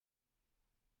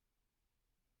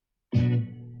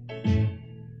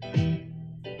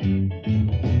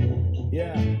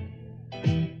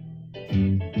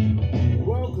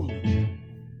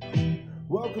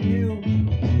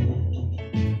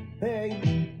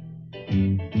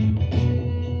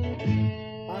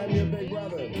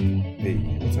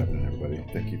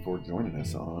Thank you for joining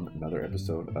us on another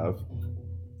episode of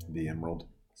the Emerald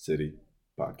City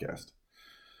Podcast.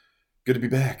 Good to be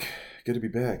back.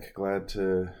 Glad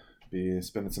to be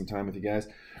spending some time with you guys.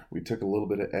 We took a little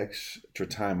bit of extra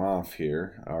time off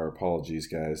here. Our apologies,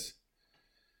 guys.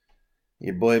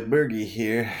 Your boy Bergie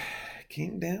here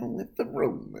came down with the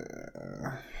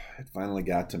Rona. It finally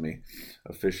got to me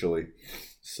officially.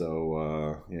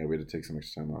 So, we had to take some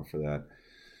extra time off for that.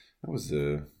 That was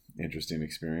a interesting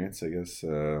experience, I guess.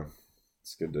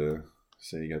 It's good to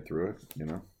say you got through it,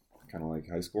 kind of like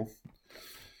high school.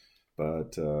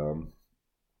 But I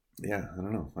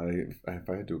don't know. If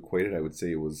I had to equate it, I would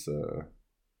say it was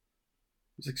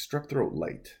like strep throat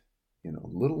light. A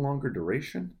little longer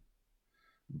duration,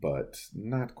 but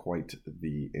not quite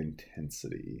the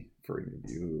intensity for any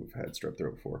of you who've had strep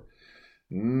throat before.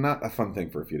 Not a fun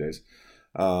thing for a few days.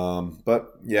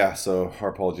 But yeah, so our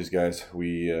apologies, guys.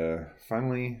 We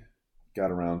finally got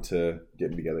around to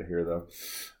getting together here, though.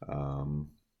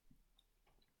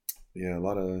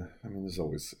 There's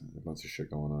always a bunch of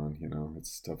shit going on,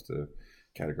 it's tough to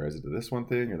categorize it to this one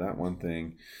thing or that one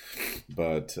thing.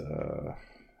 But, the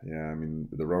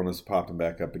Rona's popping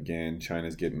back up again.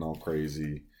 China's getting all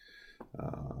crazy. A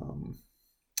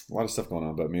lot of stuff going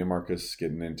on, but me and Marcus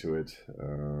getting into it.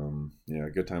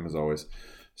 Good time as always.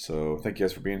 So thank you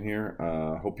guys for being here.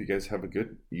 Hope you guys have a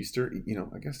good Easter.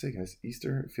 I gotta say, guys,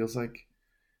 Easter, it feels like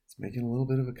it's making a little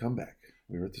bit of a comeback.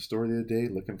 We were at the store the other day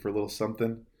looking for a little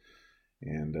something,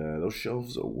 and those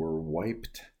shelves were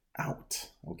wiped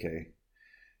out. Okay,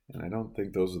 and I don't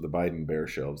think those are the Biden Bear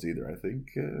shelves either. I think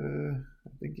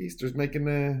Easter's making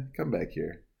a comeback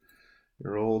here.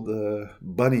 Your old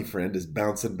bunny friend is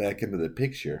bouncing back into the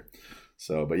picture.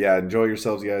 So, but yeah, enjoy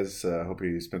yourselves, guys. Hope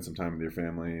you spend some time with your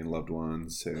family and loved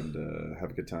ones and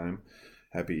have a good time.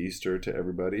 Happy Easter to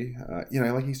everybody. I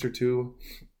like Easter too.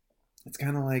 It's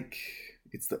kind of like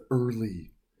it's the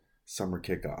early summer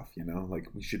kickoff, like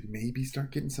we should maybe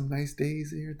start getting some nice days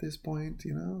here at this point.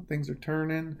 Things are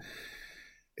turning.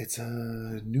 It's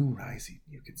a new rising,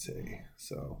 you could say.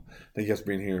 So thank you guys for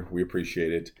being here. We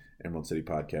appreciate it. Emerald City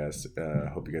Podcast.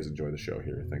 Hope you guys enjoy the show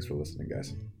here. Thanks for listening,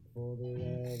 guys. For the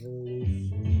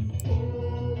revolution.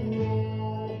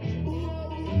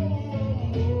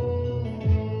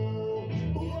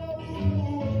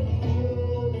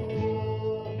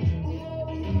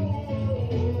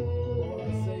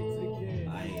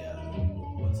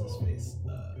 What's his face?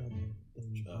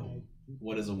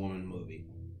 What is a Woman movie?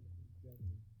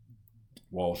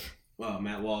 Walsh. Well,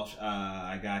 Matt Walsh.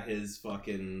 I got his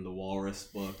fucking The Walrus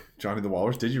book. Johnny the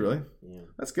Walrus. Did you really? Yeah.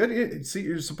 That's good. See,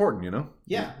 you're supporting,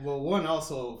 Yeah. Well, one,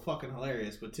 also fucking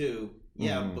hilarious, but two,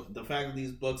 but the fact that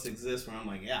these books exist where I'm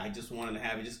like, I just wanted to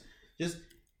have it. Just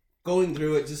going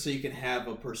through it just so you can have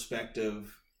a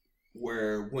perspective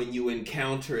where when you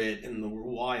encounter it in the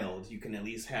wild, you can at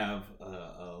least have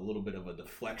a little bit of a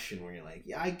deflection where you're like,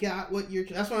 I got what you're...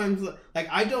 That's why I'm like,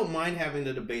 I don't mind having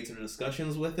the debates or the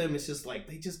discussions with them. It's just like,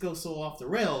 they just go so off the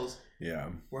rails.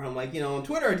 Yeah. Where I'm like, on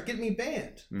Twitter, it'd get me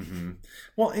banned. Mm-hmm.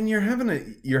 Well, and you're having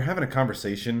a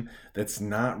conversation that's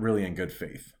not really in good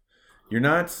faith. You're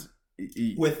not...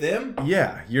 With them?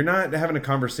 Yeah. You're not having a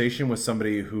conversation with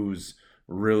somebody who's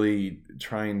really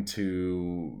trying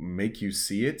to make you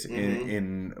see it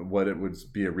in what it would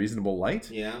be a reasonable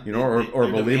light, or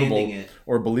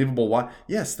believable. Why?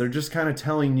 Yes, they're just kind of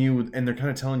telling you, and they're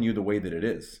kind of telling you the way that it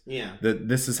is. Yeah, that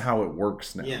this is how it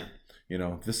works now. Yeah,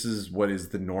 this is what is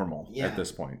the normal at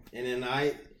this point. And then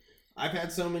I've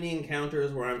had so many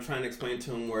encounters where I'm trying to explain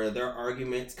to them where their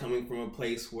arguments coming from a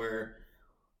place where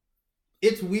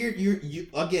it's weird. You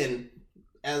again.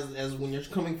 As when you're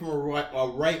coming from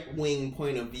a right-wing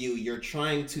point of view, you're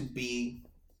trying to be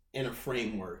in a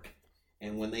framework.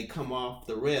 And when they come off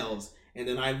the rails, and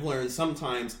then I've learned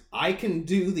sometimes I can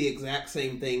do the exact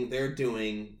same thing they're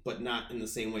doing, but not in the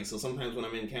same way. So sometimes when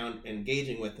I'm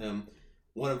engaging with them,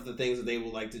 one of the things that they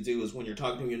will like to do is when you're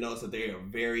talking to them, you notice that they are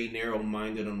very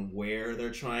narrow-minded on where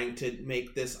they're trying to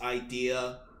make this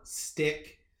idea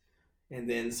stick. And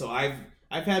then, so I've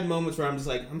had moments where I'm just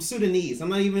like, I'm Sudanese. I'm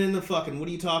not even in the fucking, what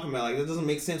are you talking about? Like, that doesn't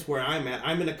make sense where I'm at.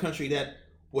 I'm in a country that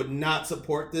would not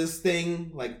support this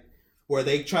thing. Like, where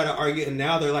they try to argue, and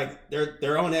now they're like,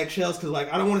 they're on eggshells because,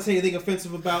 like, I don't want to say anything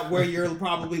offensive about where you're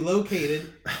probably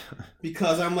located.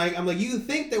 Because I'm like, you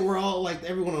think that we're all, like,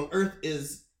 everyone on Earth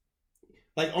is,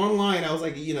 like, online, I was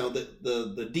like,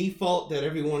 the default that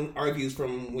everyone argues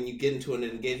from when you get into an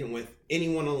engagement with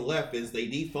anyone on the left is they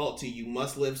default to you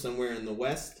must live somewhere in the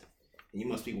West and you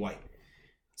must be white.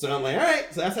 So I'm like, all right,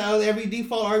 so that's how every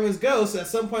default arguments go. So at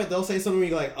some point they'll say something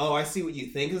like, oh, I see what you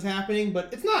think is happening,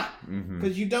 but it's not,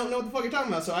 because you don't know what the fuck you're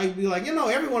talking about. So I'd be like,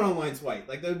 everyone online's white.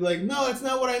 Like they'd be like, no, that's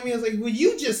not what I mean. I was like, well,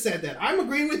 you just said that. I'm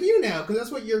agreeing with you now because that's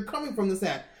what you're coming from.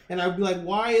 That. And I'd be like,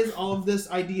 why is all of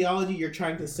this ideology you're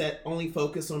trying to set only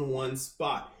focus on one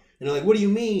spot? And they're like, what do you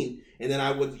mean? And then I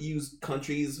would use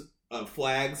countries'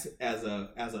 flags as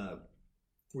a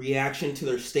reaction to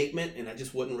their statement, and I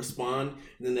just wouldn't respond.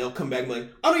 And then they'll come back and be like,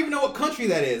 I don't even know what country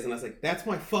that is. And I was like, that's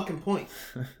my fucking point.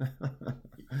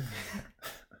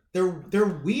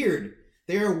 They're weird.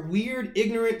 They're weird,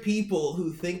 ignorant people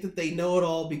who think that they know it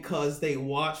all because they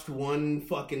watched one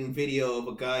fucking video of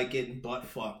a guy getting butt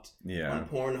fucked on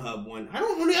Pornhub one. I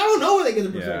don't know where they get the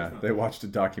perspective from. They watched a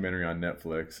documentary on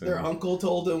Netflix. Their uncle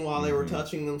told them while they were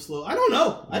touching them slow. I don't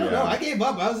know. I don't know. I gave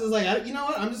up. I was just like, you know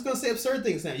what? I'm just going to say absurd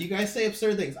things now. You guys say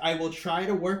absurd things. I will try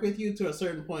to work with you to a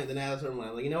certain point. Then at a certain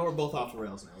point, like, we're both off the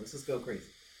rails now. Let's just go crazy.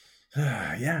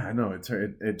 Yeah, I know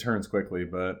it turns quickly,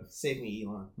 but save me,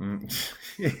 Elon.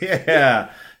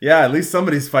 yeah. At least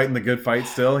somebody's fighting the good fight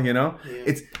still. Yeah.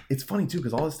 It's funny too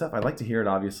because all this stuff I like to hear it.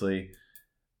 Obviously,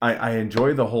 I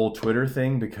enjoy the whole Twitter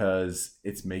thing because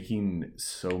it's making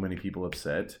so many people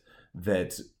upset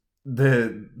that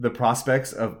the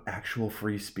prospects of actual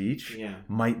free speech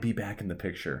might be back in the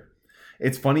picture.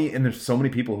 It's funny, and there's so many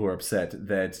people who are upset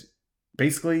that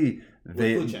basically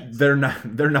they're not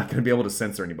going to be able to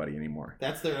censor anybody anymore.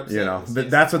 That's their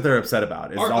upset. That's what they're upset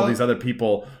about. Is all these other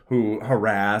people who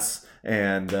harass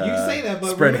and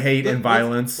spread hate and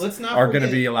violence are going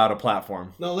to be allowed a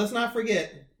platform. No, let's not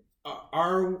forget.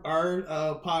 Our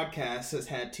podcast has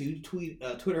had 2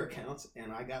 Twitter accounts,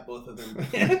 and I got both of them.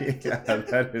 Yeah,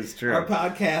 that is true. Our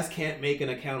podcast can't make an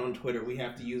account on Twitter. We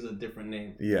have to use a different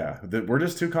name. Yeah, we're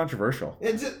just too controversial.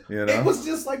 It was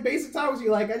just like basic topics.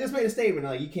 You're like, I just made a statement.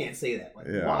 Like, you can't say that. Like,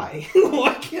 why?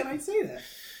 Why can't I say that?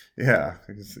 Yeah,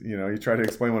 you try to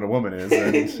explain what a woman is,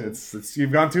 and it's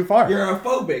you've gone too far. You're a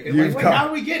phobic. How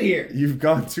did we get here? You've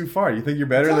gone too far. You think you're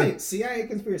better than CIA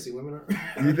conspiracy women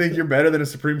are. You think you're better than a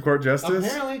Supreme Court justice?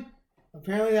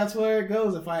 Apparently that's where it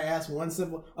goes. If I ask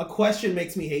a question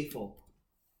makes me hateful.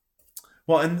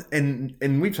 Well,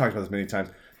 and we've talked about this many times.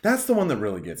 That's the one that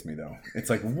really gets me, though. It's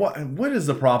like, what is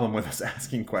the problem with us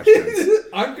asking questions?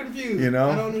 I'm confused. I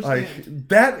don't understand. Like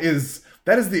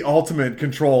that is the ultimate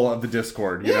control of the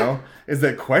Discord. You know, is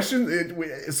that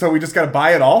question? So we just got to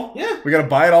buy it all. Yeah, we got to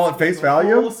buy it all at face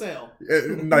value. Wholesale.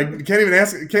 Like, can't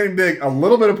even make a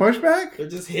little bit of pushback. They're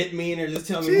just hitting me and they're just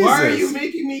telling me, "Why are you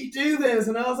making me do this?"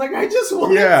 And I was like, "I just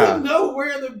wanted to know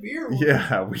where the beer was."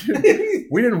 Yeah,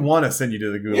 we didn't want to send you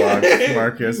to the gulag,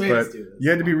 Marcus, but you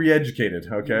had to be re-educated.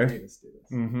 Okay.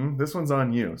 This one's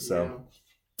on you. So,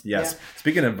 yes.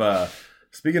 Yeah.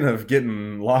 Speaking of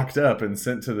getting locked up and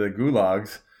sent to the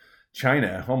gulags,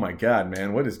 China. Oh my God,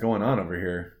 man, what is going on over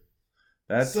here?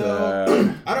 That's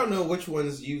I don't know which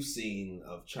ones you've seen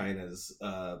of China's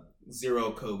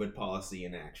zero COVID policy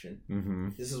in action.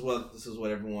 This is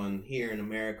what everyone here in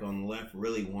America on the left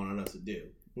really wanted us to do,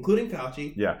 including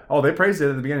Fauci. Yeah. Oh, they praised it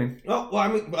at the beginning. Oh, well, I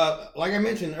mean, like I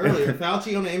mentioned earlier,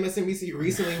 Fauci on the MSNBC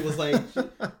recently was like,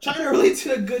 China really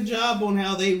did a good job on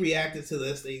how they reacted to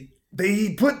this.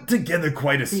 They put together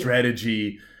quite a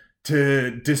strategy to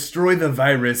destroy the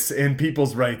virus and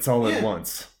people's rights all at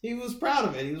once. He was proud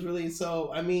of it. He was really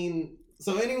so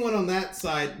anyone on that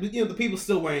side, the people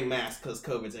still wearing masks because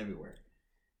COVID's everywhere.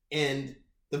 And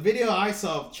the video I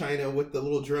saw of China with the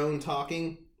little drone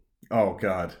talking. Oh,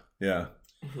 God. Yeah.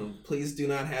 Please do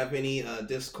not have any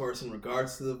discourse in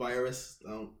regards to the virus.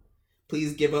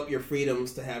 Please give up your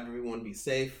freedoms to have everyone be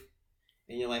safe.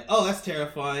 And you're like, oh, that's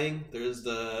terrifying. There's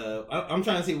I'm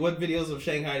trying to see what videos of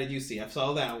Shanghai did you see? I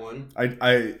saw that one.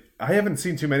 I haven't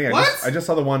seen too many. I just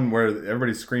saw the one where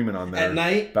everybody's screaming on their at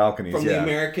night balconies from the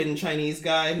American Chinese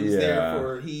guy who's there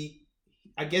for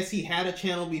I guess he had a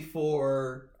channel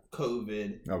before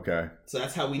COVID. Okay. So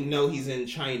that's how we know he's in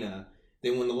China.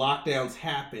 Then when the lockdowns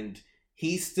happened,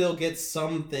 he still gets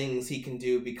some things he can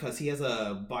do because he has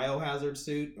a biohazard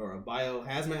suit or a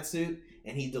biohazmat suit,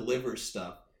 and he delivers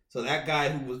stuff. So that guy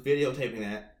who was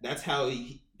videotaping that's how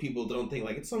people don't think,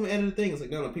 like, it's some edited thing. It's like,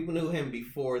 no, people knew him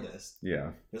before this.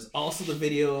 Yeah. There's also the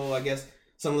video, I guess,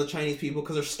 some of the Chinese people,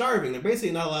 because they're starving. They're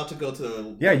basically not allowed to go to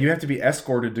the... Yeah, you have to be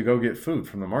escorted to go get food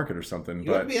from the market or something.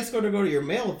 You have to be escorted to go to your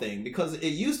mail thing, because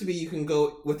it used to be you can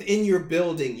go... Within your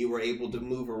building, you were able to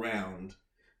move around,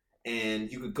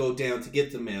 and you could go down to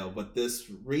get the mail. But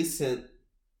this recent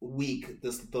week,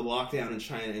 the lockdown in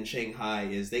China and Shanghai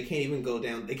is they can't even go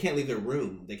down. They can't leave their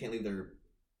room. They can't leave their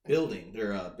building,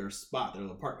 their spot, their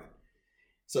apartment.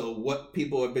 So what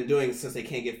people have been doing since they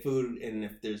can't get food, and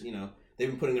if there's they've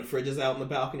been putting their fridges out in the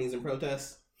balconies in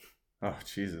protest. Oh,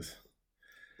 Jesus.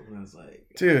 And I was like,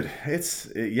 dude, it's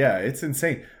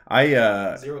insane.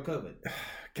 Zero COVID.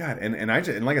 God,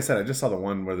 and like I said, I just saw the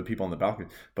one where the people on the balcony,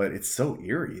 but it's so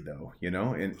eerie though,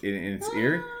 and it's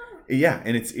eerie. Yeah,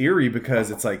 and it's eerie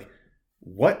because it's like,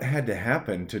 what had to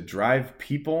happen to drive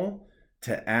people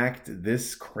to act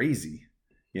this crazy?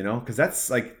 Because that's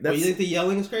like, you think the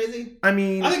yelling is crazy? I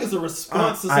mean, I think it's a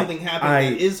response to something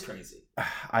happening that is crazy.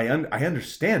 I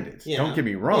understand it. Yeah. Don't get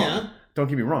me wrong. Yeah. Don't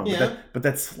get me wrong. Yeah. But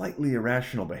that's slightly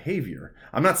irrational behavior.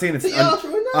 I'm not saying it's.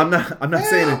 I'm not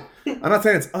saying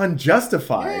it's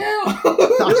unjustified.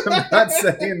 I'm not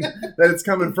saying that it's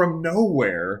coming from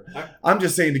nowhere. I'm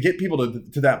just saying to get people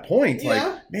to that point, like,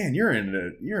 man, you're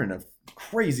in a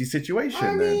crazy situation.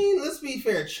 I mean, let's be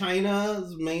fair.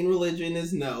 China's main religion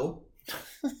is no.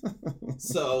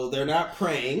 So they're not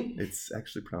praying. It's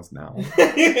actually pronounced now. Oh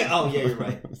yeah, you're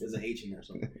right. There's an H in there or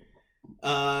something.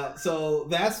 So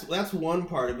that's one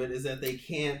part of it, is that they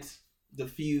can't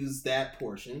diffuse that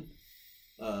portion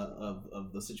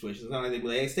of the situation. It's not like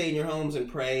they stay in your homes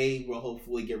and pray. We'll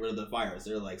hopefully get rid of the virus.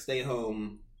 They're like, stay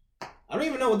home. I don't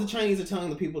even know what the Chinese are telling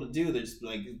the people to do. They're just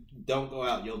like, don't go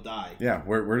out, you'll die. Yeah,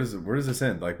 where does this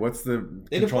end? Like, what's the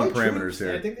control parameters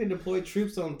here? I think they deployed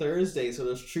troops on Thursday, so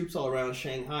there's troops all around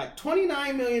Shanghai.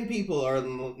 29 million people are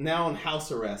now in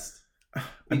house arrest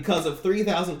because of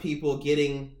 3,000 people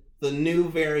getting the new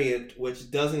variant, which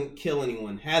doesn't kill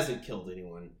anyone, hasn't killed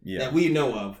anyone that we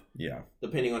know of. Yeah,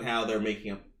 depending on how they're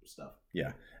making up stuff.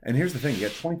 Yeah, and here's the thing: you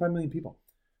got 25 million people,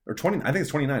 or 20. I think it's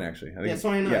 29 actually. It's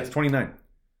 29. Yeah, it's 29.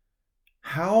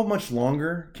 How much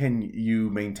longer can you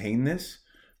maintain this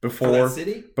before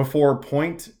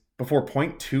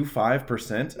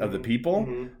 0.25% of the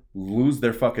people lose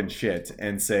their fucking shit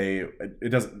and say it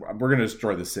doesn't? We're going to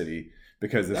destroy the city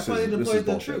because this That's why they deployed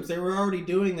the bullshit. troops. They were already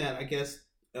doing that, I guess.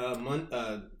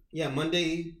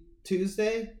 Monday,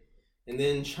 Tuesday, and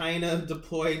then China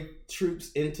deployed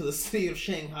troops into the city of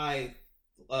Shanghai.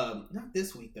 Not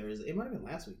this week Thursday. It might have been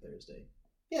last week Thursday.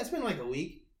 Yeah, it's been like a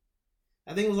week.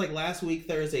 I think it was like last week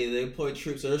Thursday they deployed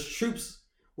troops. So there's troops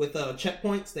with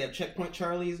checkpoints. They have checkpoint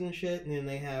Charlies and shit, and then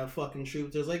they have fucking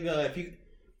troops. There's like if you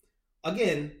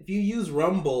use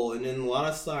Rumble, and then a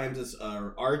lot of times it's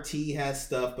RT has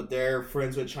stuff, but they're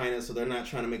friends with China, so they're not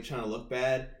trying to make China look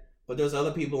bad. But there's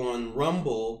other people on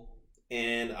Rumble,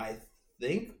 and I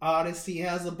think Odyssey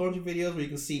has a bunch of videos where you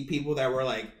can see people that were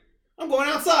like, I'm going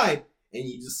outside. And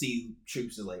you just see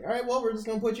troops is like, all right, well, we're just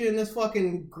going to put you in this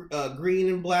fucking green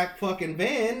and black fucking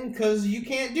van because you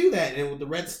can't do that. And with the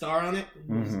red star on it,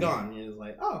 it's gone. And you're just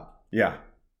like, oh. Yeah.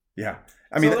 Yeah.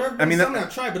 Some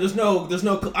have tried, but there's no,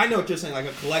 I know what you're saying, like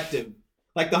a collective,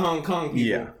 like the Hong Kong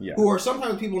people. Yeah. Who are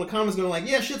sometimes people in the comments going like,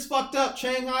 yeah, shit's fucked up.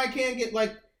 Shanghai can't get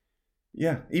like.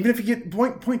 Yeah. Even if you get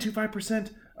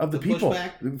 0.25% of the people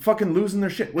fucking losing their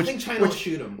shit. I think China will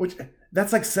shoot them.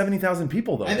 That's like 70,000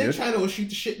 people, though. I think China will shoot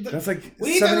the shit. That's like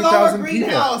we need to lower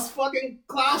greenhouse. People. Fucking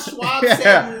Klaus Schwab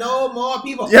said no more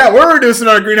people. Yeah, we're reducing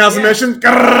our greenhouse emissions. And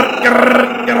then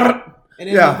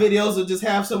the videos will just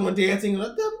have someone dancing.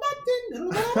 Like,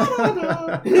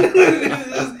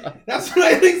 that's what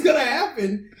I think's gonna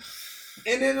happen.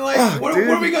 And then what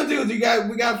are we gonna do? We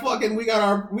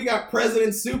got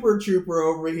President Super Trooper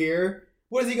over here.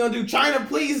 What is he gonna do? China,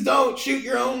 please don't shoot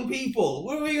your own people.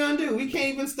 What are we gonna do? We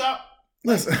can't even stop.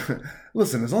 Listen.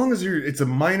 As long as it's a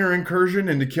minor incursion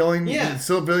into killing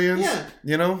civilians,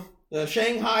 the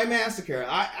Shanghai massacre.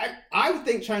 I would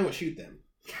think China would shoot them.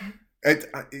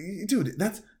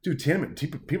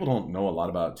 Tiananmen. People don't know a lot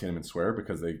about Tiananmen Square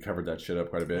because they covered that shit up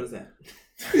quite a bit. What is that?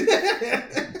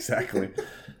 Exactly.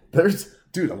 There's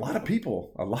a lot of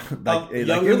people,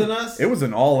 younger than us. It was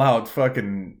an all-out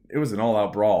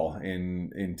brawl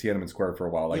in Tiananmen Square for a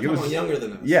while. Like, it was younger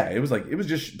than us. Yeah, it was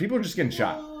just people were just getting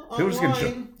shot. People were just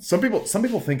getting shot. Some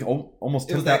people think almost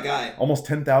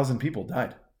 10,000 people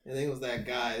died. I think it was that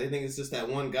guy. They think it's just that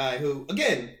one guy who,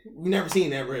 again, we've never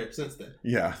seen ever since then.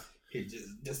 Yeah, he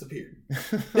just disappeared.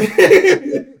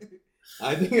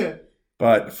 I think.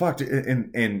 But fuck,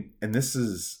 and this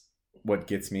is what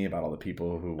gets me about all the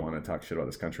people who want to talk shit about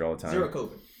this country all the time. Zero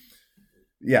COVID.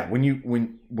 Yeah,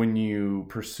 when you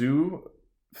pursue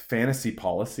fantasy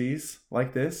policies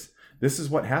like this is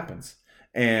what happens.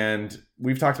 And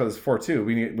we've talked about this before too.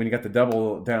 When you got the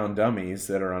double down dummies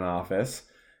that are in office,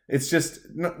 it's just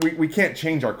we can't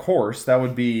change our course. That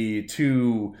would be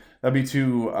too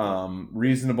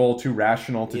reasonable, too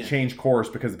rational to change course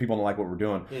because the people don't like what we're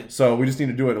doing. Yeah. So we just need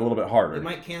to do it a little bit harder. It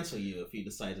might cancel you if you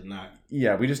decide to not.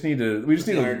 Yeah, we just need to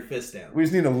iron fist down. We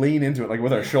just need to lean into it, like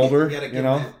with our shoulder, that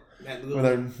little, with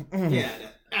our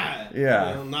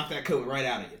knock that COVID right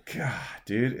out of you. God,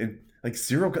 dude, and Like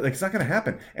zero, like it's not going to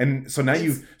happen. And so now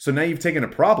It's- you've taken a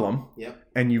problem, Yep.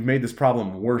 and you've made this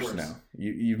problem worse. Worse. Now.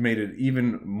 You've made it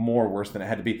even more worse than it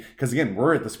had to be. Because again,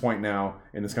 we're at this point now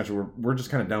in this country where we're just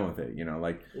kind of done with it. You know,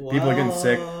 like people are getting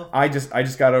sick. I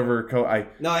just got over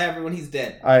No, everyone, he's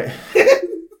dead.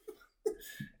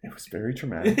 It was very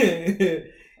traumatic. He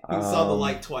saw the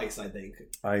light twice, I think.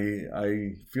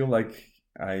 I feel like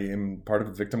I am part of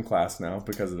the victim class now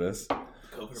because of this.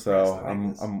 COVID So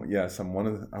oppressed, I'm one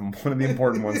of the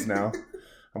important ones now.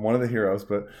 I'm one of the heroes,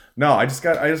 but no, I just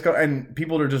got, and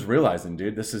people are just realizing,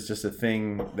 dude, this is just a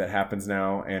thing that happens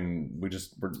now, and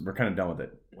we're kind of done with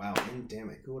it. Wow,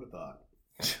 pandemic. Who would have thought?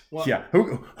 Well, Yeah,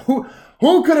 who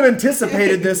could have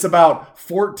anticipated this about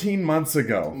 14 months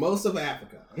ago? most of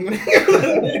Africa.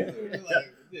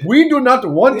 We do not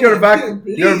want your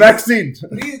vaccine.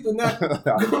 Please do not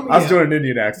come I was here. doing an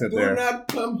Indian accent Do there. not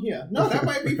come here. No, that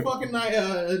might be fucking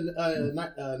Nigerian.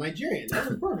 That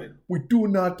was perfect. We do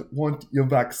not want your Who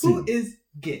vaccine. is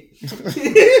gay?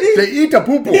 They eat a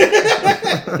poo poo.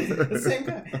 The same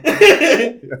guy.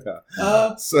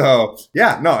 So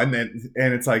yeah, no, and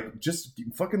it's like just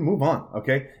fucking move on,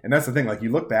 okay? And that's the thing. Like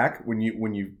you look back when we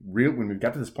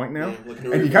got to this point now,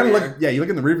 and you kind of look, you look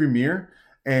in the rearview mirror,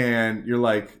 and you're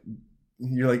like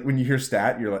when you hear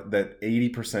you're like that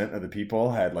 80% of the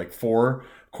people had like 4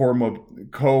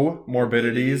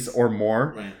 comorbidities or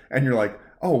more, Right. and you're like,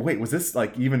 oh wait, was this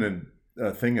like even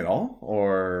a thing at all,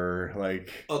 or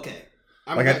like? Okay.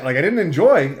 I didn't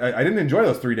enjoy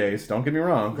those 3 days. Don't get me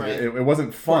wrong. Right. It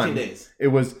wasn't fun. 14 days. It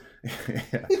was.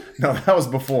 No, that was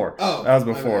before. Oh, that was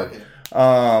before.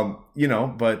 Okay. You know,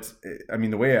 but I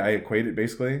mean, the way I equate it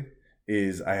basically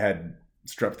is I had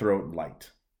strep throat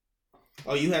light.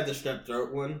 Oh, you had the strep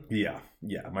throat one? Yeah.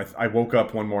 I woke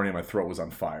up one morning and my throat was on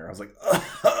fire. I was like,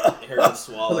 It hurt to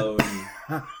swallow.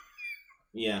 And...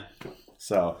 Yeah.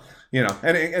 So, you know,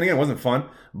 and again, it wasn't fun,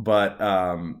 but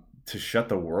to shut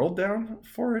the world down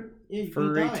for it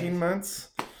for 18 months.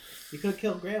 You could have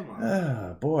killed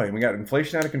grandma. Boy, we got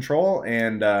inflation out of control,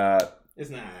 and It's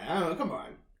not. I don't know. Come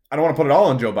on. I don't want to put it all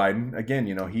on Joe Biden. Again,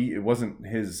 you know, it wasn't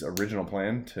his original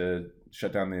plan to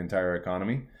shut down the entire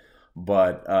economy,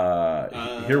 but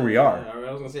here we are.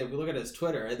 I was gonna say, if we look at his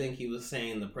Twitter, I think he was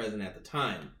saying the president at the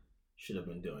time should have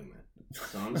been doing that.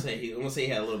 So I'm gonna say he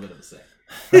had a little bit of a say.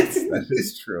 That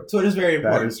is true. Twitter's very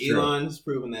important. That is true. Elon's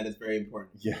proven that it's very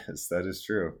important. Yes, that is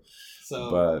true.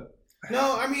 So, But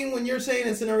no, I mean, when you're saying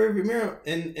it's in a rearview mirror,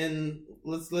 and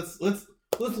let's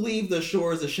leave the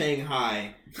shores of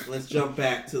Shanghai. Let's jump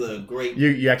back to the great.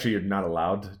 you're not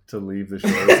allowed to leave the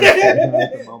shores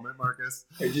at the moment, Marcus.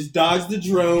 Just dodge the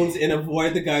drones and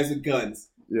avoid the guys with guns.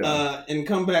 Yeah. And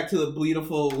come back to the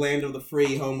beautiful land of the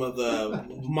free, home of the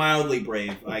mildly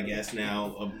brave, I guess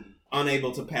now,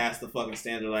 unable to pass the fucking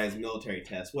standardized military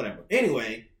test, whatever.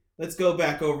 Anyway, let's go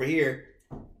back over here.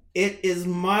 It is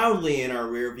mildly in our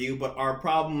rear view, but our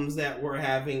problems that we're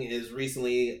having is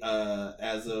recently,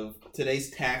 as of today's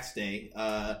tax day,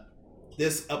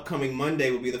 this upcoming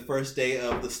Monday will be the first day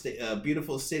of the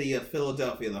beautiful city of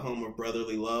Philadelphia, the home of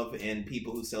brotherly love and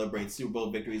people who celebrate Super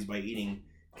Bowl victories by eating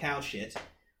cow shit.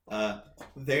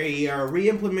 They are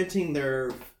re-implementing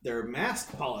their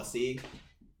mask policy,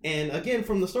 and again,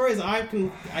 from the stories I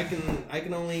can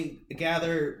only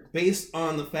gather based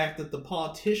on the fact that the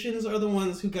politicians are the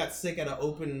ones who got sick at a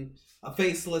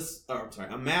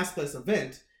maskless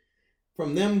event.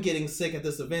 From them getting sick at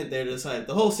this event, they decided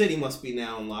the whole city must be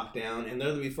now in lockdown, and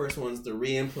they're the first ones to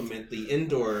re-implement the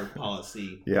indoor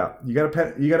policy. Yeah, you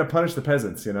gotta punish the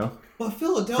peasants, you know, But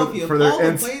Philadelphia, for of their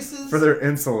all the places, for their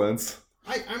insolence.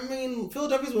 I mean,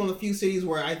 Philadelphia's one of the few cities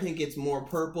where I think it's more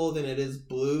purple than it is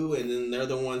blue, and then they're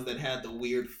the ones that had the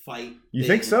weird fight. You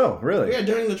think so? Really? Yeah,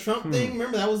 during the Trump thing,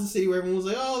 remember that was the city where everyone was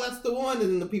like, "Oh, that's the one," and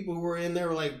then the people who were in there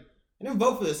were like, "I didn't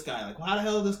vote for this guy. Like, well, how the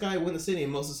hell did this guy win the city?"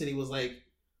 And most of the city was like,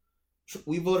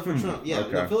 "We voted for Trump." Yeah,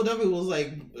 okay. no, Philadelphia was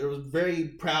like, there was very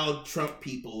proud Trump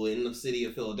people in the city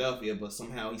of Philadelphia, but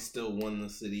somehow he still won the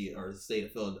city or the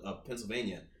state of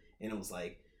Pennsylvania, and it was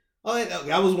like. Oh,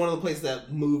 I was one of the places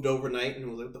that moved overnight, and it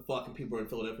was like the fucking people in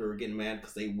Philadelphia were getting mad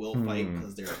because they will fight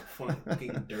because they're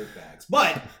fucking dirtbags.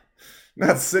 But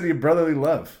Not city of brotherly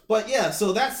love. But yeah,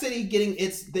 so that city getting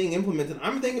its thing implemented.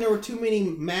 I'm thinking there were too many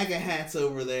MAGA hats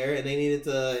over there, and they needed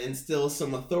to instill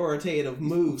some authoritative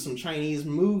moves, some Chinese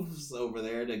moves over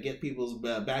there to get people's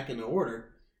back into order.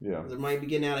 Yeah. They might be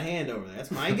getting out of hand over there.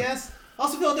 That's my guess.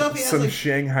 Also, Philadelphia has Some like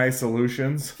Shanghai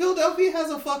solutions. Philadelphia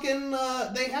has a fucking.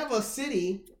 They have a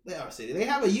city. They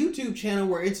have a YouTube channel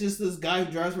where it's just this guy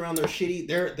who drives around their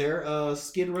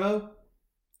Skid Row.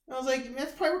 I was like,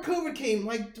 that's probably where COVID came.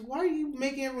 Like, why are you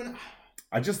making everyone?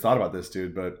 I just thought about this,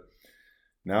 dude, but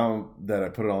now that I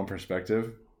put it all in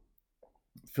perspective,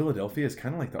 Philadelphia is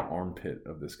kind of like the armpit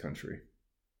of this country.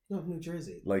 No, New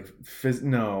Jersey. Like,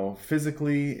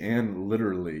 physically and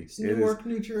literally. It's Newark,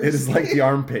 New Jersey. It is like the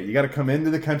armpit. You got to come into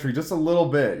the country just a little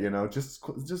bit,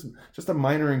 just a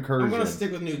minor incursion. I'm gonna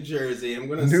stick with New Jersey. I'm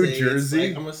gonna New say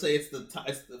Jersey. I'm gonna say it's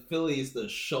the Philly's the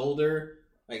shoulder,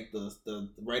 like the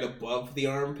right above the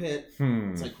armpit.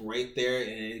 It's like right there,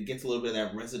 and it gets a little bit of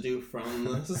that residue from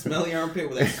the smelly armpit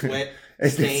with that sweat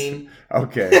stain.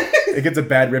 It gets a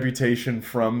bad reputation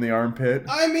from the armpit.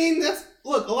 I mean,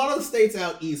 look, a lot of the states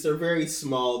out east are very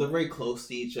small. They're very close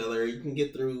to each other. You can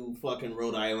get through fucking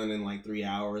Rhode Island in like 3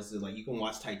 hours. It's like you can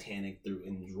watch Titanic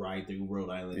ride through Rhode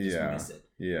Island and just miss it.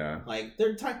 Yeah. Like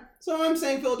so I'm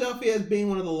saying Philadelphia as being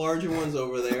one of the larger ones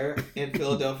over there, and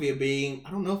Philadelphia being,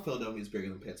 I don't know if Philadelphia is bigger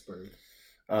than Pittsburgh.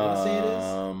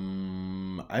 I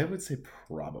would say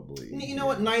probably. You know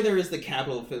what? Neither is the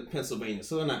capital of Pennsylvania,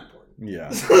 so they're not important. Yeah,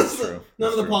 that's true.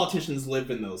 None of the politicians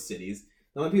live in those cities.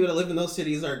 The only people that live in those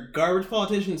cities are garbage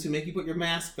politicians who make you put your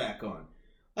mask back on.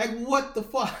 Like, what the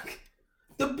fuck?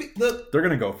 They're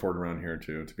gonna go for it around here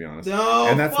too, to be honest. No,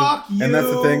 and that's you. And that's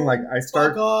the thing. Like, I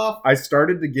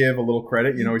started to give a little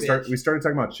credit. You we started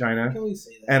talking about China. Can we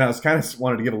say that? And I was kind of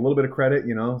wanted to give a little bit of credit,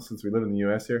 since we live in the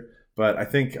U.S. here. But I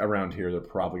think around here they're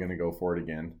probably gonna go for it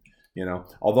again.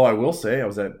 Although I will say I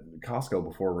was at Costco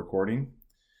before recording.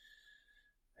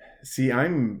 See,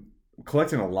 I'm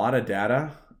collecting a lot of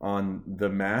data on the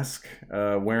mask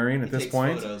wearing at this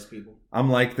point. Photos, people. I'm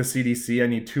like the CDC. I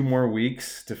need 2 more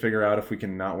weeks to figure out if we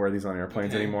can not wear these on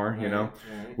airplanes anymore. Right.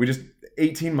 We just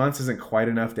 18 months isn't quite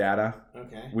enough data.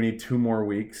 Okay. We need 2 more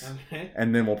weeks,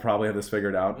 and then we'll probably have this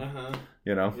figured out.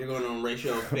 You're going on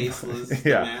ratio of faceless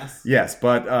masks. Yes,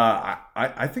 but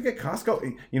I think at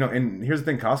Costco, and here's the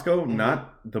thing: Costco,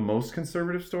 not the most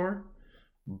conservative store,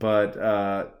 but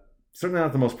certainly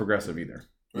not the most progressive either.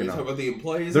 Are you talking about the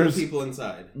employees or the people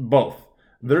inside? Both.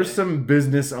 There's some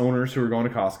business owners who are going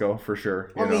to Costco for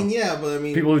sure.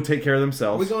 People who take care of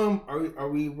themselves. Are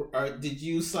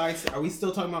we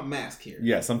still talking about masks here?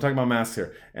 Yes, I'm talking about masks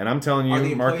here, and I'm telling you, are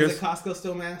the employees Marcus, at Costco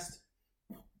still masked?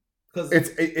 Because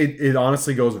it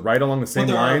honestly goes right along the same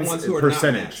lines. Ones who are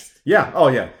percentage. Not masked. Yeah. Oh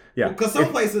yeah. Yeah. Because some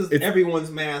places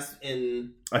everyone's masked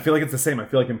and I feel like it's the same. I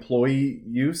feel like employee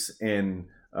use and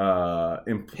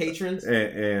patrons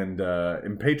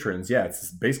and patrons. Yeah,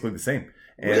 it's basically the same.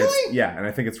 And really? And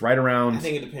I think it's right around. I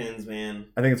think it depends, man.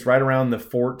 I think it's right around the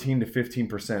 14 to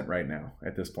 15% right now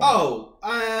at this point. Oh,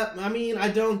 I mean, I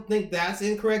don't think that's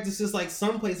incorrect. It's just like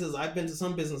some places. I've been to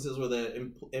some businesses where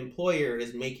the employer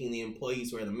is making the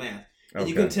employees wear the mask, and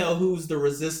you can tell who's the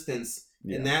resistance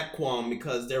in that qualm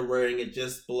because they're wearing it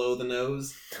just below the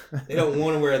nose. They don't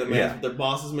want to wear the mask, but their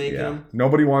boss is making them.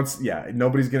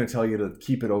 Nobody's going to tell you to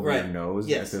keep it over your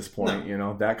nose at this point.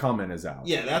 No. That comment is out.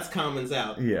 Yeah, that's common's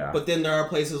out. Yeah. But then there are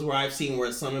places where I've seen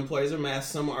where some employees are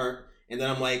masked, some aren't. And then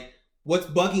I'm like, what's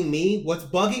bugging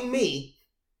me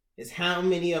is how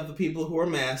many of the people who are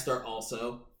masked are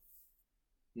also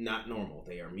not normal.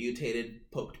 They are mutated,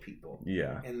 poked people.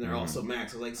 Yeah. And they're also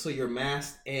masked. Like, so you're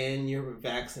masked and you're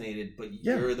vaccinated, but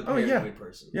you're the paranoid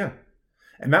person. Yeah.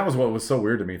 And that was what was so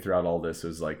weird to me throughout all this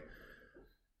is like,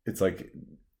 it's like,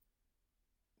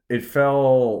 it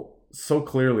fell so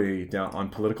clearly down on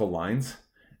political lines.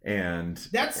 And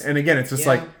again, it's just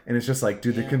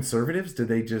do the conservatives, do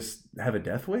they just have a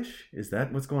death wish? Is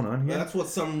that what's going on here? That's what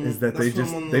some is that they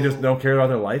just don't care about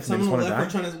their life and they just want to die?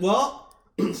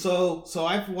 So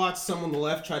I've watched some on the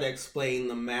left try to explain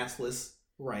the maskless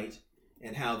right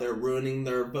and how they're ruining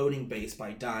their voting base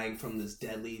by dying from this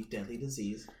deadly, deadly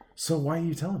disease. So why are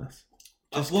you telling us?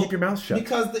 Just keep your mouth shut.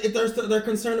 Because they're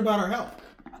concerned about our health.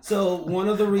 So one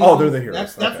of the reasons they're the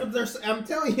heroes. That's what they're. I'm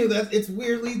telling you that it's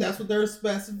weirdly that's what their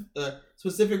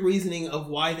specific reasoning of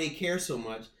why they care so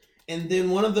much. And then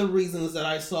one of the reasons that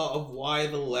I saw of why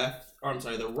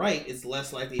the right is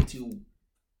less likely to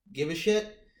give a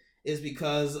shit is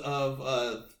because of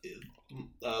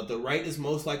the right is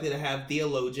most likely to have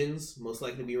theologians, most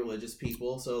likely to be religious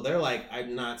people. So they're like,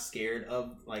 I'm not scared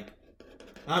of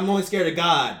I'm only scared of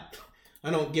God.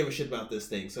 I don't give a shit about this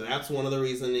thing. So that's one of the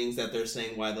reasonings that they're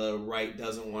saying why the right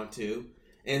doesn't want to.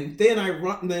 And then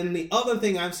then the other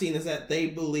thing I've seen is that they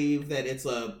believe that it's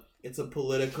a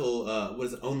political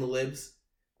own the libs.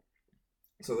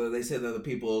 So they say that the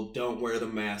people don't wear the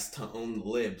mask to own the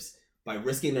libs. By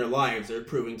risking their lives, they're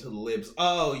proving to the libs,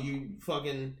 oh, you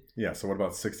fucking... Yeah, so what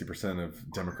about 60%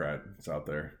 of Democrats out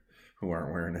there who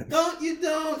aren't wearing it? You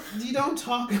don't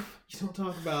talk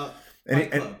about...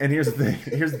 And here's the thing.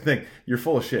 Here's the thing. You're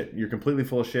full of shit. You're completely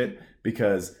full of shit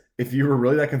because if you were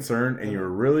really that concerned and you were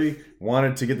really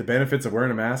wanted to get the benefits of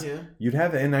wearing a mask, you'd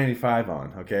have the N95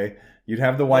 on. Okay, you'd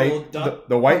have the white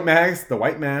the white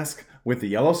mask with the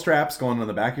yellow straps going on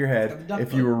the back of your head.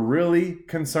 If you were really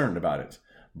concerned about it,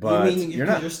 but you're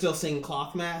not. You're still saying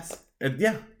cloth mask.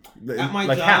 Yeah. At my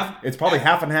like job, half. It's probably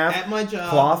half and half. At my job,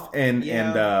 cloth and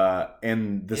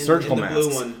the surgical the masks,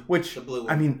 blue one, which the blue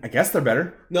one. I mean, I guess they're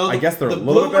better. No, I guess they're a the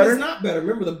little bit better. Blue one is not better.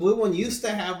 Remember, the blue one used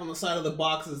to have on the side of the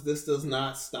boxes. This does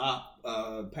not stop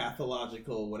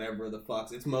pathological whatever the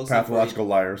fuck. It's mostly pathological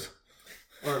liars.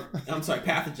 Or I'm sorry,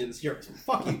 pathogens.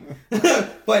 Fuck you.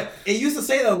 But it used to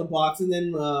say that on the box, and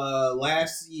then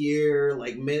last year,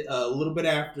 like a little bit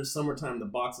after summertime, the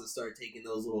boxes started taking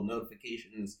those little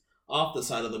notifications off the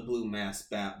side of the blue mask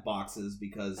boxes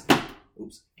because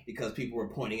people were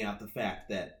pointing out the fact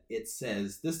that it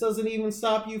says this doesn't even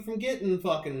stop you from getting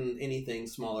fucking anything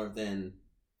smaller than.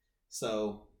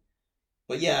 So,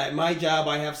 but yeah, at my job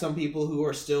I have some people who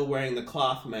are still wearing the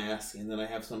cloth mask, and then I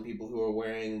have some people who are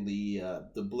wearing the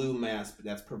blue mask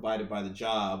that's provided by the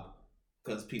job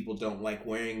because people don't like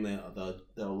wearing the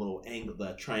little angle,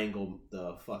 the triangle,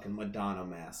 the fucking Madonna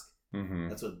mask. Mm-hmm.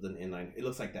 That's what the N9. It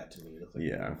looks like that to me. It looks like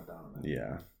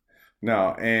yeah.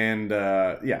 No, and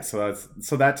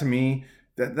so that to me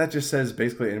that just says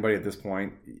basically anybody at this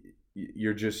point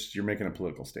you're making a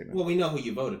political statement. Well, we know who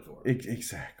you voted for.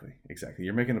 Exactly.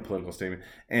 You're making a political statement,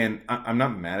 and I'm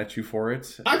not mad at you for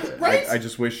it. Right? I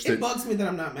just wish that it bugs me that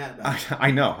I'm not mad about it.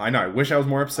 I know. I wish I was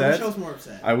more upset.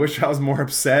 I wish I was more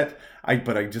upset.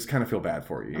 But I just kind of feel bad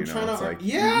for you. It's like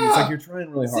you're trying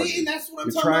really hard. See, and that's what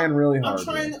I'm talking about. You're trying really hard.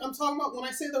 I'm talking about when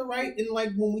I say the right, and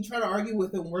like when we try to argue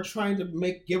with them, we're trying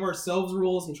to give ourselves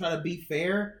rules and try to be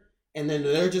fair, and then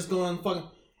they're just going fucking.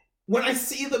 When I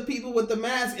see the people with the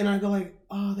mask, and I go like,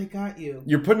 oh, they got you.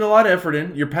 You're putting a lot of effort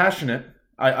in. You're passionate.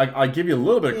 I give you a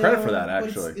little bit of credit for that,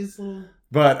 actually.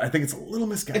 But I think it's a little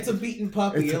misguided. It's a beaten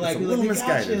puppy. You're like, they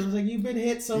got you. It's like, you've been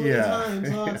hit so many times.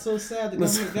 Oh, it's so sad. The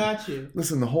government got you.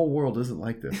 Listen, the whole world isn't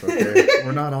like this, okay?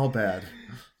 We're not all bad.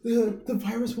 The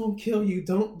virus won't kill you.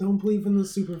 Don't believe in the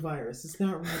super virus. It's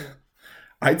not real.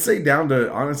 I'd say down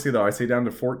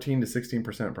to 14 to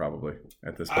 16% probably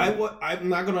at this point. I'm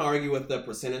not going to argue with the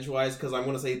percentage-wise because I'm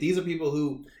going to say these are people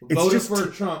who voted for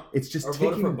Trump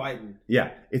voted for Biden.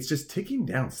 Yeah, it's just ticking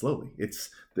down slowly. It's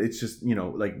just,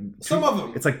 like... Some of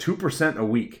them. It's like 2% a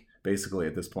week, basically,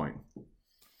 at this point.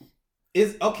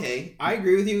 Okay, I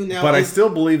agree with you. Now, but I still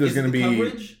believe there's going to be...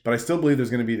 coverage? But I still believe there's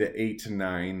going to be the 8 to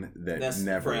 9 That's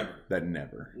never... Forever. That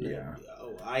never, yeah.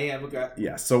 I haven't got.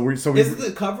 Yeah, so is it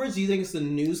the coverage? Do you think it's the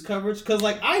news coverage? Because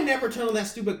like I never turn on that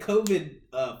stupid COVID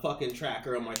fucking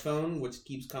tracker on my phone, which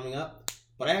keeps coming up.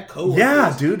 But I had COVID.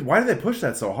 Yeah, dude. Why do they push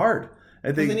that so hard?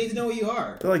 Because they need to know who you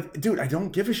are. They're like, dude, I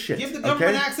don't give a shit. Give the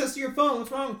government access to your phone.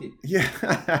 What's wrong with you? Yeah,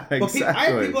 exactly.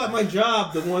 I have people at my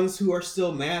job, the ones who are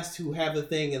still masked, who have the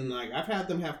thing, and like I've had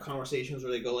them have conversations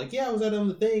where they go like, "Yeah, I was at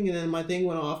the thing, and then my thing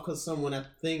went off because someone at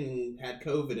the thing had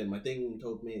COVID, and my thing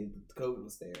told me the COVID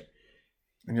was there."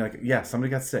 And you're like, yeah, somebody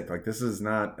got sick. Like this is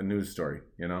not a news story,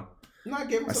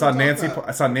 I saw Nancy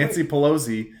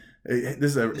Pelosi.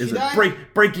 This is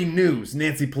breaking news.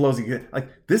 Nancy Pelosi,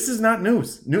 like this is not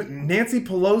news. Nancy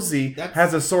Pelosi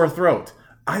has a sore throat.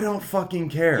 I don't fucking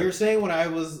care. You're saying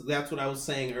that's what I was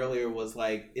saying earlier was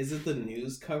like, is it the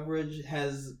news coverage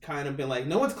has kind of been like,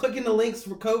 no one's clicking the links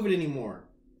for COVID anymore.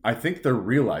 I think they're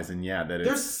realizing, that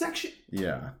there's section.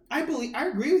 Yeah, I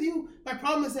agree with you. My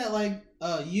problem is that like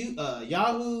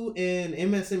Yahoo and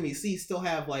MSNBC still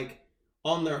have like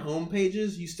on their home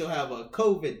pages, you still have a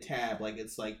COVID tab. Like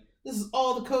it's like this is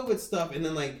all the COVID stuff, and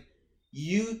then like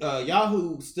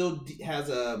Yahoo still has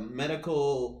a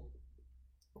medical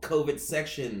COVID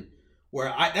section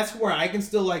where that's where I can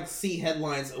still like see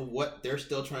headlines of what they're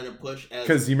still trying to push.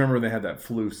 Because you remember they had that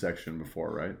flu section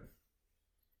before, right?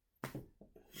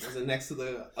 Was it next to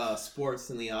the sports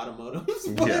and the automotive?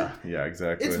 Yeah,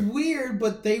 exactly. It's weird,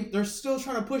 but they're still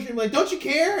trying to push it. Like, don't you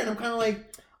care? And I'm kind of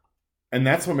like... And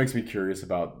that's what makes me curious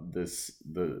about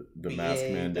the mask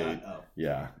mandate.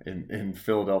 Yeah, in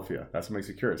Philadelphia. That's what makes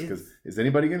me curious. Because is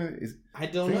anybody going to... I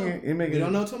don't know. We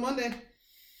don't know till Monday.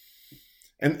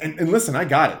 And listen, I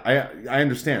got it. I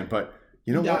understand, but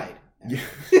you know what? Died.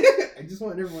 I just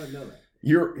want everyone to know that.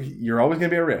 You're always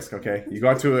going to be at risk, okay? You go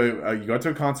out to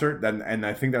a concert, and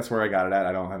I think that's where I got it at.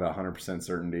 I don't have 100%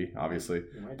 certainty, obviously,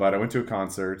 but I went to a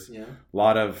concert. Yeah. A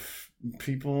lot of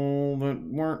people that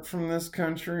weren't from this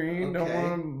country. Okay. Don't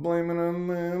want to blame it on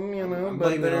them, you know. I'm but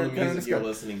blaming it they're on the kind of music you're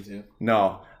listening to.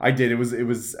 No, I did. It was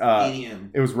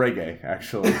EDM. it was reggae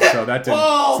actually. So that didn't.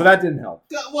 Whoa! So that didn't help.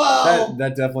 Whoa!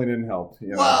 That definitely didn't help. You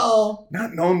know? Whoa!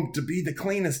 Not known to be the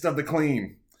cleanest of the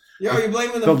clean. Yo, you're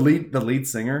blaming The lead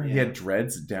singer. Yeah. He had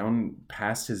dreads down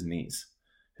past his knees.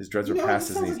 His dreads were past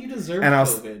his knees. Like you deserve and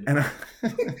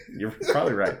COVID. You're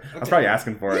probably right. Okay. I was probably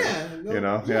asking for it. Yeah, no, You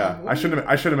know, yeah. I shouldn't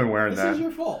have been wearing This that. is your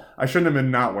fault. I shouldn't have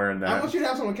been not wearing I that. want you to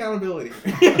have some accountability.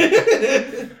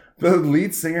 The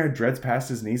lead singer had dreads past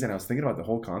his knees, and I was thinking about the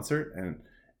whole concert,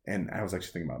 and I was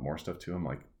actually thinking about more stuff too. I'm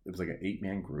like, it was like an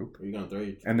 8-man group, Are you gonna throw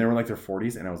your? and they were like their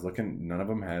 40s, and I was looking, none of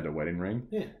them had a wedding ring,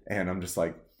 Yeah. and I'm just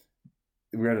like,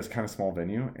 we were at this kind of small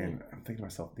venue, and I'm thinking to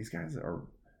myself, these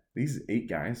 8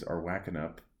 guys are whacking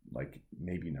up like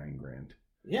maybe $9,000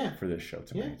 Yeah. for this show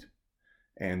tonight,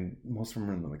 and most of them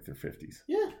are in like their 50s.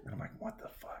 Yeah. And I'm like, what the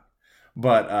fuck?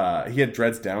 But he had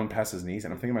dreads down past his knees,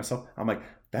 and I'm thinking to myself, I'm like,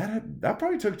 that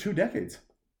probably took 2 decades.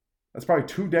 That's probably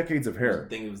 2 decades of hair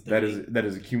that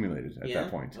is accumulated at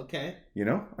that point. Okay. You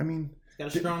know, I mean, It's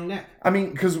got a strong neck. I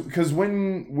mean, because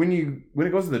when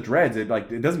it goes to the dreads, it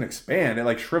doesn't expand. It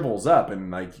like shrivels up and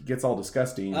like gets all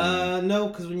disgusting. No,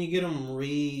 because when you get them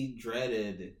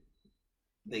re-dreaded,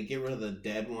 they get rid of the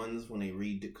dead ones when they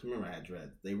Cause remember I had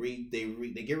dreads. They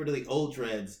get rid of the old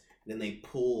dreads, and then they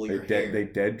pull your hair. They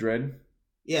dead dread.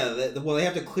 Yeah, well, they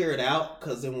have to clear it out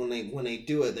because then when they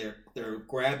do it, they're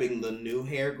grabbing the new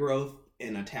hair growth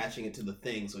and attaching it to the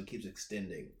thing, so it keeps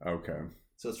extending. Okay.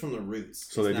 So it's from the roots.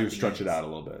 So they do stretch it out a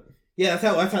little bit. Yeah,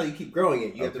 that's how you keep growing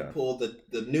it. You have to pull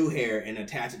the new hair and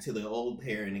attach it to the old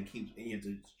hair, and you have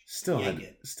to still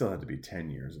had to be 10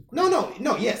 years. Of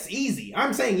No. Yes, easy.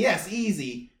 I'm saying yes,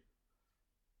 easy.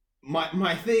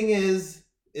 My thing is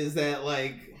that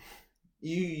like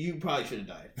you probably should have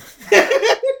died.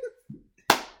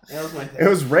 That was my thing. It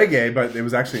was reggae, but it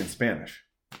was actually in Spanish.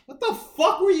 What the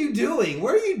fuck were you doing?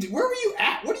 Where were you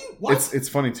at? What? It's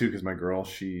funny too because my girl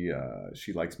she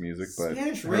likes music, but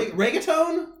Spanish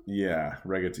reggaeton. Yeah,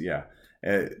 reggaeton. Yeah,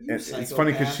 it's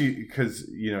funny because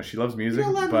you know she loves music,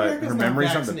 Latin but America's her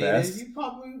memory's not the best. You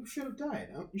probably should have died.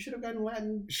 You should have gotten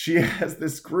Latin. She has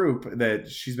this group that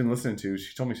she's been listening to.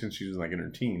 She told me since she was like in her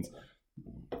teens.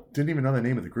 Didn't even know the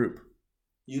name of the group.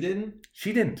 You didn't?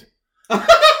 She didn't.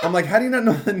 I'm like, how do you not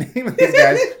know the name of these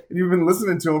guys? And you've been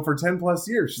listening to them for 10 plus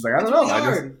years. She's like, I don't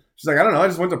know. She's like, I don't know. I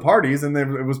just went to parties and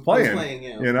it was playing.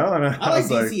 Yeah. You know? And I like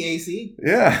DCAC.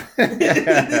 Yeah.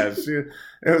 It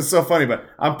was so funny, but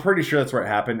I'm pretty sure that's where it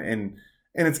happened. And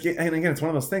again, it's one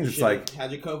of those things. It's like,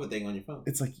 had your COVID thing on your phone.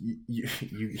 It's like you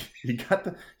got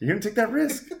you're gonna take that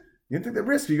risk. You take that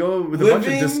risk. You go with a bunch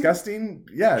of disgusting,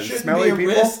 smelly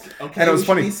people. Okay, and it was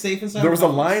funny. There was a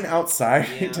line outside,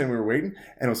 and we were waiting.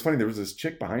 And it was funny. There was this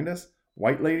chick behind us,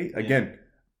 white lady. Again,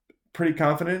 pretty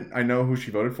confident. I know who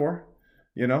she voted for.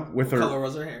 You know, with what her. color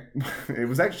was her hair? It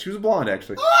was actually she was blonde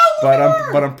actually. Oh,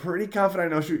 but I'm pretty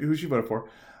confident I know who she voted for.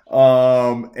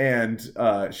 And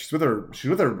she's with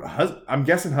her husband. I'm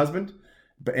guessing husband.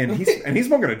 And he's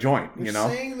smoking a joint. You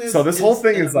know. So this whole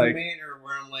thing is like.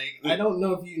 I'm like, I don't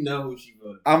know if you know who she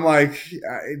voted. I'm like,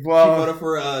 well, she voted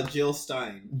for Jill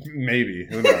Stein. Maybe,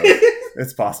 who knows?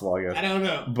 It's possible, I guess. I don't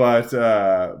know.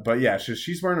 But yeah,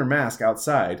 she's wearing her mask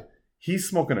outside. He's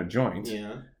smoking a joint.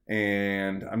 Yeah.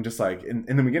 And I'm just like, and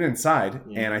then we get inside,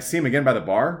 and I see him again by the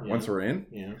bar once we're in.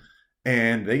 Yeah.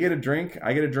 And they get a drink,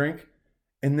 I get a drink,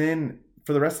 and then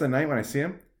for the rest of the night when I see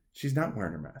him, she's not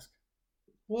wearing her mask.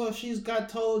 Well, she's got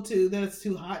told that it's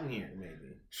too hot in here. Maybe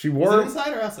she wore. Was it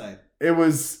inside or outside? It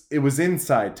was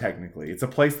inside technically. It's a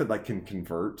place that like can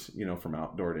convert, you know, from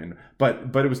outdoor to in.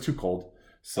 But it was too cold,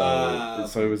 so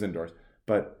it was indoors.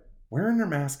 But wearing her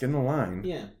mask in the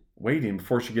line, waiting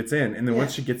before she gets in, and then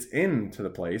once she gets into the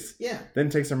place,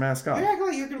 then takes her mask off. I act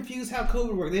like you're confused how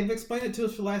COVID works. They've explained it to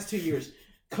us for the last 2 years.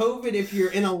 COVID, if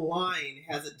you're in a line,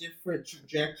 has a different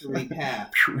trajectory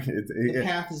path. The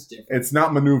path is different. It's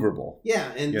not maneuverable.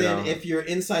 Yeah, and then if you're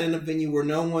inside in a venue where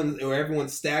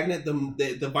everyone's stagnant,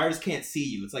 the virus can't see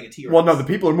you. It's like a T-Rex. Well, no, the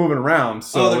people are moving around,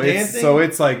 so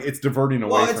it's like it's diverting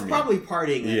away from you. Well, it's probably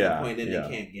partying at the point that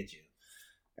they can't get you.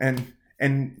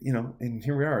 And you know, and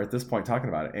here we are at this point talking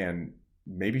about it, and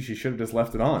maybe she should have just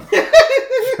left it on.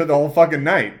 The whole fucking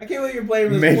night. I can't believe you're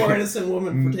blaming this poor innocent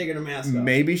woman for taking her mask off.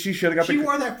 Maybe she should have got. She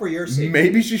wore that for your safety.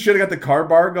 Maybe she should have got the car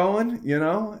bar going, you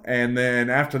know, and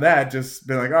then after that, just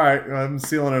been like, all right, I'm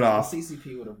sealing it off.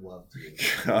 CCP would have loved you.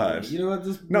 God, you know what?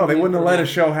 No, they wouldn't have let a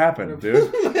show happen,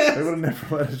 dude. They would have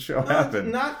never let a show happen.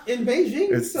 Not in Beijing.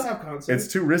 You still have concerts.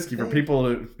 It's too risky for people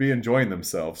to be enjoying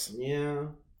themselves. Yeah.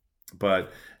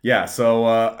 But yeah,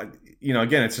 so you know,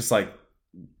 again, it's just like.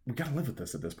 we got to live with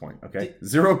this at this point. Okay,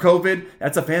 zero COVID.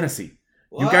 That's a fantasy.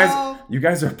 Well, You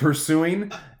guys are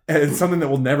pursuing something that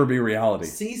will never be reality.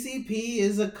 CCP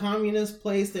is a communist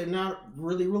place. They're not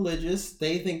really religious.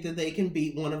 They think that they can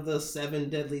beat one of the 7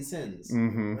 deadly sins.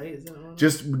 Mm-hmm. Right? Is that one?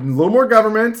 Just a little more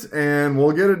government, and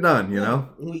we'll get it done. You know,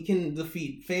 we can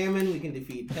defeat famine. We can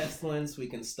defeat pestilence. We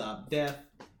can stop death.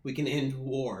 We can end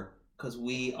war because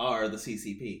we are the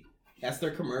CCP. That's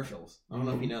their commercials. I don't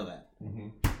know if you know that. Mm-hmm.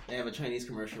 They have a Chinese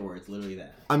commercial where it's literally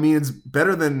that. I mean, it's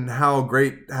better than how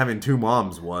great having 2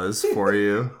 moms was for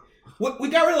you. We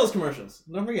got rid of those commercials.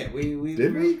 Don't forget.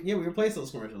 Did we? Yeah, we replaced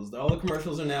those commercials. All the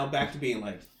commercials are now back to being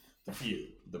like the few.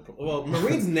 Well,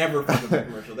 Marines never fucking the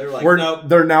commercial. They were like, no.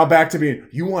 They're now back to being,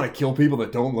 you want to kill people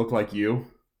that don't look like you?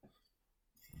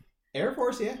 Air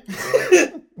Force, yeah.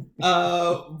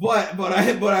 But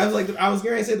I was like, I was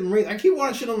going to say the Marines. I keep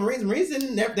wanting shit on Marines.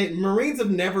 Marines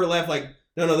have never left like,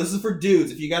 no, this is for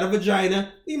dudes. If you got a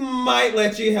vagina, we might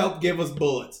let you help give us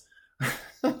bullets.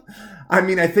 I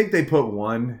mean, I think they put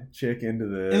one chick into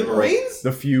the Marines,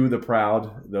 the few, the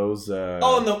proud, those.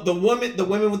 Oh, the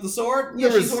women with the sword.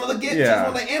 Yeah, she's one of the she's one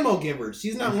of the ammo givers.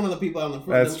 She's not one of the people on the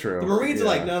front. That's true. The Marines are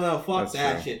like, no, fuck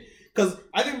that shit. Because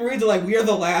I think Marines are like, we are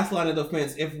the last line of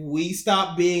defense. If we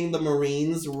stop being the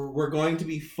Marines, we're going to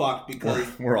be fucked because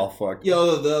we're all fucked. We're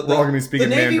all going to be speaking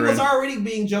the Navy Mandarin. Was already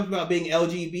being joked about being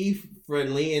LGBT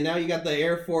friendly, and now you got the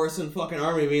Air Force and fucking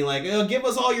Army being like, oh, give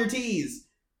us all your T's.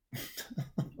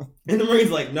 And the Marines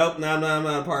like, nope, no, I'm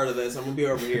not a part of this. I'm gonna be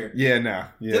over here. Did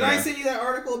I send you that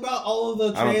article about all of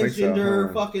the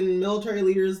transgender fucking military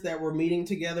leaders that were meeting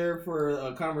together for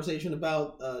a conversation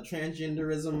about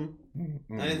transgenderism?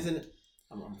 Mm-hmm. I didn't send it.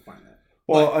 I'm gonna find that.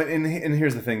 Well, and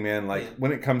here's the thing, man. Like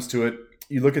when it comes to it,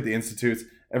 you look at the institutes.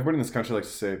 Everybody in this country likes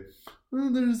to say,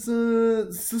 there's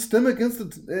systemic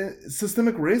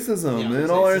racism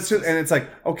and all that shit. And it's like,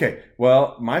 okay,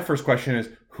 well, my first question is,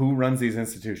 who runs these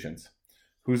institutions?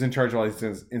 Who's in charge of all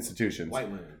these institutions? White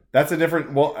women. That's a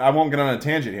different... Well, I won't get on a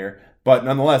tangent here. But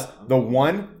nonetheless, the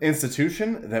one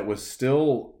institution that was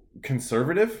still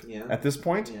conservative at this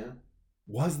point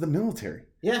was the military.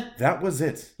 Yeah. That was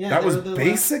it. Yeah, that was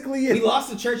basically it. We lost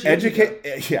the church.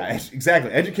 Yeah,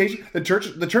 exactly. Education. The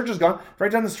church is gone.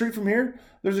 Right down the street from here,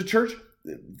 there's a church.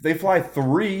 They fly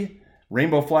 3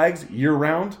 rainbow flags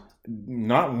year-round.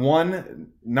 Not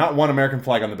one American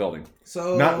flag on the building.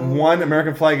 So not one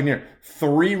American flag in here.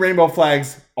 3 rainbow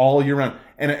flags all year round.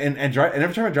 And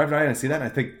every time I drive by and I see that, and I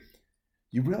think,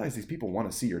 you realize these people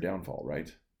want to see your downfall,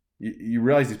 right? You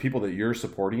realize these people that you're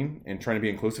supporting and trying to be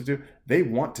inclusive to, they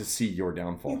want to see your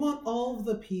downfall. We want all of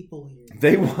the people here.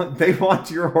 They want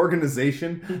your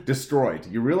organization destroyed.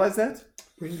 You realize that?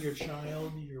 Bring your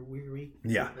child, you're weary.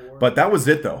 Yeah, but that was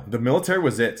it though. The military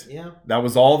was it. Yeah, that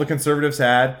was all the conservatives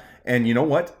had. And you know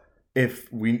what? If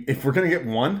we're gonna get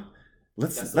one,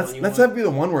 let's have be the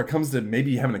one where it comes to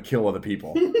maybe having to kill other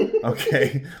people.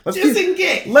 Okay, let's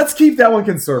keep that one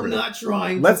conservative. I'm not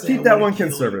trying. Let's keep that one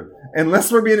conservative.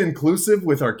 Unless we're being inclusive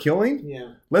with our killing.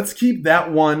 Yeah. Let's keep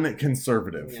that one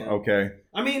conservative. Yeah. Okay.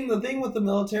 I mean, the thing with the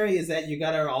military is that you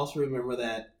gotta also remember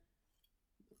that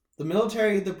the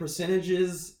military, the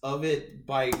percentages of it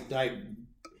the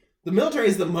military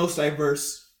is the most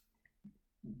diverse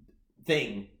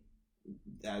thing.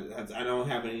 I don't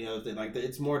have any other thing. Like,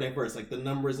 it's more diverse. Like, the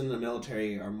numbers in the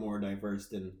military are more diverse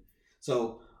than...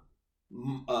 So,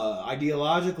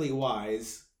 ideologically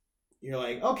wise, you're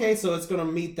like, okay, so it's going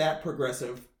to meet that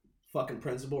progressive fucking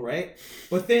principle, right?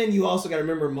 But then you also got to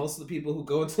remember most of the people who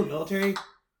go into the military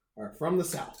are from the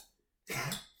South.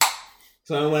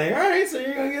 So I'm like, all right, so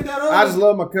you're going to get that over. I just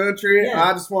love my country. Yeah.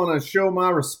 I just want to show my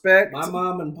respect. My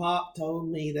mom and pop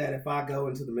told me that if I go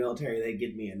into the military, they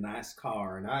give me a nice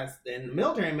car. And the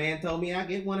military man told me I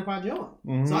get one if I join.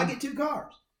 Mm-hmm. So I get 2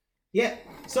 cars. Yeah.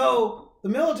 So the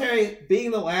military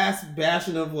being the last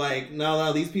bastion of like,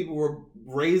 no, these people were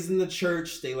raised in the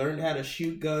church. They learned how to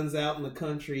shoot guns out in the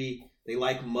country. They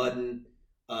like mudding.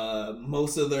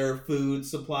 Most of their food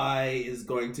supply is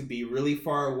going to be really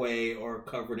far away or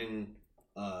covered in...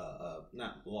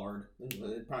 not lard.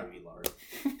 It'd probably be lard.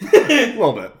 A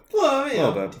little bit. Well, a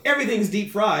little bit. Everything's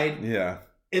deep fried. Yeah.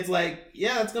 It's like,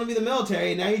 yeah, it's going to be the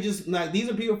military. Now these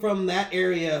are people from that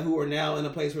area who are now in a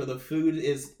place where the food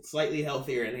is slightly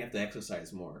healthier and they have to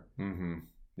exercise more. Mm-hmm.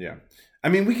 Yeah. I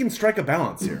mean, we can strike a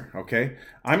balance here, okay?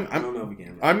 I don't know if we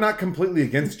can. I'm not completely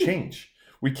against change.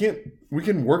 We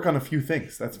can work on a few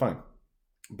things. That's fine.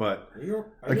 But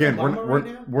again,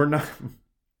 we're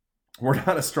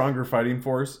not a stronger fighting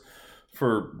force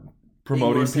for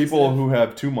promoting people who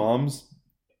have 2 moms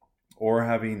or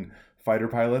having fighter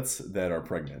pilots that are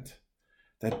pregnant.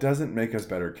 That doesn't make us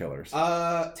better killers.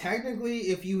 Technically,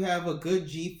 if you have a good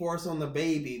G-force on the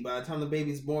baby, by the time the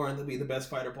baby's born, they'll be the best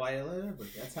fighter pilot ever.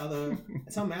 That's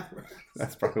how math works.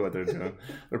 That's probably what they're doing.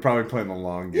 They're probably playing the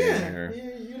long game here.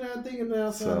 Yeah, you're not thinking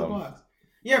outside the box.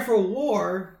 Yeah, for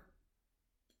war,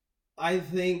 I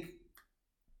think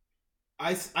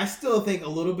I still think a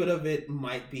little bit of it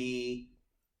might be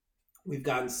we've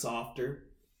gotten softer,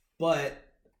 but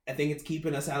I think it's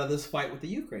keeping us out of this fight with the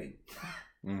Ukraine.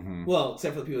 Mm-hmm. Well,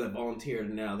 except for the people that volunteered,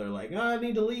 and now they're like, I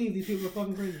need to leave. These people are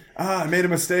fucking crazy. I made a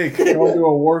mistake. Going to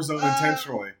a war zone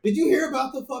intentionally. Did you hear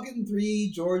about the fucking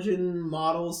 3 Georgian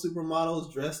models,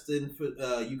 supermodels, dressed in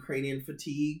Ukrainian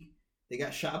fatigue? They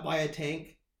got shot by a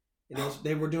tank. And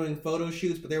they were doing photo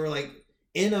shoots, but they were like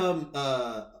in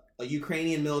a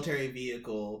Ukrainian military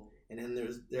vehicle, and then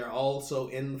they're also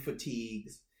in the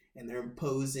fatigues, and they're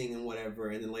posing and whatever.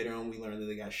 And then later on, we learned that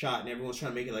they got shot, and everyone's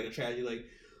trying to make it like a tragedy, like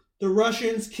the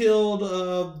Russians killed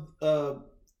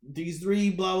these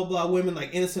 3 blah blah blah women, like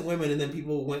innocent women, and then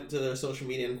people went to their social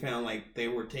media and found like they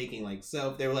were taking like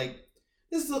they were like,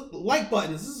 this is like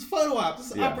buttons, this is photo op,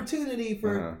 this is opportunity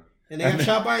for, and they got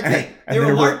shot by a tank. They were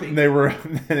LARPing. They were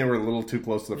a little too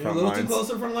close to the front lines. A little too close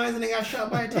to the front lines, and they got shot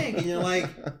by a tank. And you're like,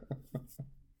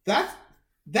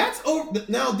 that's over.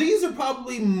 Now these are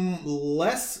probably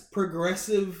less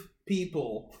progressive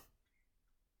people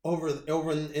over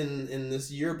in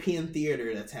this European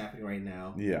theater that's happening right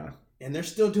now. Yeah. And they're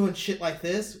still doing shit like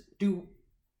this.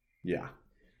 Yeah.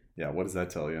 What does that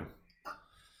tell you?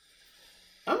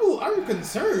 I'm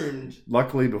concerned.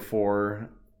 Luckily, before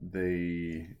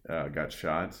they got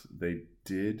shot, they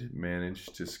did manage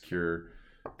to secure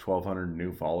 1,200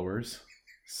 new followers.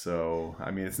 So I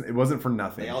mean, it wasn't for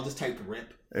nothing. They all just typed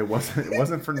 "rip." It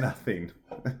wasn't for nothing.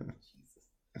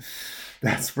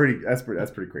 That's pretty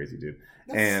crazy, dude.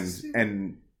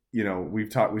 And you know, we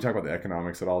talk about the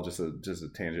economics at all. Just a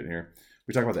tangent here.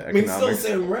 We talk about the economics. Still the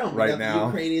same realm right now. The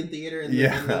Ukrainian theater and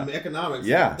the economics.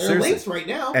 Yeah, there are links right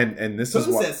now. And this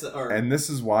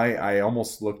is why I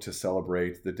almost look to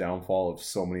celebrate the downfall of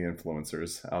so many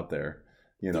influencers out there.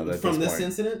 You know, from this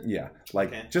incident. Yeah,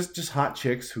 like just hot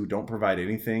chicks who don't provide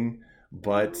anything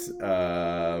but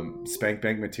spank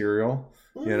bank material.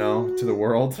 You know, to the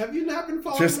world. Have you not been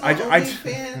following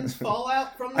OnlyFans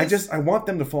fallout from this? I want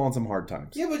them to fall on some hard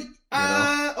times. Yeah, but okay.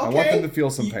 I want them to feel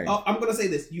some pain. I'm gonna say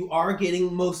this: you are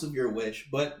getting most of your wish,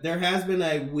 but there has been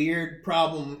a weird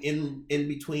problem in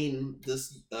between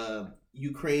this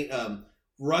Ukraine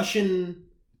Russian.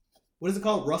 What is it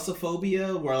called?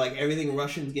 Russophobia, where like everything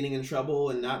Russian's getting in trouble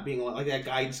and not being like that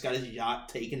guy just got his yacht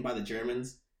taken by the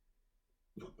Germans.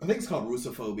 I think it's called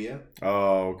Russophobia.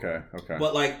 Oh, okay.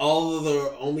 But like all of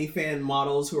the OnlyFans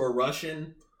models who are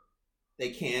Russian,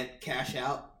 they can't cash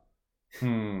out.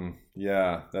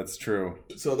 Yeah, that's true.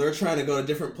 So they're trying to go to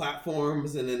different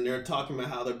platforms, and then they're talking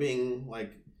about how they're being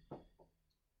like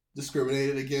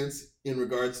discriminated against in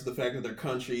regards to the fact that their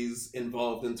country's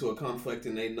involved into a conflict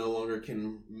and they no longer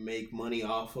can make money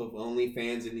off of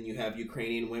OnlyFans. And then you have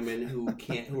Ukrainian women who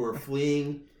are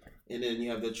fleeing, and then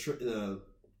you have the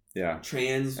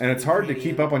trans, and it's hard to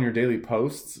keep up on your daily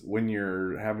posts when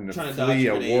you're having to flee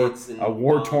a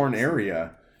war torn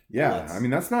area. Yeah, I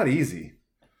mean that's not easy.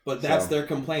 But that's their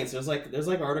complaints. There's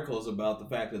like articles about the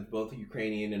fact that both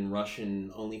Ukrainian and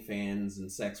Russian OnlyFans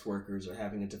and sex workers are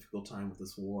having a difficult time with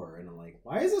this war, and I'm like,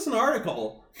 why is this an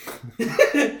article?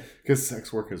 Because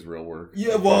sex work is real work.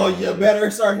 Yeah, well, you better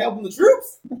start helping the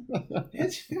troops. God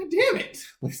damn it!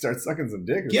 They start sucking some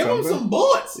dick. Give them some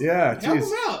bullets. Yeah, help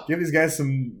them out. Give these guys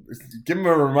give them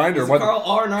a reminder. Carl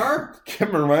R&R? Give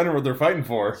them a reminder what they're fighting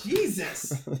for.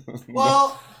 Jesus.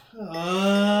 Well.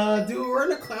 Dude, we're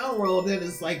in a clown world that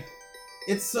is like,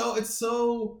 it's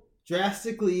so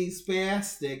drastically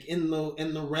spastic in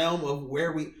the realm of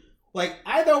where we, like,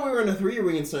 I thought we were in a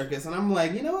 3-ring circus, and I'm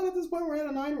like, you know what? At this point, we're at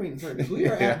a 9-ring circus. We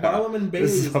are at Barnum and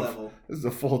Bailey's level. This is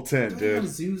a full tent, dude. Have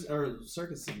zoos or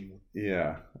circus anymore.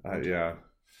 Yeah, yeah.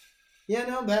 Yeah,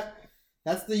 no,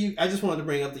 that's I just wanted to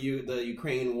bring up the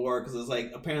Ukraine war because it's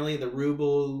like apparently the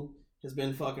ruble has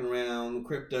been fucking around,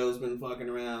 crypto's been fucking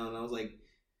around. I was like,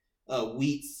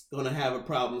 wheat's gonna have a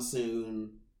problem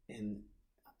soon, and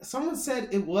someone said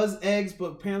it was eggs, but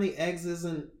apparently eggs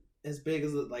isn't as big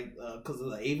as because of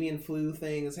the avian flu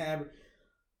thing is happening.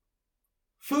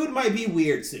 Food might be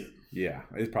weird soon. Yeah,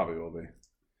 it probably will be.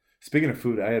 Speaking of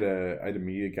food, I had to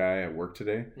meet a guy at work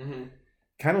today. Mm-hmm.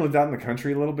 Kind of lived out in the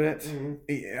country a little bit.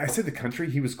 Mm-hmm. I said the country.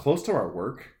 He was close to our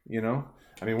work. You know,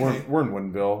 I mean, we're in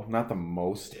Woodinville, not the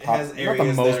most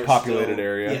populated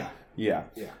area. Yeah.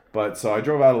 Yeah. But so I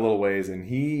drove out a little ways, and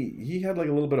he had like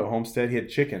a little bit of homestead. He had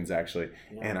chickens actually,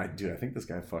 Yeah. and I think this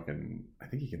guy I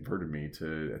think he converted me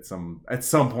to at some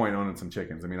point owning some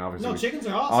chickens. I mean, obviously, chickens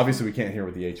are awesome. Obviously, we can't hear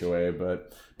with the HOA,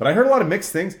 but I heard a lot of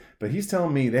mixed things. But he's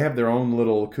telling me they have their own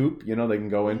little coop, they can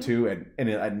go into, and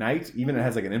at night, even it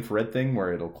has like an infrared thing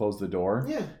where it'll close the door.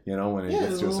 Yeah. When it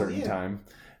gets to a certain time,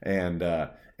 and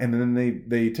then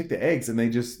they take the eggs and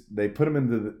they put them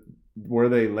into where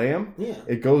they lay them. Yeah.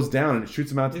 It goes down and it shoots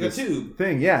them out to like this a tube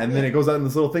thing. Yeah, and then it goes out in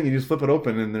this little thing. You just flip it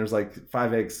open and there's like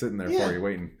 5 eggs sitting there for you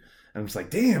waiting. And I'm just like,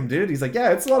 damn, dude. He's like,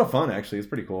 yeah, it's a lot of fun actually. It's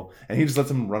pretty cool. And he just lets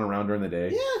them run around during the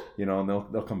day. Yeah. And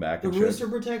they'll come back. The and rooster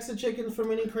protects the chickens from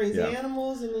any crazy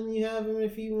animals, and then you have him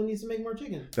if he needs to make more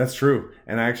chicken. That's true.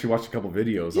 And I actually watched a couple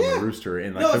videos on the rooster,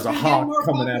 and like there's a hawk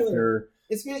coming after.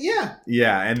 It's been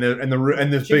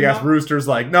and this big ass rooster's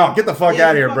like, no, get the fuck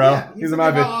out of here, bro. Yeah. These are my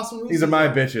bitches. These are my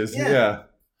bitches. Yeah.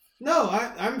 No,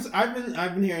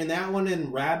 I've been hearing that one,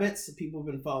 and rabbits. People have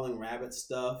been following rabbit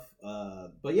stuff.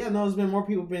 But yeah, no, there's been more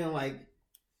people being like,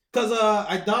 because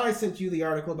I thought I sent you the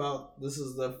article about this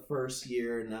is the first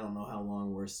year, and I don't know how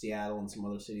long, where Seattle and some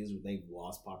other cities where they've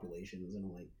lost populations, and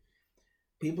I'm like,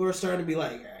 people are starting to be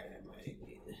like,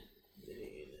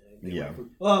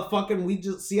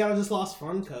 Seattle just lost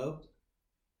Funko.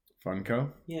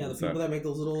 Funko? Yeah, the people that make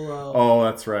those little. Oh,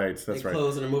 that's right. That's right.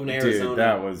 Clothes and are moving to Arizona. Dude,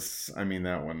 that was. I mean,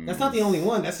 that one. That's not the only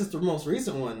one. That's just the most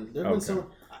recent one. There's been so.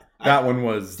 That one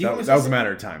was. That was a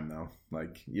matter of time, though.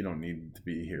 Like, you don't need to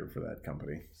be here for that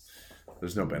company.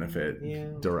 There's no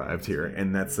benefit derived here,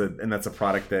 and that's a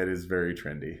product that is very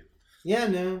trendy. Yeah,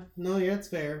 no, it's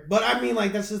fair. But I mean,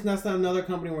 like, that's not another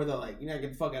company where they're like,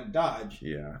 get the fuck out of Dodge.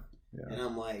 Yeah. And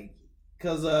I'm like,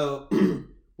 because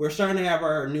we're starting to have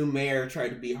our new mayor try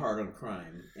to be hard on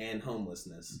crime and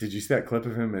homelessness. Did you see that clip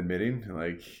of him admitting,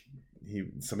 like,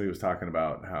 somebody was talking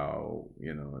about how,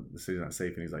 the city's not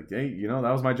safe, and he's like, hey, that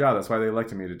was my job. That's why they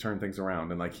elected me, to turn things around.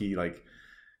 And like, he, like,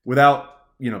 without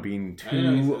being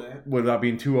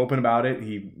too open about it,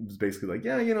 he was basically like,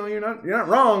 yeah, you're not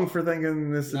wrong for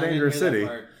thinking this is a dangerous city.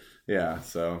 Yeah.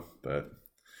 So, but.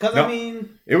 Because I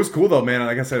mean, it was cool though, man.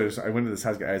 Like I said, I went to this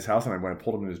guy's house, and when I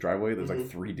pulled him in his driveway, there's like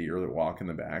 3 deer that walk in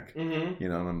the back. Mm-hmm.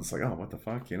 And I'm just like, oh, what the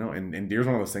fuck, And deer's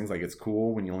one of those things, like, it's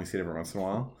cool when you only see it every once in a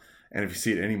while, and if you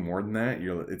see it any more than that,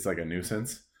 it's like a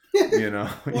nuisance.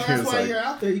 Well, that's why you're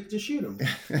out there. You can just shoot them.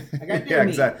 I got deer meat.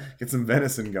 Exactly. Get some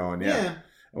venison going. Yeah.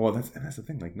 Well, that's the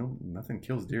thing. Like, nothing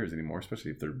kills deers anymore,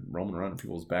 especially if they're roaming around in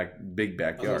people's big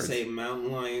backyards. I was gonna say mountain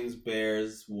lions,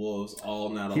 bears, wolves, all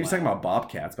not allowed. He was talking about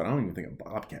bobcats, but I don't even think a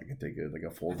bobcat can take a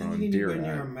full-grown deer. You need to go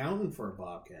near a mountain for a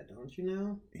bobcat, don't you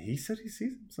know? He said he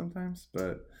sees them sometimes,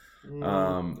 but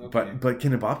okay. but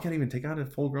can a bobcat even take out a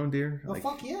full-grown deer? Oh,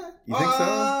 fuck yeah! You think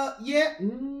so? Yeah.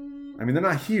 I mean, they're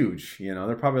not huge.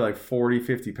 They're probably like 40,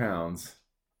 50 pounds.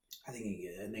 I think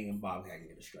a bobcat can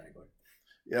get a straggler.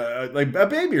 Yeah, like a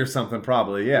baby or something,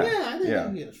 probably. Yeah. Yeah, I think I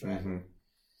can get a straggler. Mm-hmm.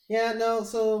 Yeah, no.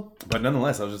 So. But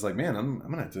nonetheless, I was just like, man, I'm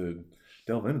gonna have to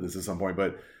delve into this at some point.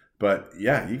 But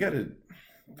yeah, you gotta.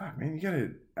 Fuck, man, you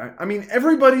gotta. I mean,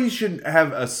 everybody should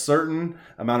have a certain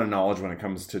amount of knowledge when it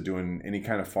comes to doing any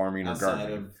kind of farming or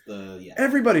gardening.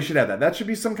 Everybody should have that. That should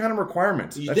be some kind of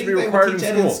requirement. You that think should be required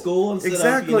in school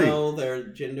instead of their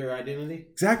gender identity?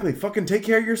 Exactly. Fucking take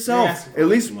care of yourself. At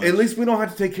least we don't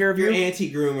have to take care of you. You're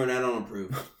anti-groomer, and I don't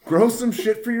approve. Grow some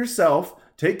shit for yourself.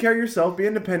 Take care of yourself. Be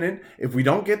independent. If we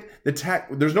don't get the tax,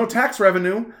 there's no tax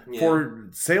revenue for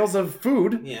sales of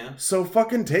food. Yeah. So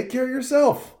fucking take care of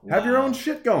yourself. Wow. Have your own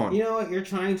shit going. You know what? You're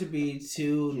trying to be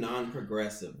too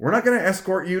non-progressive. We're not going to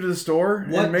escort you to the store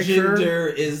and make sure. What gender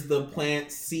is the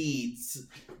plant seeds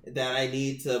that I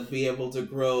need to be able to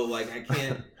grow? Like, I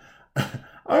can't.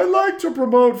 I like to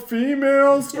promote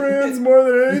female strands more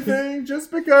than anything, just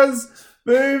because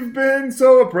they've been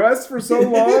so oppressed for so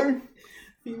long.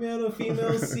 Female to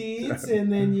female seeds,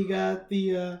 and then you got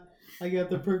I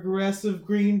got the progressive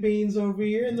green beans over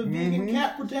here, and the vegan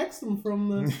cat protects them from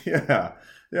the.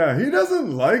 Yeah, he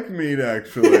doesn't like meat,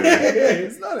 actually.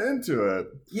 He's not into it.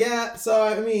 Yeah, so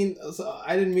I mean,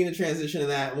 I didn't mean to transition to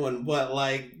that one, but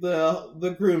like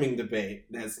the grooming debate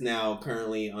that's now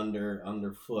currently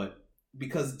underfoot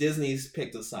because Disney's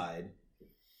picked a side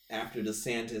after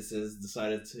DeSantis has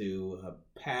decided to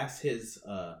pass his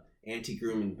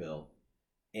anti-grooming bill.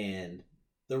 And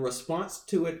the response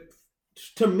to it,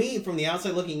 to me, from the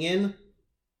outside looking in,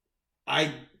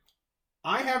 I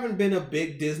haven't been a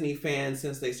big Disney fan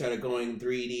since they started going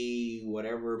 3D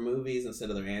whatever movies instead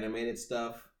of their animated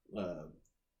stuff.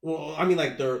 Well, I mean,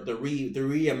 like the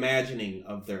reimagining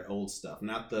of their old stuff,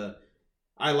 not the.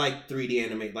 I like 3D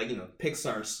animate, like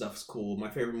Pixar stuff's cool. My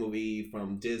favorite movie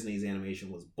from Disney's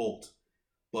animation was Bolt.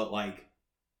 but like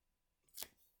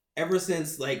ever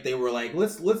since like they were like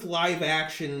let's live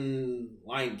action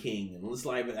Lion King and I was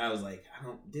like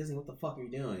Disney, what the fuck are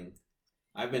you doing?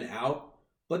 I've been out,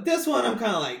 but this one I'm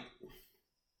kind of like,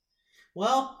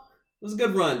 well, it was a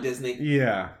good run, Disney.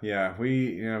 Yeah.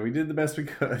 We did the best we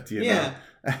could. You know?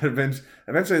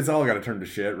 Eventually, it's all got to turn to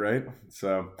shit, right?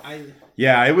 So,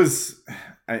 it was,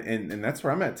 and that's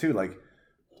where I'm at too. Like,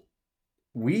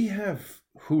 we have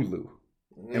Hulu,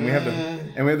 and we have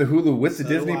the Hulu with the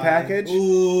Disney package,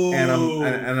 and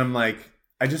I'm like,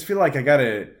 I just feel like I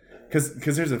gotta,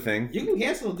 because here's the thing. You can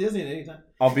cancel Disney at any time.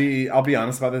 I'll be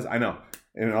honest about this. I know,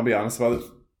 and I'll be honest about this.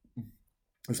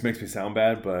 This makes me sound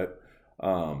bad, but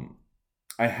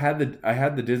I had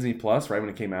the Disney Plus right when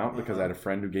it came out because I had a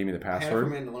friend who gave me the password. I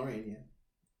had it for Mandalorian, yeah.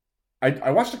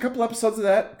 I watched a couple episodes of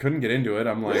that. Couldn't get into it.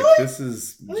 I'm like, really? This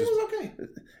is. I think it was okay.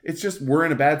 It's just we're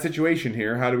in a bad situation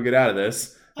here. How do we get out of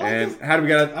this? How do we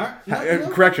get out?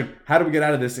 Correction. How do we get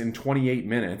out of this in 28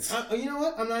 minutes? You know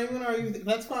what? I'm not even gonna argue.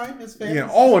 That's fine. That's fair. Yeah.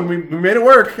 Oh, and we made it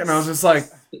work. And I was just like,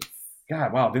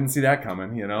 God, wow, didn't see that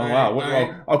coming. You know,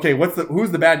 wow. Okay,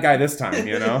 who's the bad guy this time?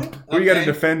 You know, who you got to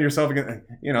defend yourself against?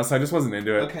 You know, so I just wasn't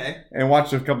into it. Okay. And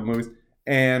watched a couple movies,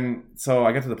 and so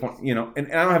I got to the point. You know,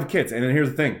 and I don't have kids. And then here's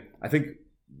the thing. I think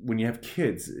when you have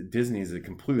kids, Disney is a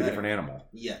completely different animal.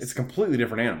 Yes. It's a completely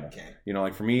different animal. Okay. You know,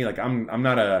 like for me, like I'm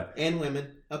not a. And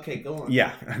women. Okay, go on.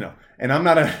 Yeah, I know. And I'm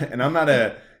not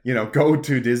a go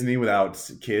to Disney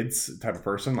without kids type of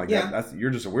person. Like that's you're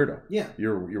just a weirdo. Yeah.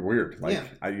 You're weird. Like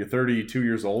you're 32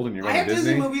 years old and you're going to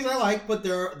Disney. Disney movies I like, but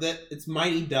it's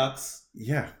Mighty Ducks.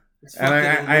 Yeah. And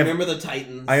I remember the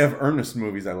Titans. I have Ernest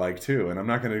movies I like too, and I'm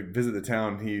not going to visit the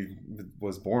town he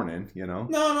was born in. You know?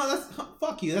 No, that's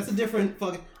fuck you. That's a different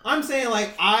fucking. I'm saying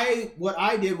like what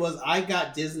I did was I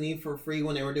got Disney for free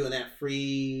when they were doing that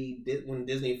free when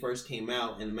Disney first came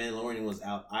out and Mandalorian was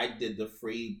out. I did the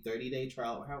free 30-day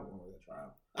trial. How long was the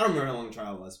trial? I don't remember how long the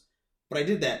trial was, but I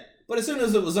did that. But as soon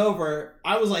as it was over,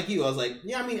 I was like you. I was like,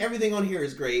 yeah, I mean, everything on here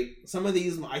is great. Some of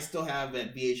these I still have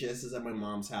at VHSs at my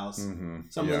mom's house. Mm-hmm.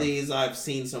 Some of these I've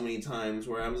seen so many times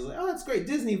where I was like, oh, that's great.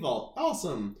 Disney Vault.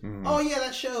 Awesome. Mm-hmm. Oh, yeah,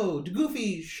 that show. The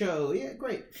Goofy show. Yeah,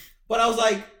 great. But I was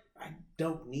like, I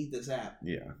don't need this app.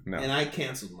 Yeah, no. And I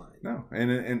canceled mine. No,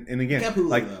 and again,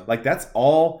 Hulu, like that's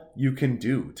all you can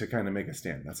do to kind of make a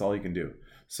stand. That's all you can do.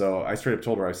 So I straight up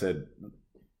told her, I said,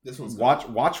 this one's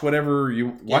watch whatever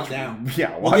you watch. Down.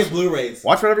 Yeah, we'll get Blu-rays.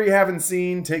 Watch whatever you haven't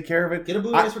seen. Take care of it. Get a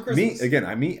Blu-rays for Christmas. I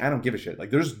don't give a shit. Like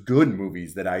there's good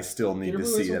movies that I still need to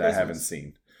see that I haven't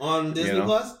seen on Disney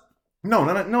Plus. No,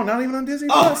 not even on Disney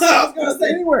Plus. I was gonna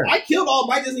say anywhere. I killed all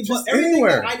my Disney Plus. Everything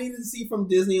that I needed to see from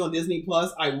Disney on Disney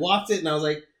Plus, I watched it and I was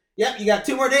like, "Yep, you got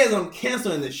 2 more days. I'm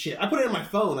canceling this shit." I put it in my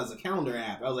phone as a calendar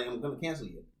app. I was like, "I'm gonna cancel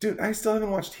you." Dude, I still haven't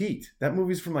watched Heat. That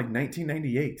movie's from like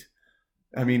 1998.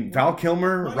 I mean, Val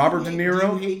Kilmer, Robert De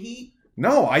Niro. Do you hate Heat?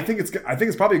 No, I think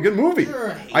it's probably a good movie.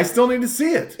 I still need to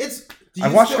see it. I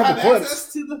watched a couple clips.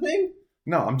 Access to the thing?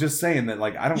 No, I'm just saying that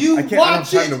like I don't watch have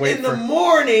time to wait in the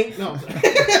morning. No.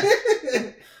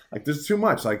 Like there's too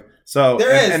much. Like so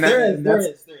there is. And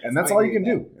that's all you can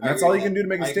do. And that's all you can do to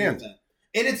make a stand.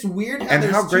 And it's weird how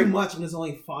there's too much and there's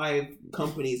only 5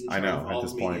 companies in charge of all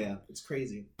the media. It's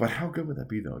crazy. But how good would that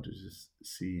be though to just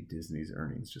see Disney's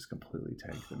earnings just completely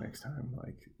tank the next time?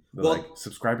 Like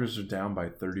subscribers are down by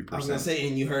 30%. I was gonna say,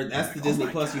 and you heard that's the Disney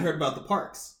Plus. You heard about the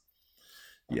parks.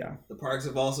 Yeah. The parks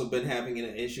have also been having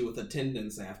an issue with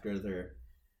attendance after their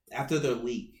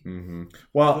leak. Mm-hmm.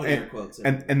 Well,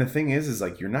 and the thing is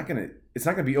like it's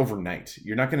not gonna be overnight.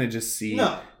 You're not gonna just see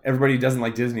everybody doesn't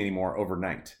like Disney anymore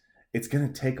overnight. It's going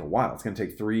to take a while. It's going to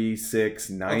take 3, 6,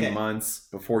 9 months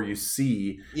before you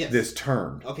see this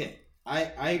turn. Okay.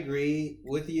 I agree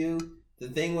with you. The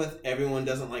thing with everyone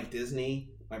doesn't like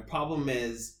Disney, my problem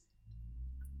is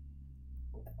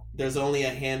there's only a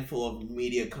handful of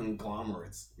media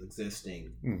conglomerates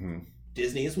existing. Mm-hmm.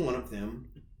 Disney is one of them.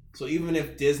 So even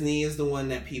if Disney is the one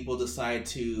that people decide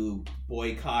to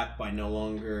boycott by no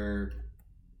longer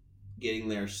getting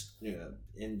their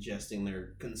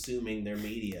consuming their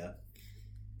media,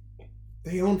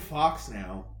 they own Fox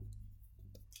now.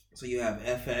 So you have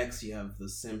FX, you have The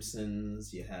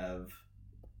Simpsons, you have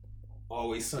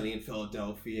Always Sunny in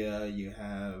Philadelphia, you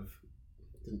have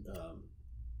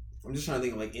I'm just trying to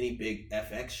think of like any big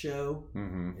FX show,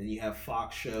 and you have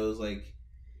Fox shows and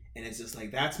it's just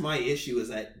like that's my issue is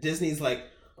that Disney's like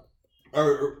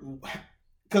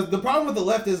because the problem with the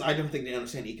left is I don't think they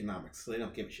understand economics, so they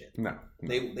don't give a shit. No.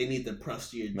 They need to push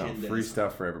the agenda. No, free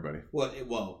stuff for everybody.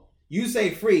 Well, you say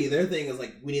free. Their thing is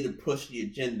like we need to push the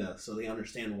agenda so they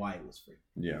understand why it was free.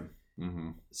 Yeah. Mm-hmm.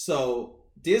 So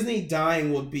Disney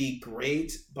dying would be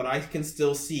great, but I can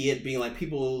still see it being like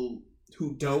people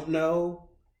who don't know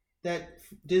that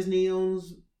Disney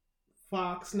owns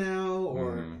Fox now,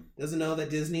 or doesn't know that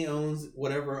Disney owns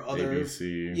whatever other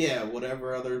ABC.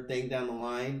 whatever other thing down the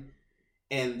line,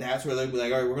 and that's where they'll be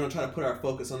like, all right, we're gonna try to put our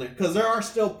focus on there, because there are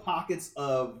still pockets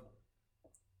of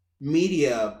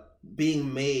media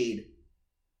being made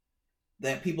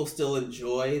that people still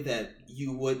enjoy that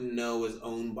you wouldn't know is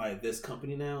owned by this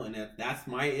company now, and that's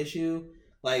my issue.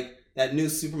 Like that new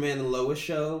Superman and Lois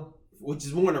show, which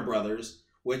is Warner Brothers,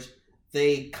 which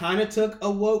they kind of took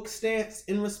a woke stance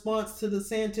in response to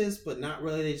DeSantis, but not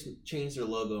really. They just changed their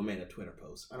logo and made a Twitter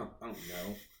post. I don't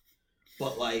know,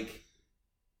 but like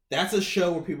that's a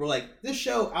show where people are like, this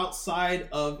show, outside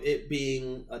of it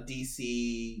being a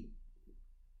DC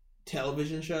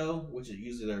television show, which is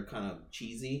usually they're kind of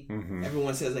cheesy. Mm-hmm.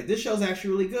 Everyone says like, this show's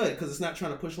actually really good because it's not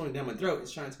trying to push one down my throat.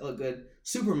 It's trying to tell a good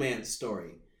Superman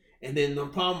story. And then the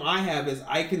problem I have is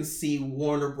I can see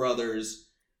Warner Brothers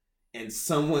and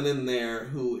someone in there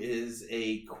who is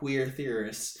a queer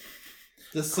theorist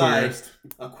decide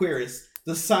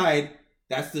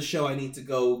that's the show I need to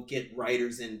go get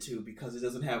writers into because it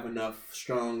doesn't have enough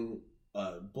strong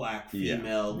black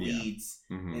female leads,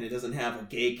 and it doesn't have a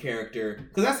gay character,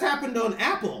 because that's happened on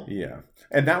Apple. Yeah,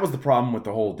 and that was the problem with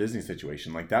the whole Disney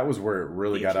situation. Like that was where it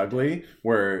really got ugly,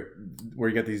 where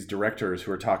you get these directors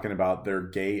who are talking about their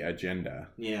gay agenda.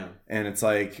 Yeah, and it's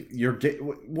like, you're gay.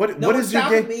 What is your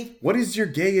gay? What is your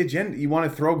gay agenda? You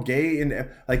want to throw gay in?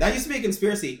 Like that used to be a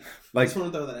conspiracy. Like, I just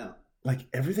want to throw that out. Like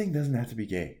everything doesn't have to be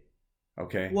gay.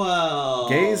 Okay. Well,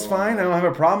 gay is fine. I don't have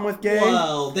a problem with gay.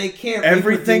 Well, they can't.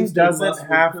 Everything doesn't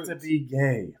have to be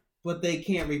gay. But they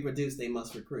can't reproduce. They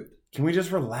must recruit. Can we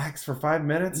just relax for 5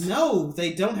 minutes? No,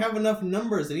 they don't have enough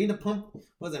numbers. They need to pump. What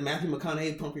was it, Matthew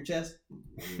McConaughey? Pump your chest.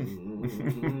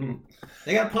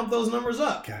 They got to pump those numbers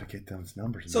up. Got to get those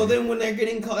numbers. So then, when they're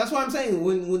getting called, that's what I'm saying.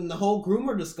 When the whole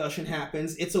groomer discussion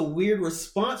happens, it's a weird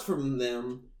response from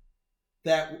them.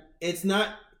 That it's not.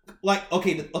 Like,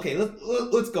 okay,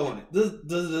 let's go on it. The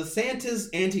DeSantis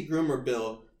anti-groomer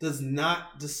bill does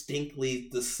not distinctly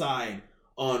decide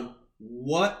on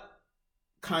what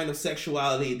kind of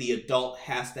sexuality the adult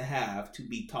has to have to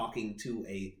be talking to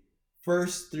a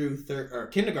first through third, or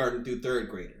kindergarten through third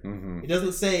grader. Mm-hmm. It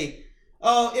doesn't say,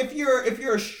 oh, if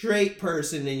you're a straight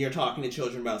person and you're talking to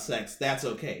children about sex, that's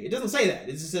okay. It doesn't say that.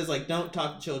 It just says, like, don't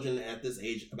talk to children at this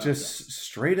age about just sex.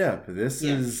 Straight up. This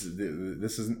is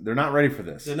they're not ready for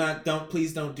this. They're not.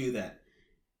 Please don't do that.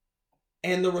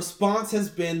 And the response has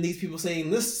been these people saying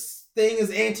this thing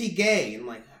is anti-gay. And I'm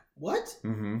like, what?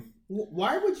 Mm-hmm.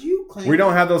 Why would you claim? We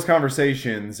don't have those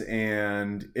conversations,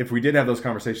 and if we did have those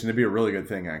conversations, it'd be a really good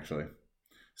thing, actually.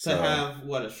 To have,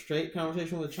 what, a straight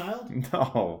conversation with a child?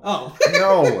 No.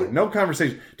 Oh. No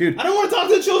conversation. Dude. I don't want to talk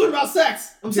to the children about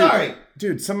sex. I'm sorry.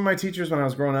 Dude, some of my teachers when I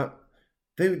was growing up,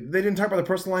 they didn't talk about their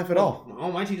personal life at all.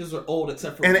 All my teachers are old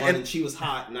except for one, and she was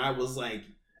hot, and I was like...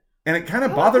 And it kind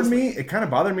of bothered me. It kind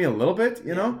of bothered me a little bit,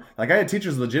 you know? Like, I had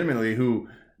teachers legitimately who,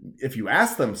 if you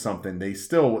ask them something, they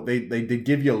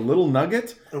give you a little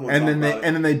nugget, and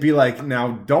then they'd be like,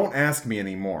 now, don't ask me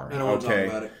anymore. I don't want to talk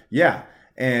about it. Yeah.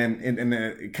 And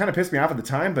it kind of pissed me off at the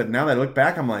time, but now that I look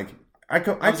back, I'm like, I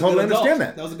totally understand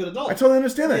that. That was a good adult. I totally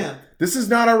understand that. Yeah. This is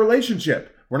not our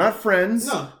relationship. We're not friends.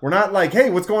 No. We're not like,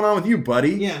 hey, what's going on with you,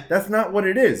 buddy? Yeah. That's not what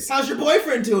it is. How's your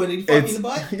boyfriend doing? Did he fuck you in the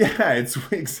butt? Yeah, it's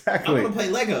exactly. I'm going to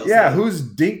play Legos. Yeah, man. Whose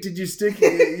dink did you stick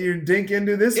your dink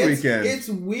into this weekend? It's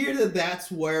weird that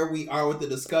that's where we are with the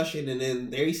discussion, and then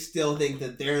they still think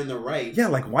that they're in the right. Yeah,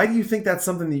 like, why do you think that's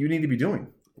something that you need to be doing?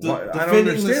 I don't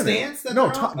understand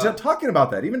it. Talking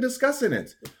about that, even discussing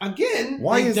it. Again,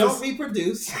 they don't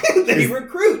reproduce; they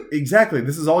recruit. Exactly.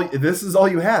 This is all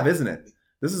you have, isn't it?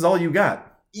 This is all you got.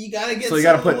 You gotta get. So you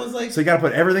gotta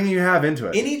put everything you have into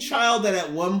it. Any child that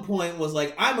at one point was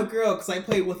like, "I'm a girl because I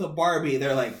played with a Barbie,"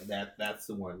 they're like, "That's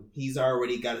the one." He's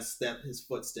already got to his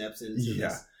footsteps into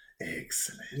this.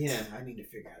 Excellent. Yeah, I need to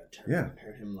figure out a term.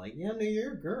 Compare him like, no,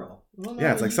 you're a girl. Well, no,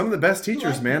 yeah, it's like some of the best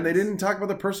teachers, man. They didn't talk about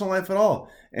their personal life at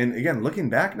all. And again, looking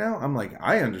back now, I'm like,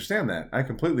 I understand that. I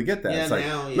completely get that. Yeah, it's like,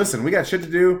 listen, we got shit to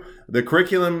do. The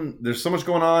curriculum, there's so much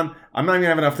going on. I'm not even gonna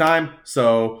have enough time.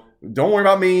 So don't worry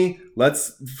about me.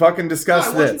 Let's fucking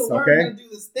discuss this, okay? I'm gonna do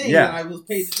this thing that I was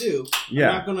paid to do. Yeah.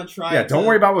 I'm not gonna try. Yeah, don't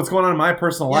worry about what's going on in my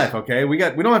personal life, okay? We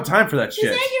don't have time for that shit.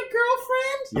 Is that your girlfriend?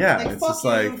 Yeah, like, it's just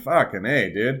like fucking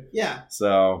A, dude. Yeah.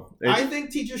 So I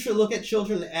think teachers should look at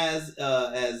children as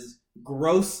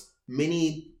gross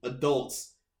mini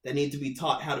adults that need to be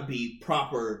taught how to be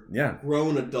proper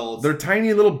grown adults. They're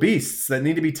tiny little beasts that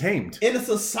need to be tamed. In a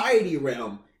society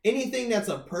realm. anything that's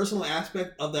a personal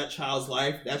aspect of that child's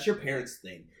life, that's your parents'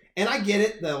 thing. And I get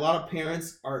it that a lot of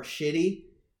parents are shitty,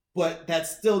 but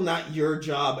that's still not your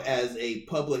job as a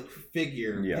public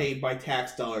figure paid by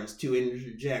tax dollars to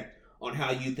interject on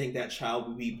how you think that child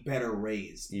would be better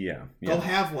raised. Yeah. Go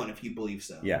have one if you believe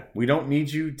so. Yeah. We don't need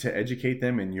you to educate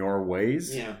them in your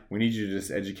ways. Yeah. We need you to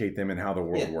just educate them in how the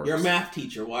world works. You're a math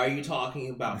teacher. Why are you talking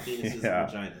about penises and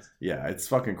vaginas? Yeah, it's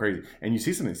fucking crazy. And you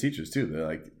see some of these teachers too. They're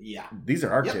like, these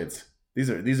are our kids. These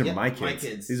are my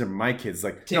kids. These are my kids.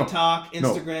 Like TikTok,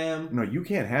 Instagram. No, you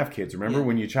can't have kids. Remember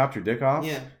when you chopped your dick off?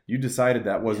 Yeah. You decided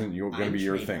that wasn't going to be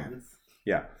your thing.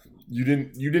 Yeah. You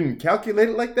didn't calculate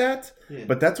it like that,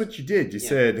 but that's what you did. You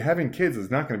said having kids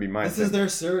is not going to be my thing. This is their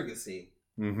surrogacy.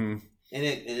 Mm-hmm. And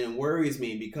it worries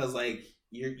me because like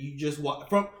you just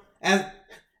from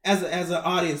as an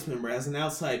audience member, as an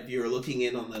outside viewer looking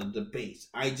in on the debate,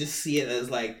 I just see it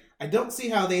as like I don't see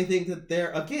how they think that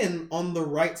they're again on the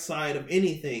right side of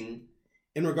anything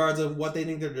in regards of what they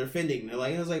think they're defending. They're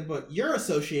like, I was like, but you're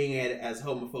associating it as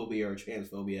homophobia or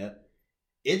transphobia.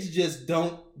 It's just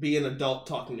don't be an adult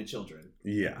talking to children.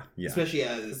 Yeah. Especially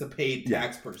as a paid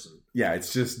tax person. Yeah,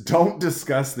 it's just don't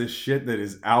discuss this shit that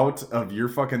is out of your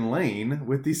fucking lane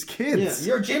with these kids. Yeah,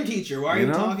 you're a gym teacher. Why are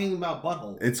you talking about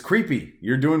butthole? It's creepy.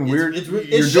 You're doing weird.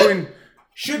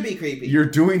 Should be creepy. You're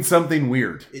doing something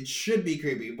weird. It should be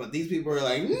creepy, but these people are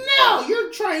like, no, you're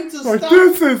trying to stop.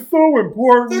 This is so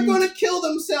important. They're going to kill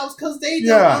themselves because they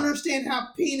don't understand how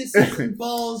penises and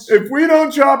balls. If we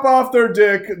don't chop off their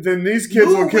dick, then these kids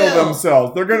will kill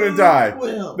themselves. They're going to die.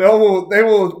 They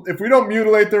will. If we don't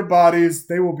mutilate their bodies,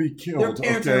 they will be killed. Their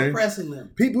parents are oppressing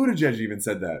them. Pete Buttigieg even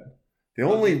said that. The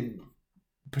only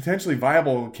potentially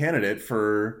viable candidate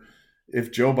for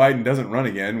if Joe Biden doesn't run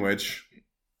again, which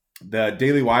the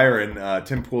Daily Wire and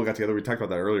Tim Pool got together. We talked about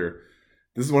that earlier.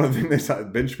 This is one of the things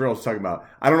Ben Shapiro was talking about.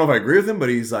 I don't know if I agree with him, but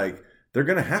he's like, they're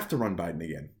going to have to run Biden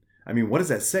again. I mean, what does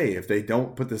that say if they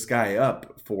don't put this guy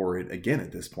up for it again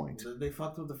at this point? They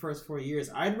fucked up the first 4 years.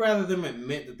 I'd rather them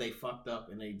admit that they fucked up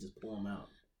and they just pull him out.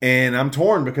 And I'm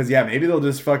torn because, maybe they'll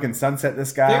just fucking sunset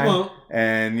this guy. They won't.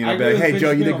 And, be like, hey,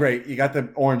 Joe, you did great. You got the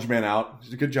orange man out.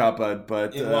 Good job, bud.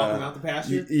 But walk him out the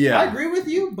pasture? Yeah. I agree with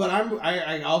you, but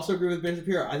I also agree with Ben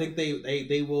Shapiro. I think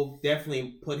they will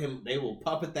definitely put him, they will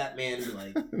puppet that man and be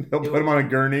like. They'll put him on a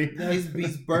gurney. No,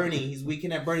 he's Bernie. He's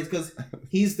weekend at Bernie's because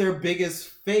he's their biggest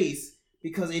face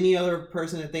because any other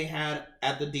person that they had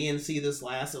at the DNC this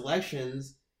last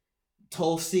elections,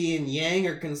 Tulsi and Yang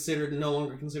are no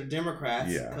longer considered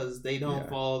Democrats because they don't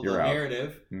follow the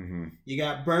narrative. Mm-hmm. You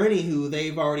got Bernie, who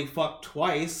they've already fucked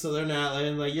twice, so they're not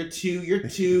like you're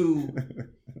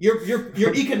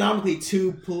economically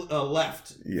too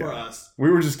left for us.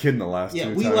 We were just kidding the last.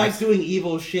 Yeah, we like doing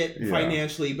evil shit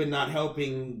financially, but not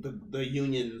helping the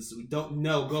unions. We don't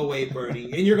know. Go away,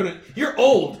 Bernie. And you're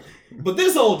old. But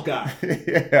this old guy.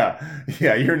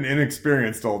 You're an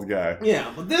inexperienced old guy.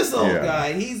 Yeah, but this old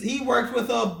guy, he worked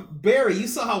with Barry. You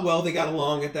saw how well they got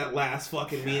along at that last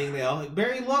fucking meeting.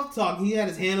 Barry loved talking. He had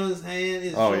his hand on his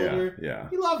shoulder. Yeah.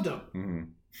 He loved him. Mm-hmm.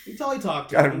 He totally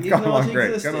talked to him. Got along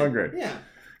great. Yeah.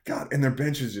 God, and their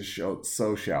bench is just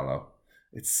so shallow.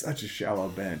 It's such a shallow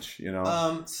bench,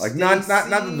 not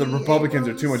that the Republicans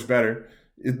are too much better.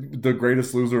 The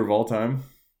greatest loser of all time.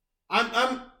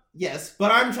 Yes,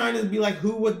 but I'm trying to be like,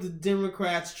 who would the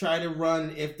Democrats try to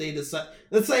run if they decide?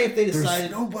 Let's say if they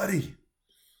decided, there's nobody.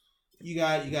 You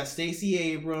got Stacey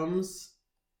Abrams.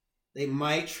 They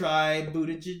might try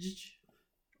Buttigieg.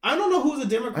 I don't know who's a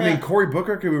Democrat. I mean, Cory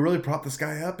Booker. Could we really prop this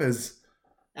guy up as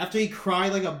after he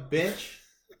cried like a bitch?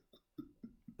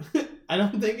 I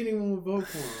don't think anyone would vote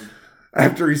for him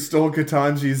after he stole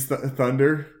Ketanji's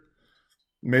thunder.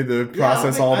 Made the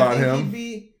process all about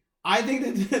him. I think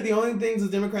that the only things the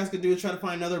Democrats could do is try to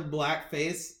find another black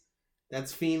face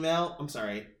that's female. I'm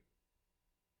sorry.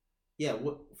 Yeah,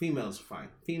 female's fine.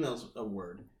 Female's a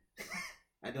word.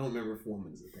 I don't remember if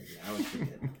woman's a thing. I always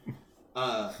forget.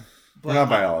 We're not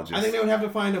biologists. I think they would have to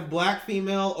find a black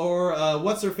female or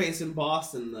what's her face in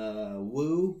Boston?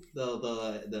 Wu,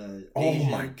 the Asian. Oh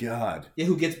my god. Yeah,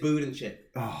 who gets booed and shit.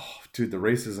 Oh, dude, the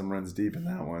racism runs deep in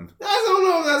that one. I don't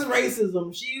know if that's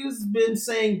racism. She's been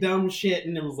saying dumb shit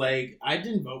and it was like, I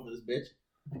didn't vote for this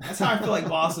bitch. That's how I feel like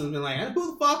Boston's been like,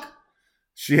 who the fuck?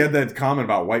 She had that comment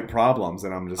about white problems,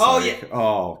 and I'm just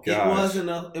oh gosh.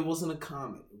 It wasn't a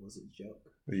comment. It was a joke.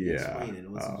 Yeah. It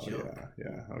was a joke.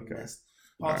 Yeah. Okay.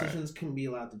 Politicians can be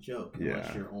allowed to joke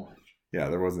unless you're orange. Yeah,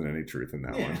 there wasn't any truth in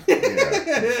that one.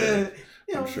 Yeah,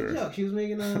 it was a joke. She was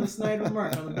making a snide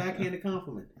remark on the backhanded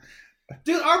compliment.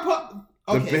 Dude,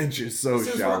 the bench is so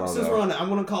shallow. Since we're on it, I'm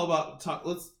going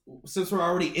to since we're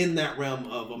already in that realm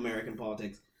of American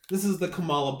politics, This is the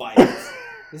Kamala Biden's.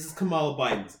 This is Kamala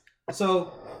Biden's.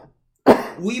 So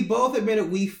we both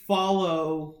admitted we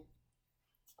follow.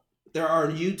 There are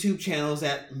YouTube channels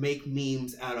that make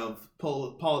memes out of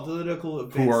political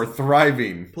events. Who are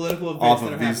thriving political events off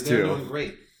that of are these happening. two. They're doing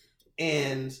great.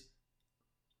 And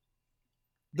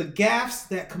the gaffes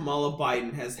that Kamala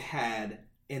Biden has had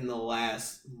in the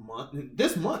last month,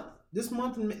 this month,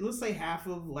 let's say half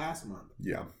of last month.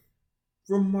 Yeah.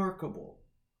 Remarkable.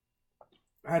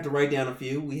 I had to write down a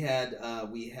few. We had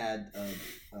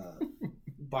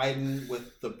Biden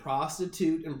with the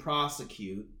prostitute and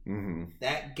prosecute. Mm-hmm.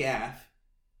 That gaffe.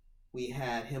 We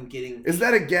had him getting. Is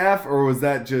that a gaffe or was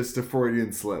that just a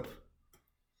Freudian slip?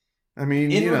 I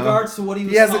mean, in regards to what he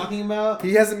was talking about,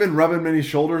 he hasn't been rubbing many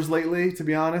shoulders lately, to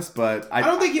be honest. But I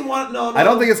don't think he want. No, I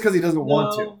don't think it's because he doesn't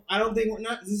want to. I don't think we're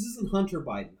not. This isn't Hunter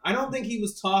Biden. I don't think he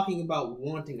was talking about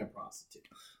wanting a prostitute.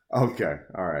 Okay,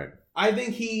 all right. I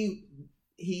think he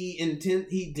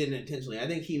didn't intentionally. I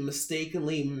think he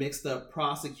mistakenly mixed up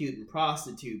prosecute and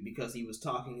prostitute because he was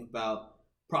talking about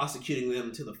prosecuting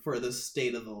them to the furthest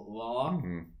state of the law.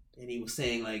 Mm-hmm. And he was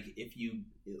saying, like,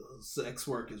 sex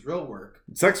work is real work.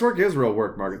 Sex work is real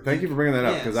work, Margaret. Thank you for bringing that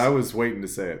up because I was waiting to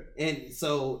say it. And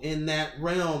so in that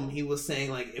realm, he was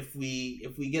saying, like, if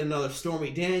we get another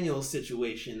Stormy Daniels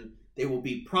situation, they will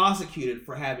be prosecuted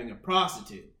for having a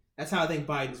prostitute. That's how I think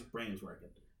Biden's brain's working,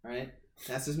 right?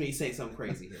 That's just me saying something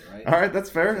crazy here, right? All right, that's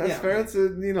fair. That's fair. Okay. That's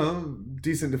a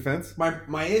decent defense.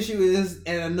 My issue is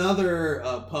at another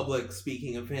public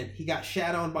speaking event, he got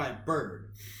shat on by a bird.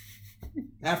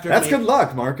 That's good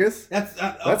luck, Marcus. That's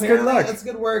good luck. That's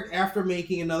good work after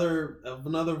making another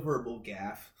verbal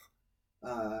gaffe,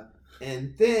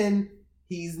 and then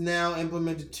he's now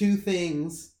implemented two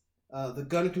things: the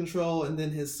gun control, and then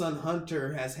his son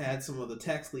Hunter has had some of the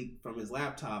text leaked from his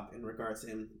laptop in regards to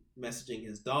him messaging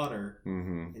his daughter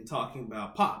and talking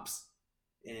about Pops.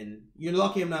 And you're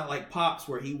lucky I'm not like Pops,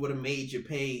 where he would have made you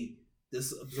pay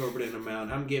this absorbent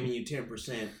amount. I'm giving you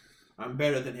 10%. I'm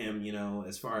better than him,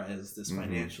 as far as this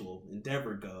financial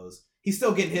endeavor goes. He's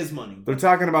still getting his money. They're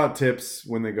talking about tips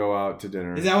when they go out to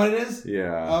dinner. Is that what it is?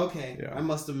 Yeah. Oh, okay. Yeah. I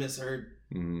must have misheard.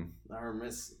 Or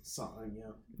miss something,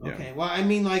 Okay. Yeah. Well, I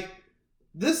mean, like,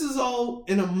 this is all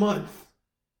in a month.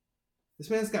 This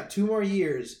man's got 2 more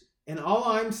years. And all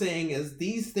I'm saying is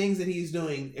these things that he's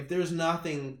doing, if there's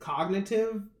nothing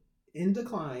cognitive in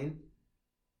decline,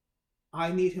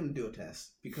 I need him to do a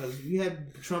test. Because you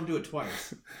had Trump do it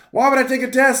twice. Why would I take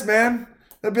a test, man?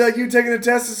 That'd be like you taking a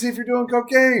test to see if you're doing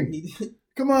cocaine.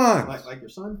 Come on. Like your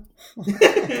son?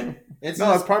 It's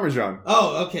Parmesan.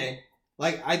 Oh, okay.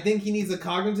 Like, I think he needs a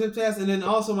cognitive test. And then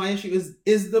also my issue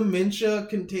is dementia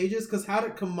contagious? Because how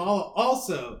did Kamala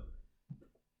also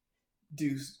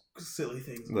do silly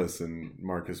things? Listen,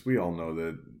 Marcus, we all know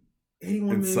that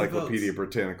 81 Encyclopedia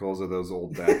Britannicals are those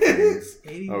old bad things.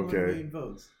 81 million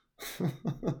votes.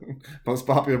 Most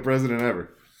popular president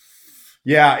ever.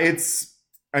 Yeah,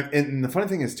 and the funny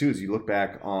thing is too is you look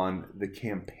back on the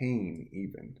campaign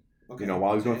even,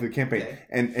 while he was going through the campaign,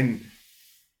 and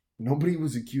nobody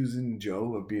was accusing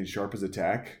Joe of being sharp as a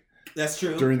tack. That's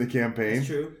true. During the campaign, that's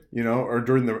true. Or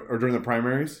during the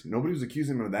primaries, nobody was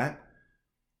accusing him of that.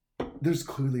 There's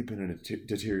clearly been a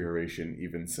deterioration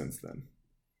even since then.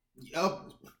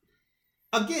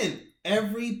 Again,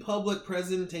 every public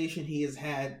presentation he has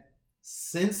had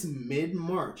since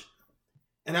mid-March,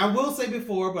 and I will say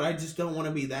before, but I just don't want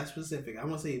to be that specific. I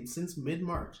want to say since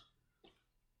mid-March,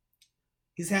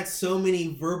 he's had so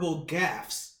many verbal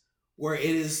gaffes where it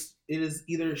is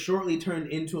either shortly turned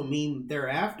into a meme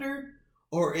thereafter,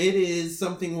 or it is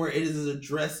something where it is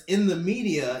addressed in the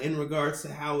media in regards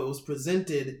to how it was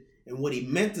presented and what he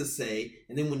meant to say.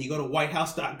 And then when you go to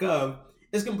whitehouse.gov,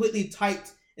 it's completely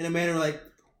typed in a manner like,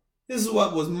 this is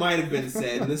what might have been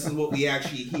said, and this is what he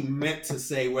meant to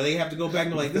say, where they have to go back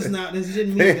and be like, this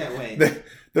didn't mean it that way.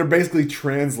 They're basically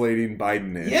translating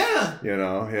Biden-ish. Yeah.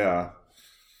 Yeah.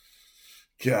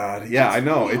 God, yeah, I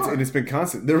know. It's been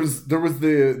constant. There was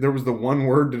the one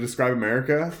word to describe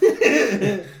America,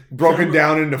 broken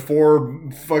down into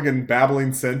 4 fucking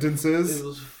babbling sentences. It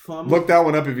was fun. Look that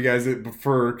one up if you guys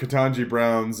for Ketanji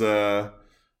Brown's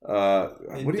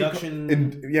induction.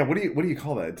 What do you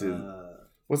call that?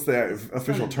 What's the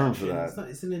official term for that?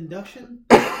 It's an induction.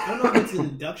 I don't know if it's an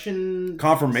induction.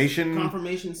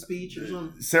 Confirmation speech or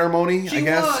something. Ceremony, I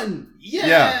guess. She won!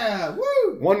 Yeah!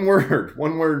 Woo! One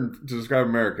word to describe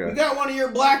America. We got one of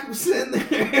your black sitting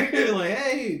there like,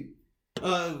 hey,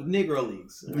 Negro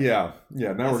Leagues. Yeah.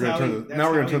 Now we're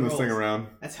gonna turn this thing around.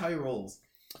 That's how he rolls.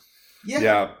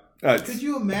 Yeah. Could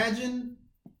you imagine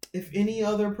if any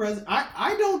other president?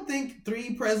 I don't think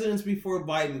 3 presidents before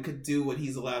Biden could do what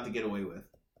he's allowed to get away with.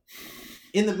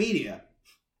 in the media.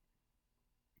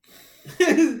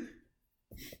 I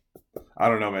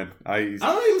don't know, man. I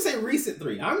don't even say recent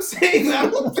 3. I'm saying I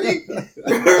don't think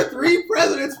there are 3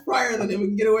 presidents prior that him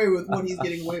can get away with what he's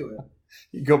getting away with.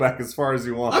 You go back as far as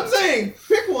you want. I'm saying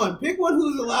pick one. Pick one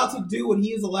who's allowed to do what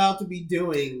he is allowed to be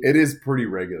doing. It is pretty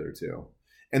regular too.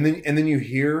 And then you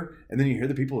hear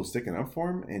the people who are sticking up for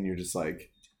him, and you're just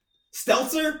like,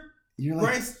 Stelter. You're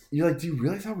like, do you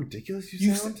realize how ridiculous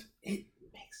you sound? It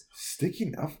makes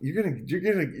sticking up. You're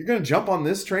gonna jump on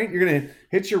this train. You're gonna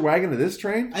hitch your wagon to this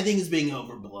train. I think it's being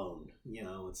overblown. You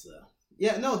know, it's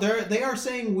they are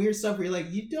saying weird stuff where you're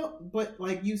like, you don't, but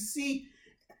like you see,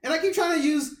 and I keep trying to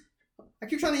use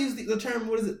the term,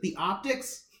 what is it? The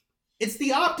optics. It's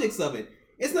the optics of it.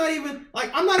 It's not even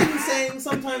like, I'm not even saying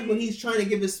sometimes when he's trying to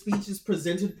give his speeches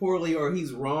presented poorly or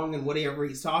he's wrong in whatever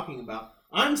he's talking about.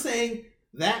 I'm saying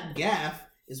that gaffe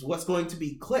is what's going to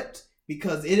be clipped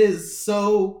because it is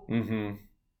so. Mm-hmm.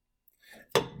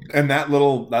 And that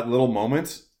little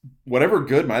moment, whatever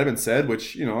good might have been said,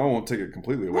 which I won't take it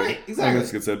completely away. Right, exactly. I think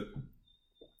that's good said.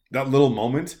 That little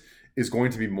moment is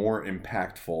going to be more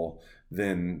impactful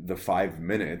than the 5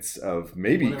 minutes of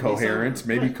maybe whatever coherent,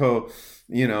 maybe right.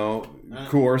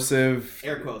 Coercive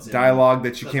air quotes dialogue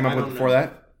that you came up with before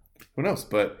that. Who knows?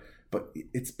 But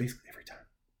it's basically every time.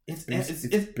 It's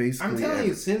basically. I'm telling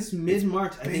you, since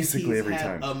mid-March, I think he's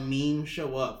had a meme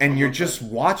show up, and you're just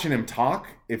watching him talk.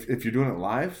 If you're doing it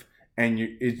live, and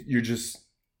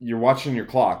you're watching your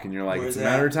clock, and you're like, it's a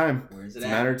matter of time. It's a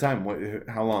matter of time. What?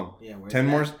 How long? Yeah, 10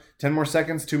 more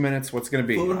seconds, 2 minutes. What's gonna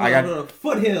be? Foothills. I got enough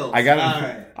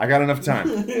time.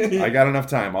 I got enough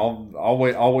time. I'll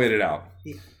wait. I'll wait it out.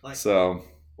 But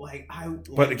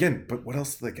what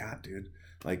else do they got, dude?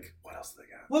 Like, what else do they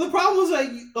got? Well, the problem was like,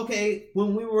 okay,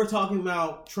 when we were talking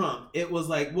about Trump, it was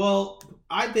like, well,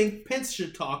 I think Pence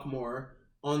should talk more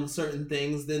on certain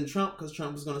things than Trump because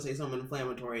Trump is going to say something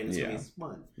inflammatory and it's going to be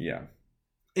fun. Yeah.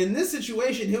 In this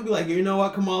situation, he'll be like, you know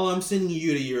what, Kamala, I'm sending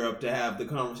you to Europe to have the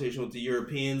conversation with the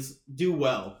Europeans. Do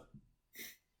well.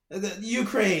 The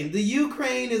Ukraine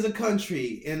is a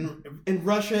country, and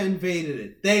Russia invaded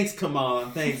it. Thanks,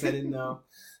 Kamala. Thanks, I didn't know.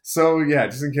 So, yeah,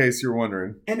 just in case you're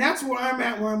wondering. And that's where I'm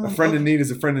at, where I'm a friend in need is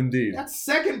a friend indeed. That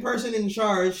second person in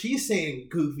charge, she's saying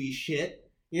goofy shit.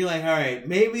 You're like, all right,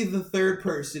 maybe the third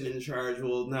person in charge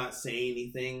will not say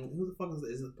anything. Who the fuck is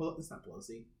it? It's not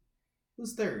Pelosi.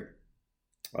 Who's third?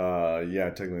 Yeah,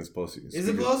 technically it's Pelosi. Is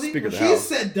it Pelosi? Speaker of the She's House.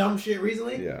 said dumb shit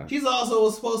recently. Yeah. She's also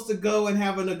supposed to go and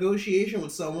have a negotiation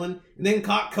with someone and then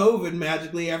caught COVID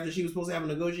magically after she was supposed to have a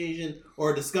negotiation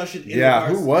or a discussion.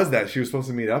 Who was that she was supposed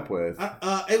to meet up with?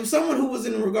 It was someone who was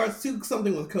in regards to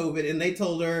something with COVID, and they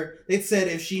said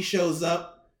if she shows up,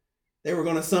 they were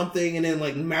going to something, and then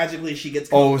like magically she gets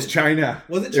COVID. Oh, it was China.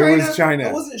 Was it China? It was China.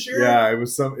 I wasn't sure. Yeah, it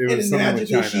was something magically with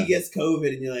China. She gets COVID,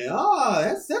 and you're like,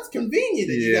 that's convenient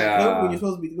that you got COVID when you're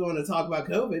supposed to be going to talk about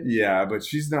COVID. Yeah, but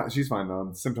she's not. She's fine though.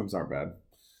 The symptoms aren't bad.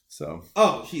 So.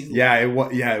 Oh, she's. Yeah, it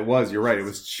was. Yeah, it was. You're right. It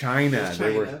was China. It was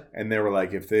China. They were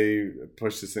like, if they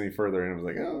push this any further, and it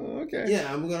was like, oh, okay.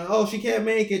 Yeah, I'm gonna. Oh, she can't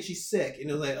make it. She's sick,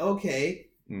 and it was like, okay.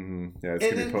 Mm-hmm. Yeah,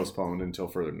 it's gonna be postponed until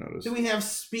further notice. Then we have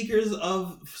speakers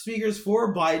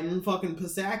for Biden, fucking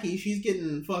Psaki. She's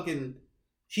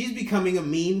becoming a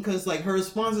meme because like her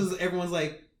responses, everyone's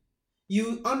like,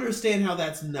 you understand how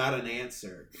that's not an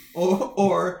answer,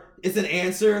 or it's an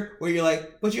answer where you're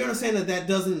like, but you understand that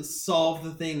doesn't solve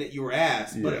the thing that you were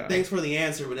asked. But thanks for the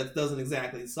answer, but that doesn't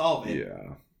exactly solve it.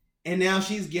 Yeah. And now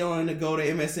she's going to go to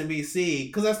MSNBC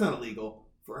because that's not illegal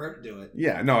for her to do it.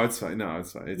 Yeah, no, it's fine.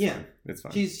 It's fine. It's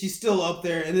fine. She's still up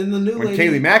there, and then the new when lady,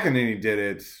 Kayleigh McEnany did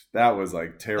it, that was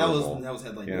like terrible. That was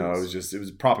headline news. It was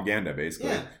propaganda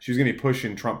basically. Yeah. She was going to be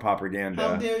pushing Trump propaganda.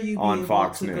 How dare you on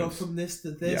Fox News? Go from this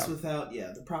to this without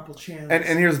the proper channels.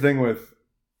 And here's the thing with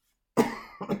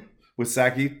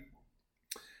Psaki.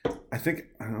 I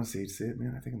don't know. Say it,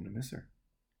 man. I think I'm gonna miss her.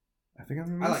 I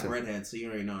like redheads, so you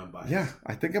already know I'm biased. Yeah,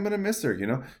 I think I'm gonna miss her.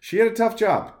 She had a tough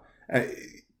job.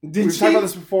 We've talked about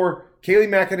this before. Kayleigh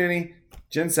McEnany,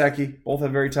 Jen Psaki, both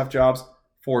have very tough jobs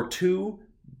for two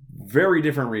very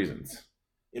different reasons.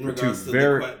 For two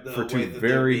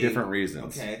very different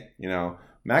reasons. Okay.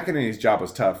 McEnany's job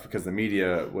was tough because the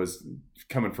media was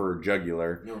coming for her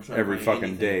jugular every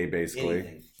fucking day, basically.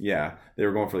 Anything. Yeah, they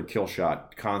were going for the kill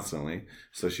shot constantly.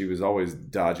 So she was always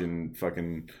dodging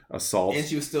fucking assaults. And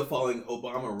she was still following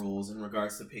Obama rules in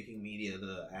regards to picking media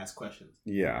to ask questions.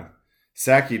 Yeah.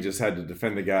 Psaki just had to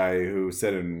defend the guy who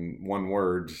said in one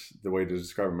word, the way to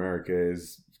describe America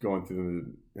is going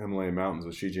through the Himalayan mountains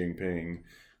with Xi Jinping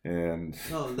And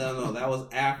no, that was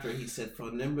after he said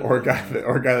from Nimbin. or a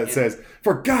guy that says,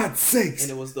 "For God's sakes,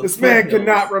 and it was this man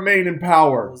cannot remain in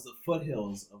power." It was the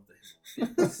foothills of the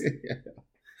hills. Yeah.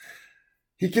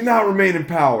 He cannot remain in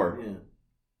power. Yeah.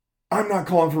 I'm not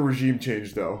calling for regime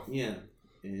change, though. Yeah,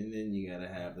 and then you gotta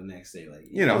have the next day, like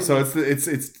so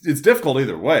it's difficult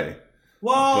either way.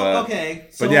 Well, okay,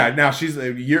 but yeah, now she's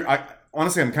a year.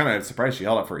 Honestly, I'm kind of surprised she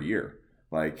held up for a year.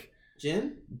 Like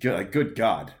Jen, good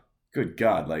God,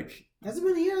 like has it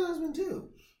been a year? That's been 2.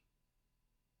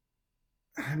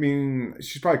 I mean,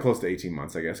 she's probably close to 18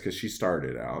 months, I guess, because she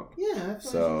started out. Yeah,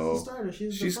 so she's the starter.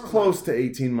 She's close to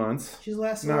 18 months. She's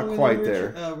lasted not quite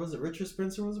there. Was it Richard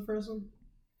Spencer was the first one?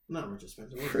 Not Richard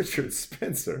Spencer. Richard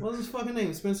Spencer. What was his fucking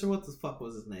name? Spencer, what the fuck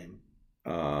was his name?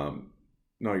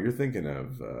 No, you're thinking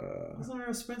of... Wasn't there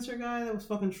a Spencer guy that was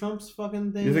fucking Trump's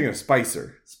fucking thing? You're thinking of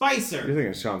Spicer. Spicer! You're thinking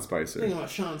of Sean Spicer. I'm thinking about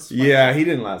Sean Spicer. Yeah, he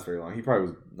didn't last very long. He probably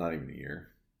was not even a year.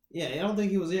 Yeah, I don't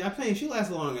think he was... I'm saying she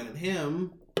lasted longer than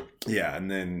him. Yeah,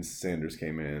 and then Sanders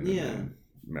came in. Yeah.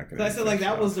 Because I said, like,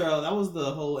 that was the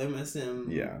whole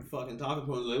MSM fucking talking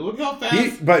point. Like, look how fast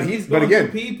he's going through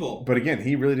people. But again,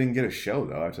 he really didn't get a show,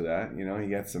 though, after that. He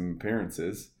got some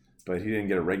appearances, but he didn't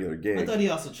get a regular gig. I thought he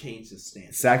also changed his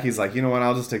stance. Saki's like, you know what,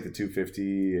 I'll just take the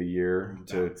 $250 a year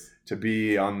to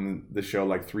be on the show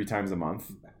like 3 times a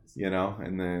month.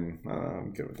 And then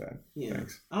I'm good with that. Yeah.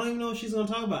 Thanks. I don't even know what she's going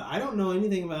to talk about. I don't know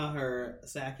anything about her,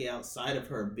 Saki, outside of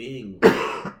her being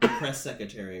press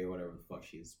secretary or whatever the fuck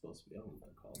she's supposed to be. I don't know what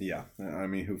they're called. Yeah. I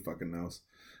mean, who fucking knows?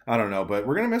 I don't know, but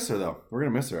we're going to miss her, though. We're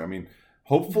going to miss her. I mean,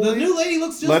 hopefully... The new lady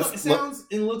looks just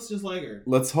looks just like her.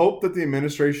 Let's hope that the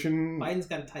administration... Biden's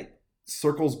got a type.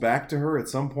 ...circles back to her at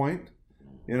some point,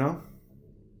 No,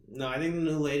 I think the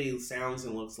new lady sounds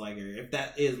and looks like her. If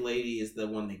that lady is the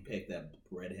one they picked, that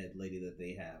redhead lady that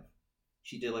they have.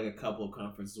 She did like a couple of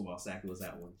conferences while Saki was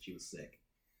out when she was sick.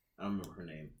 I don't remember her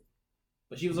name.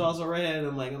 But she was also redhead, and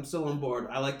I'm like, I'm still on board.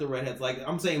 I like the redheads. Like,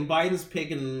 I'm saying Biden's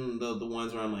picking the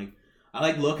ones where I'm like, I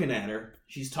like looking at her.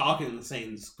 She's talking and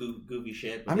saying goofy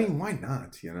shit. I mean, why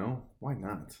not, Why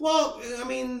not? Well, I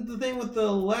mean, the thing with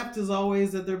the left is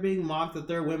always that they're being mocked that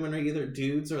their women are either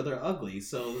dudes or they're ugly.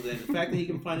 So the fact that he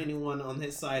can find anyone on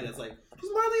his side that's like,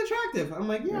 she's mildly attractive. I'm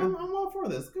like, I'm all for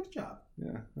this. Good job.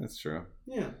 Yeah, that's true.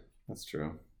 Yeah. That's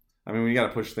true. I mean, we got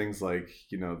to push things like,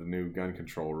 the new gun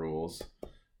control rules.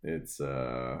 It's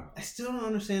I still don't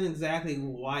understand exactly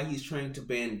why he's trying to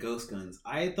ban ghost guns.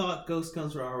 I thought ghost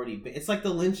guns were already banned. It's like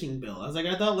the lynching bill. I was like,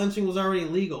 I thought lynching was already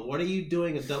illegal. What are you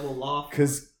doing a double law for?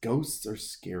 Because ghosts are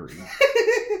scary.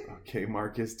 Okay,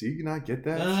 Marcus, do you not get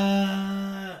that?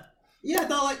 Yeah, I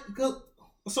thought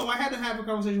so I had to have a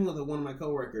conversation with one of my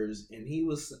coworkers, and he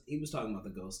was talking about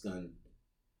the ghost gun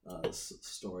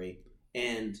story,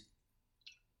 and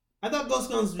I thought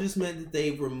ghost guns just meant that they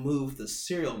removed the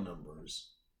serial numbers.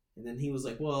 And then he was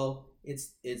like, "Well, it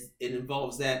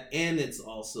involves that, and it's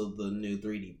also the new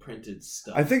 3D printed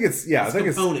stuff." I think it's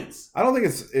components. I don't think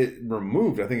it's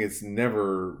removed. I think it's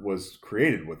never was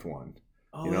created with one.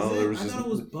 Oh, there was I thought it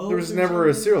was both. There was never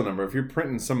a serial number. If you're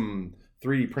printing some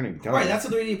 3D printed gun, right? That's a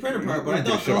 3D printer part. But I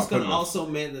thought ghost gun also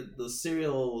meant that the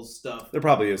serial stuff. There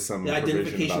probably is some. The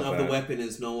identification of the weapon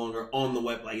is no longer on the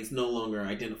weapon. Like it's no longer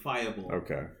identifiable.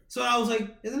 Okay. So I was like,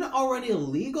 isn't it already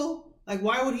illegal? Like,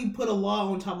 why would he put a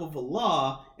law on top of a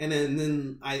law? And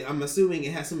then I'm assuming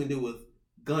it has something to do with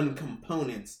gun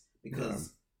components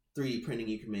because 3D printing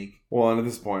you can make. Well, and at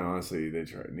this point, honestly, they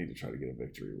need to try to get a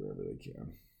victory wherever they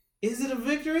can. Is it a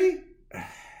victory?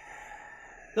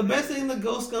 The best thing the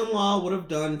ghost gun law would have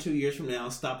done 2 years from now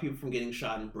is stop people from getting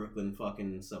shot in Brooklyn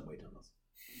fucking subway tunnels.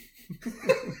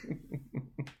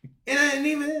 And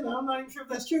even then, I'm not even sure if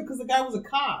that's true because the guy was a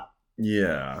cop.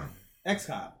 Yeah.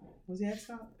 Ex-cop. Was he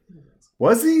ex-cop?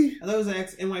 Was he? I thought it was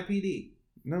ex-NYPD.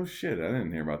 No shit, I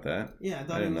didn't hear about that. Yeah, I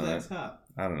thought he was ex-cop.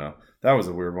 I don't know. That was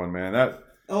a weird one, man.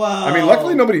 Well, I mean,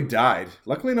 luckily nobody died.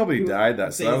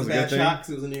 That so that was a good thing. Because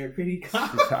it was a New York PD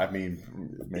cop. I mean,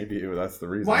 maybe that's the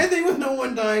reason. My thing with no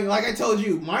one dying, like I told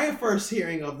you, my first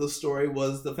hearing of the story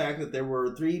was the fact that there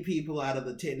were 3 people out of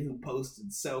the 10 who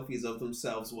posted selfies of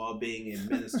themselves while being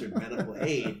administered medical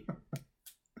aid.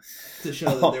 To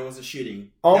show that there was a shooting.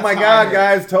 Oh my God,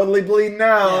 guys, totally bleeding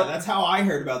out. Yeah, that's how I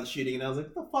heard about the shooting. And I was like,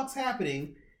 what the fuck's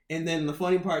happening? And then the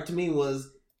funny part to me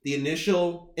was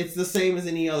it's the same as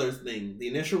any other thing. The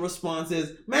initial response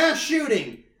is, mass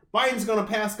shooting. Biden's going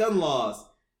to pass gun laws.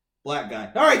 Black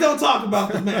guy. All right, don't talk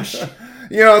about the mass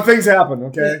shooting. Things happen,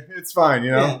 okay? Yeah. It's fine,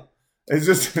 Yeah. It's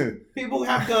just... People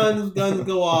have guns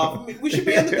go off. We should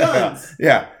ban the guns.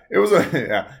 Yeah. It was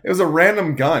a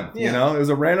random gun, It was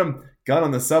a random... gun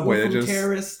on the subway that just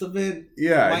terrorist event.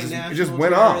 Yeah, it just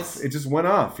went off. It just went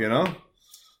off,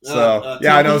 So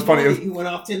yeah, I know it's funny. He went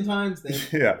off 10 times then.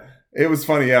 Yeah, it was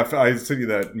funny. Yeah, I sent you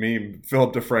that meme,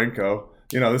 Philip DeFranco.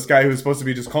 This guy who's supposed to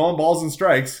be just calling balls and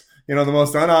strikes. The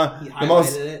most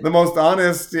the most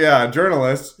honest,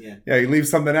 journalist. Yeah, he leaves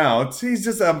something out. He's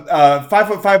just a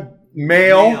 5'5"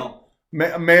 male.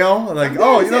 Male, like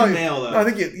male, no, I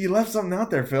think you left something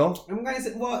out there, Phil. I'm gonna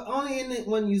say, well, only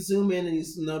when you zoom in and you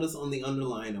notice on the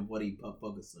underline of what he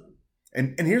focused on.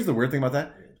 And here's the weird thing about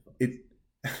that,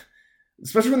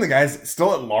 especially when the guy's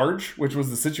still at large, which was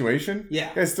the situation.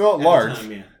 Yeah, guy's still at large.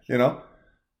 Time,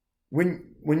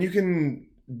 when you can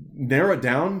narrow it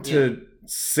down to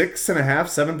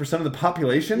 6.5-7% of the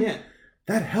population,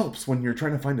 that helps when you're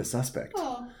trying to find a suspect.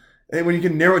 Oh. And when you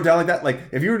can narrow it down like that, like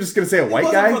if you were just gonna say a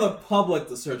white guy, for the public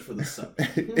to search for the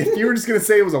suspect. If you were just gonna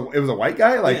say it was a white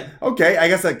guy, like okay, I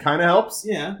guess that kind of helps.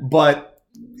 Yeah, but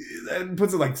it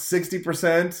puts it like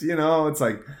 60%. It's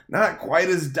like not quite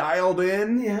as dialed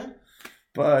in. Yeah,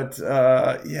 but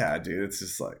dude, it's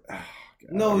just like.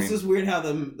 Oh, God. It's just weird how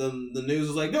the news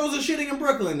was like, there was a shooting in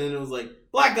Brooklyn, and it was like,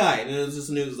 black guy, and it was just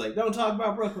the news was like, don't talk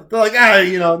about Brooklyn. They're like,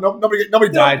 nobody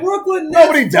died. Brooklyn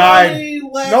nobody died.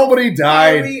 Nobody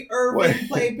died. Kyrie Irving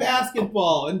played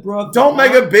basketball in Brooklyn. Don't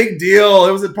make a big deal.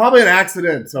 It was probably an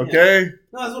accident, okay? Yeah.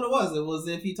 No, that's what it was. It was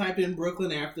if you typed in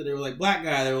Brooklyn after they were like, black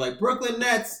guy, they were like, Brooklyn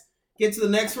Nets get to the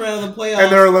next round of the playoffs.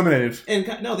 And they're eliminated. And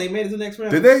no, they made it to the next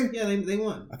round. Did they? Yeah, they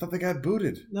won. I thought they got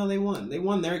booted. No, they won. They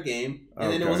won their game.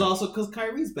 And then it was also because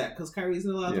Kyrie's back. Because Kyrie's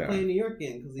not allowed to play in New York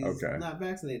again because he's not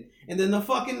vaccinated. And then the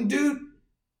fucking dude,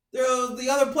 the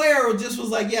other player just was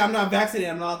like, yeah, I'm not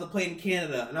vaccinated. I'm not allowed to play in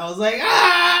Canada. And I was like,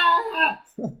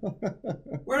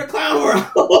 we're the clown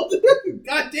world.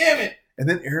 God damn it. And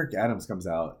then Eric Adams comes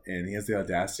out and he has the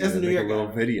audacity to make a little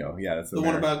video. Yeah, that's the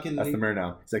one about That's the mayor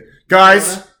now. He's like,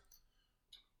 guys,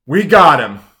 we got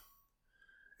him.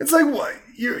 It's like, what?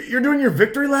 You're doing your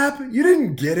victory lap? You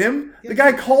didn't get him. The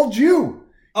guy called you.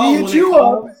 He hit you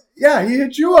up. Yeah, he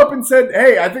hit you up and said,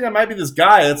 hey, I think I might be this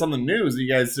guy that's on the news that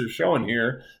you guys are showing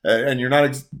here, and you're not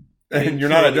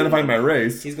identifying my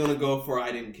race. He's going to go for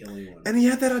I didn't kill anyone. And he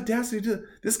had that audacity to,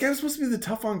 this guy was supposed to be the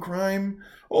tough on crime.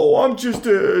 Oh, I'm just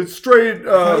a straight...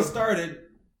 he started...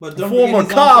 But don't former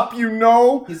cop,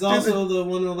 He's also the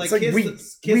one who kids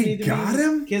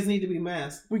need to be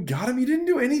masked. We got him. He didn't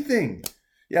do anything.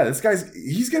 Yeah,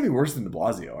 he's gonna be worse than De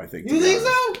Blasio, I think. You think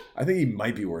so? I think he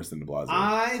might be worse than De Blasio.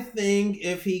 I think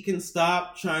if he can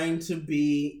stop trying to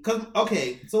be,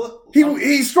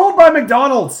 he strolled by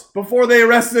McDonald's before they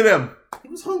arrested him. He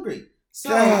was hungry. So,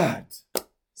 God.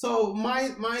 So my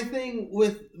thing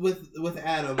with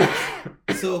Adam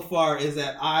so far is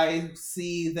that I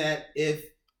see that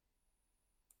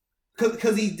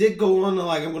because he did go on to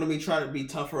I'm going to try to be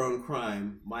tougher on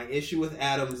crime. My issue with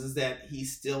Adams is that he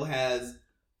still has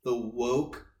the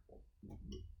woke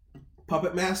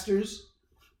puppet masters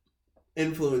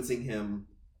influencing him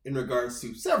in regards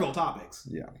to several topics.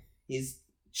 Yeah,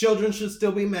 children should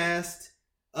still be masked.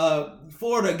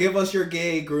 Florida, give us your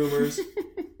gay groomers.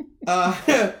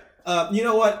 You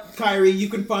know what, Kyrie? You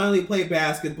can finally play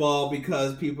basketball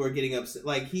because people are getting upset.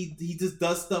 He just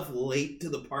does stuff late to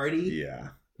the party. Yeah.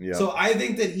 Yeah. So I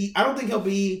think that I don't think he'll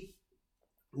be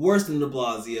worse than De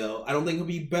Blasio. I don't think he'll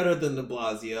be better than De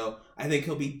Blasio. I think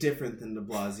he'll be different than De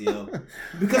Blasio.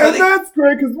 That's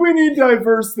great because we need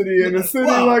diversity in a city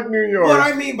like New York. What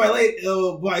I mean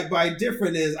by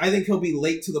different is I think he'll be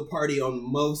late to the party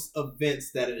on most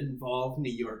events that involve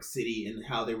New York City and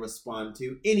how they respond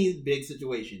to any big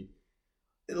situation.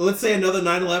 Let's say another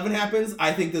 9/11 happens.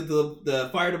 I think that the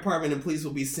fire department and police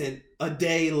will be sent a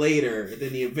day later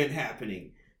than the event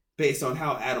happening, based on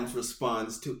how Adams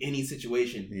responds to any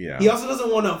situation. Yeah. He also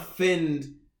doesn't want to offend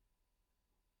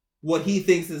what he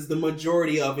thinks is the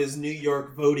majority of his New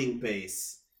York voting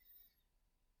base.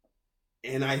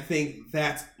 And I think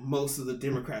that's most of the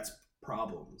Democrats'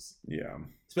 problems. Yeah.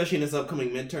 Especially in this upcoming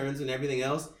midterms and everything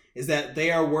else, is that they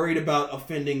are worried about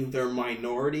offending their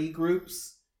minority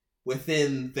groups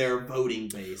within their voting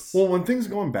base. Well, when things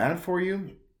are going bad for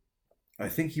you, I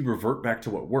think you revert back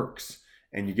to what works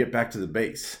and you get back to the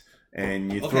base.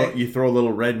 And you throw a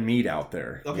little red meat out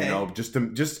there, just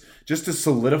to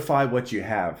solidify what you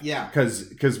have. Yeah.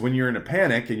 Because when you're in a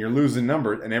panic and you're losing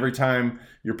numbers, and every time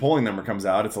your polling number comes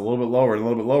out, it's a little bit lower and a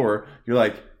little bit lower. You're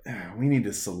like, we need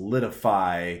to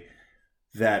solidify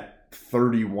that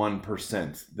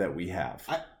 31% that we have.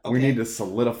 We need to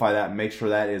solidify that and make sure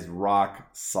that is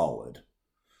rock solid.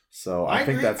 So I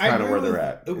think that's kind of where they're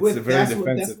at. It's a very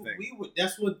defensive thing.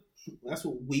 That's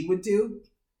what we would do.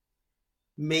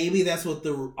 Maybe that's what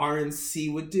the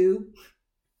RNC would do.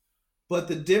 But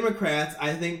the Democrats,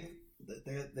 I think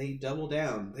they double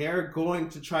down. They're going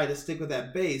to try to stick with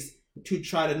that base to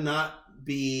try to not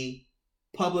be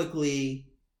publicly.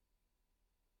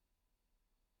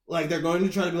 Like, they're going to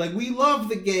try to be like, we love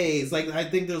the gays. Like, I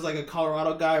think there's like a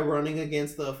Colorado guy running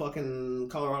against the fucking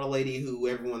Colorado lady who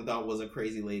everyone thought was a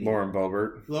crazy lady. Lauren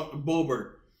Boebert.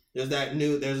 Boebert. There's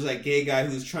that gay guy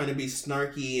who's trying to be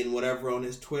snarky and whatever on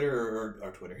his Twitter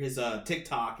or Twitter, his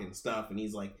TikTok and stuff. And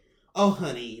he's like, oh,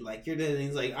 honey, like, you're dead. And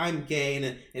he's like, I'm gay.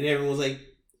 And everyone was like,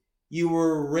 you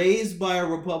were raised by a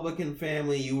Republican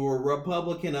family. You were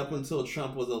Republican up until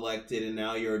Trump was elected, and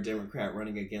now you're a Democrat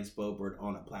running against Boebert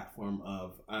on a platform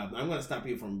of, I'm going to stop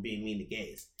you from being mean to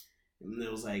gays. And it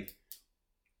was like,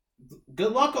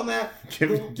 good luck on that.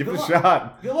 Give it a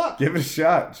shot. Good luck. Give it a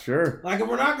shot. Sure. Like,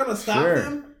 we're not going to stop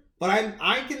them, but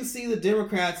I can see the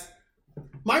Democrats.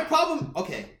 My problem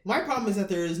is that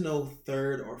there is no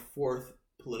third or fourth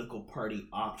political party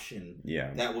option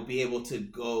that would be able to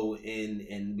go in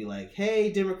and be like,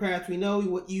 hey, Democrats, we know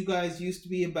what you guys used to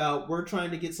be about. We're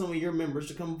trying to get some of your members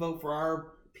to come vote for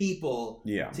our people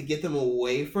to get them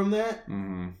away from that.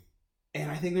 Mm-hmm.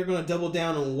 And I think they're going to double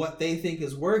down on what they think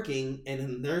is working, and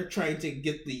then they're trying to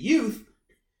get the youth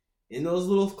in those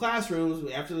little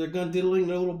classrooms after they're done diddling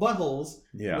their little buttholes.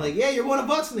 Yeah. Like, yeah, you're one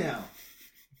of us now.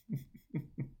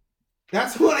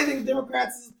 That's what I think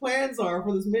Democrats' plans are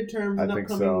for this midterm in the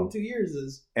upcoming 2 years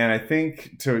is. And I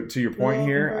think to your point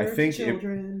here, I think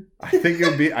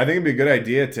it'd be a good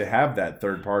idea to have that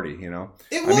third party. You know,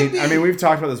 I mean, we've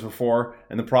talked about this before,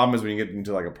 and the problem is when you get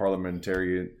into like a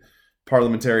parliamentary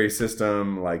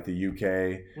system like the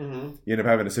UK, you end up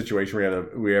having a situation where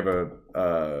we have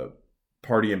a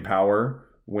party in power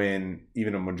when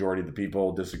even a majority of the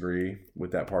people disagree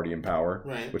with that party in power,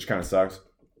 which kind of sucks.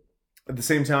 At the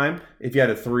same time, if you had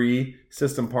a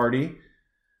 3-system party,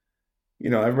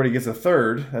 you know, everybody gets a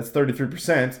third. That's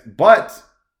 33%. But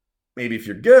maybe if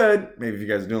you're good, maybe if you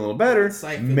guys are doing a little better,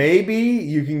 maybe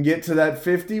you can get to that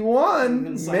 51.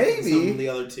 Maybe. Some of the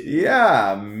other two.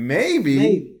 Yeah,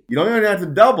 maybe. You don't even have to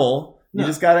double. You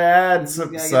just got to add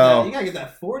some. You got to get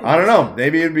that 40. I don't know.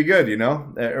 Maybe it'd be good, you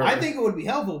know? I think it would be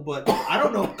helpful, but I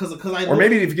don't know. Or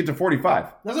maybe if you get to 45.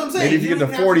 That's what I'm saying. Maybe if you get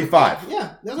to 45.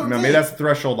 Yeah, that's what I'm saying. Maybe that's the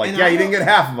threshold. Like, you didn't get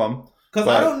half of them. Because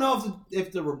I don't know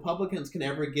if the Republicans can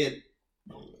ever get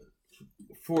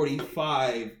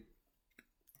 45.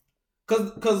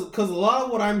 Because a lot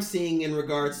of what I'm seeing in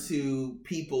regards to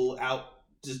people out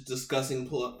just discussing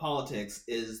politics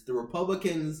is the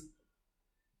Republicans,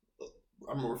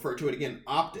 I'm going to refer to it again,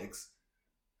 optics.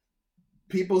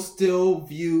 People still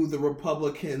view the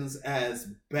Republicans as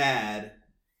bad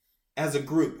as a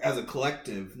group, as a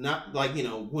collective. Not like, you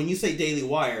know, when you say Daily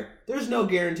Wire, there's no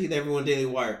guarantee that everyone Daily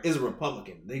Wire is a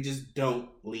Republican. They just don't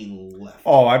lean left.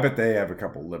 Oh, I bet they have a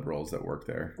couple liberals that work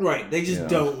there. Right. They just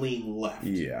don't lean left.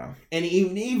 Yeah. And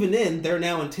even then, they're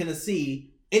now in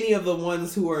Tennessee. Any of the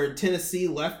ones who are Tennessee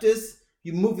leftists,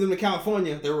 you move them to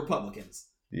California, they're Republicans.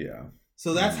 Yeah.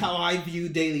 So that's how I view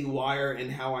Daily Wire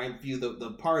and how I view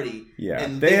the party. Yeah,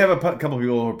 and they have a couple of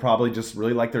people who probably just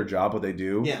really like their job, what they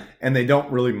do. Yeah. And they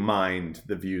don't really mind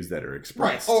the views that are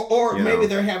expressed. Right. Or maybe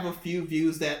they have a few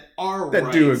views that are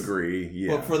that do agree,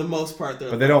 yeah. But for the most part,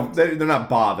 they're not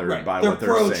bothered by what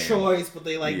they're saying. They're pro-choice, but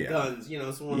they like guns. You know,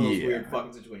 it's one of those weird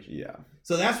fucking situations. Yeah.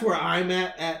 So that's where I'm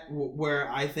at where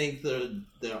I think the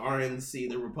RNC,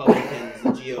 the Republicans, the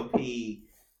GOP,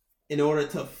 in order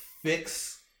to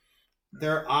fix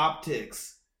their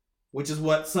optics, which is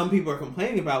what some people are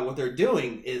complaining about, what they're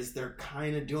doing is they're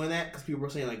kind of doing that because people are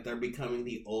saying like they're becoming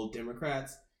the old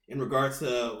Democrats in regards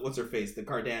to what's her face, the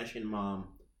Kardashian mom.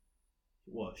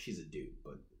 Well, she's a dude,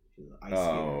 but she's an ice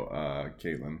skater.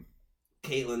 Caitlyn.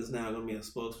 Caitlyn's now going to be a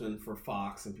spokesman for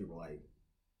Fox, and people are like.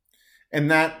 And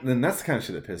that's the kind of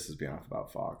shit that pisses me off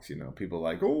about Fox. You know, people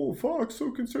are like, oh, Fox,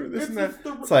 so concerned this and that.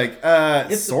 It's like,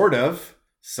 sort of.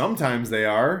 Sometimes they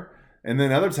are. And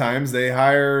then other times they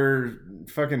hire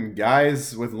fucking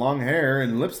guys with long hair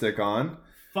and lipstick on.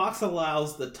 Fox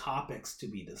allows the topics to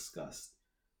be discussed,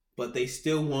 but they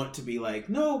still want to be like,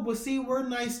 no, but see, we're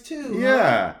nice too.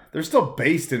 Yeah. Huh? They're still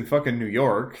based in fucking New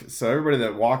York. So everybody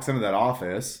that walks into that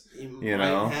office, you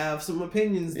know, have some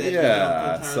opinions that you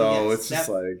don't so it's just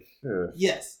like, ugh.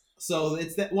 Yes. So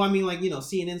it's that. Well, I mean, like, you know,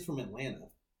 CNN's from Atlanta.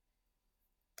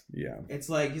 Yeah. It's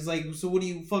like, he's like, so what do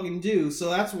you fucking do?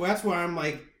 So that's why I'm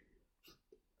like,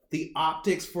 the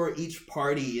optics for each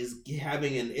party is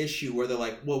having an issue where they're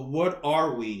like, well, what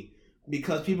are we?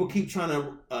 Because people keep trying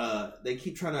to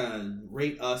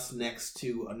rate us next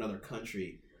to another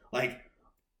country. Like,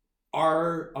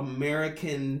 are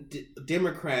American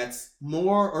Democrats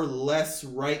more or less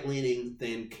right-leaning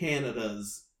than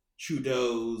Canada's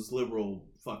Trudeau's Liberal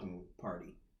fucking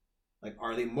party? Like,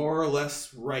 are they more or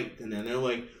less right than that? And they're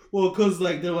like, well, because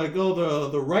like they're like, oh,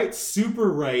 the right's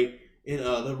super right, and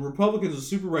the Republicans are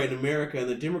super right in America, and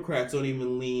the Democrats don't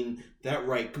even lean that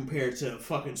right compared to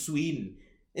fucking Sweden.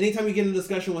 Anytime you get in a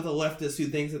discussion with a leftist who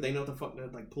thinks that they know what the fuck,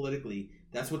 like, politically,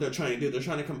 that's what they're trying to do. They're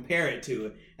trying to compare it to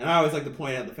it. And I always like to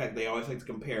point out the fact they always like to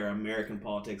compare American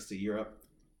politics to Europe.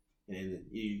 And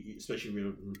you especially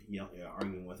if you're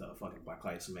arguing with a fucking Black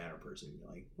Lives Matter person. You're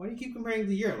like, why do you keep comparing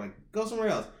to Europe? Like, go somewhere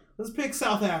else. Let's pick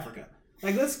South Africa.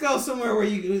 Like, let's go somewhere where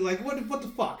you, like, what the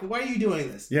fuck? Why are you doing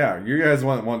this? Yeah, you guys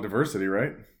want diversity,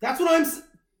 right? That's what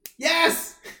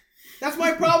yes! That's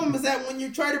my problem, is that when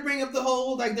you try to bring up the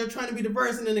whole, like, they're trying to be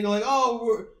diverse, and then they go like,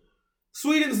 oh,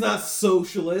 Sweden's not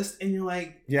socialist, and you're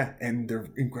like... Yeah, and they're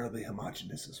incredibly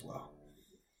homogenous as well.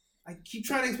 I keep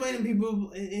trying to explain to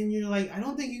people, and you're like, I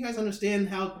don't think you guys understand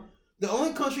how... The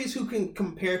only countries who can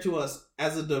compare to us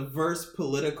as a diverse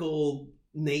political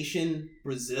nation,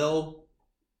 Brazil,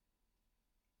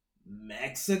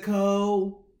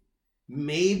 Mexico,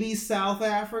 maybe South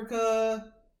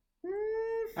Africa...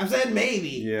 I've said maybe.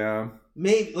 Yeah.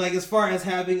 Maybe, like, as far as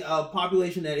having a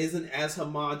population that isn't as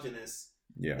homogenous.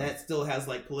 Yeah. That still has,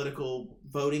 like, political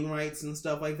voting rights and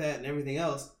stuff like that and everything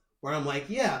else. Where I'm like,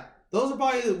 yeah, those are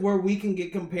probably where we can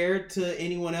get compared to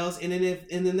anyone else. And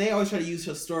then they always try to use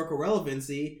historical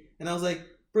relevancy. And I was like,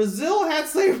 Brazil had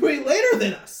slavery later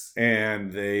than us.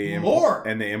 And they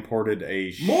imported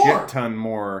a shit ton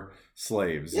more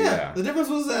slaves. Yeah. The difference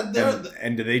was that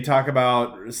and do they talk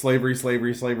about slavery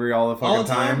all the fucking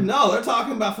time? No, they're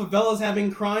talking about favelas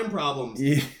having crime problems.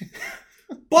 Yeah.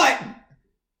 But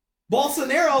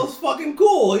Bolsonaro's fucking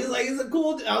cool. He's a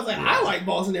cool... I was like, I like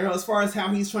Bolsonaro as far as how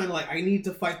he's trying to, like, I need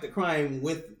to fight the crime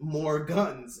with more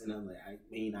guns. And I'm like, I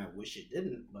mean, I wish it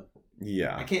didn't, but...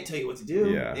 Yeah. I can't tell you what to do.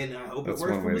 Yeah. And I hope it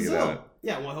works for Brazil.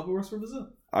 Yeah, well, I hope it works for Brazil.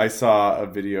 I saw a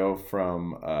video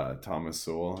from Thomas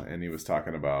Sowell, and he was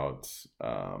talking about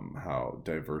how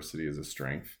diversity is a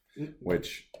strength,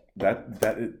 which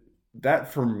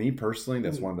that for me personally,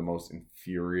 that's one of the most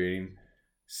infuriating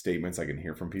statements I can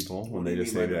hear from people when they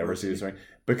just say diversity is strength,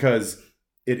 because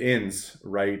it ends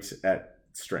right at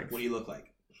strength. What do you look like?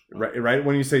 Right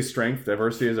when you say strength,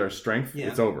 diversity is our strength,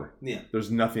 it's over. Yeah.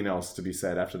 There's nothing else to be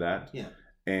said after that. Yeah.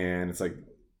 And it's like,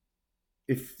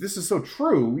 if this is so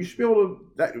true, you should be able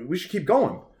to. We should keep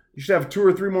going. You should have 2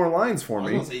 or 3 more lines for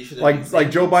me,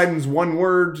 like Joe Biden's one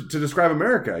word to describe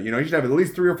America. You should have at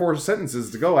least 3 or 4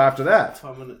 sentences to go after that.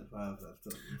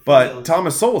 But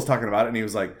Thomas Sowell was talking about it, and he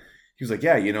was like,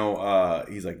 yeah,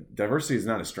 he's like, diversity is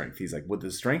not a strength. He's like, what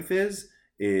the strength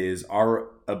is our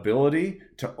ability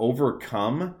to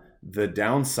overcome the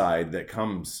downside that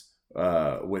comes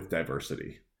with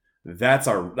diversity. That's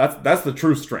the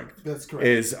true strength. That's correct.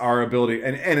 Is our ability,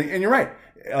 and you're right.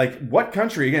 Like, what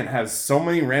country again has so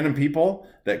many random people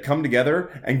that come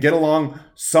together and get along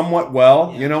somewhat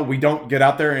well? Yeah. We don't get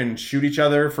out there and shoot each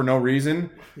other for no reason.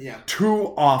 Yeah.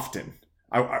 Too often.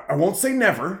 I won't say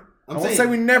never. I won't say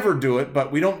we never do it,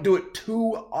 but we don't do it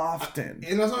too often.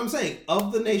 And that's what I'm saying.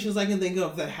 Of the nations I can think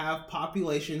of that have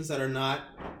populations that are not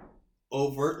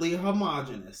overtly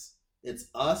homogenous, it's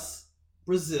us,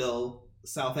 Brazil,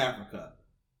 South Africa.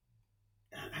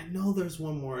 I know there's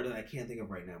one more that I can't think of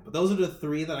right now, but those are the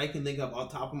 3 that I can think of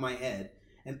off the top of my head.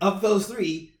 And of those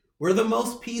 3, we're the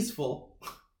most peaceful.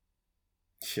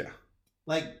 Yeah.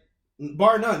 Like,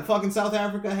 bar none. Fucking South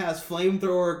Africa has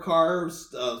flamethrower cars,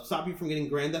 stop you from getting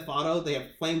Grand Theft Auto. They have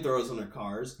flamethrowers on their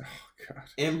cars. Oh, God.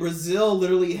 And Brazil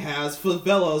literally has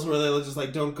favelas where they're just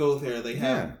like, don't go there. They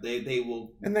have, they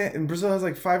will. And Brazil has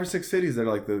like 5 or 6 cities that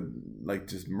are like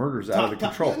just murders out of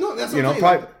control. No, that's what I'm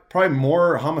saying. Probably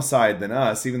more homicide than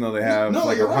us, even though they have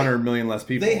 100 million less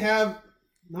people. They have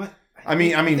not. I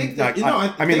mean,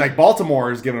 like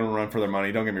Baltimore is giving them a run for their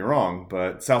money. Don't get me wrong,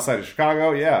 but South side of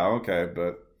Chicago, yeah, okay,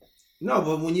 but. No,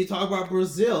 but when you talk about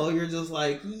Brazil, you're just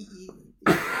like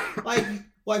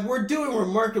we're doing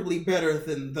remarkably better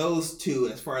than those 2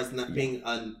 as far as not being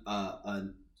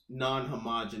a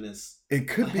non-homogenous. It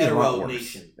could be a lot worse.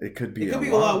 Nation. It could be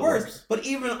a lot worse. But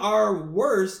even our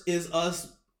worst is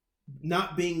us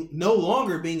no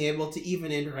longer being able to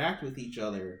even interact with each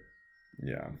other.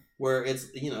 Yeah. Where it's,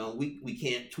 we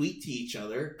can't tweet to each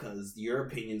other because your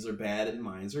opinions are bad and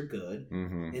mine are good.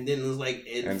 Mm-hmm. And then it's like...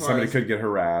 And somebody could get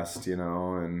harassed,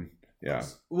 and yeah.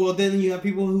 Well, then you have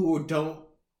people who don't...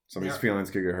 Somebody's feelings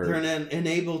could get hurt. They're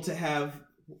unable to have...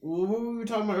 What we were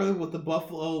talking about earlier with the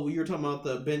Buffalo... You were talking about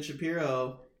the Ben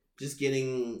Shapiro just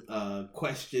getting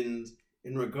questioned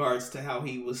in regards to how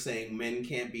he was saying men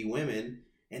can't be women.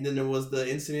 And then there was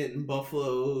the incident in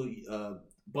Buffalo,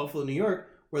 New York,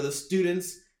 where the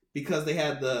students because they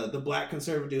had the black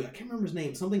conservative. I can't remember his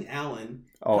name. Something Allen.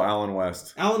 Oh, Allen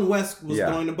West. Allen West was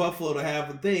going to Buffalo to have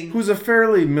a thing. Who's a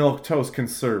fairly milquetoast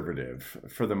conservative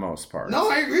for the most part. No,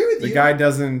 I agree with you. The guy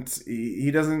doesn't.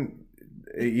 He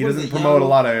doesn't promote a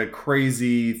lot of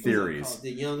crazy theories. The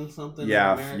Young something.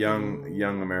 Yeah,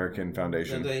 Young American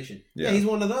Foundation. Yeah, he's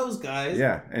one of those guys.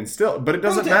 Yeah, and still, but it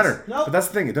doesn't matter. No. But that's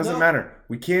the thing. It doesn't matter.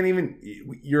 We can't even.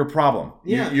 You're a problem.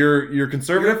 Yeah. You're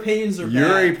conservative. Your opinions are You're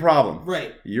bad. a problem.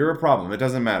 Right. You're a problem. It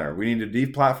doesn't matter. We need to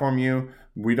deplatform you.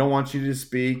 We don't want you to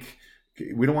speak.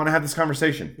 We don't want to have this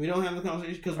conversation. We don't have the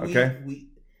conversation because we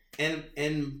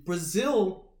and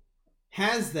Brazil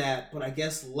has that, but I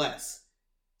guess less.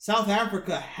 South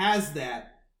Africa has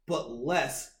that, but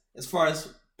less as far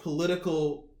as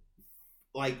political,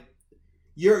 like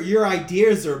your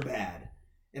ideas are bad.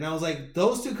 And I was like,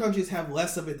 those two countries have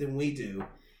less of it than we do.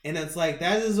 And it's like,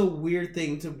 that is a weird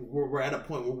thing we're at a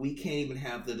point where we can't even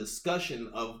have the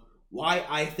discussion of why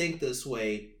I think this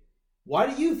way. Why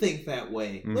do you think that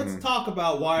way? Mm-hmm. Let's talk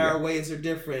about why our ways are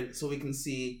different so we can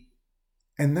see.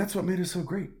 And that's what made us so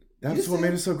great. That's what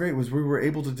made us so great was we were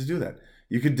able to do that.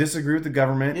 You could disagree with the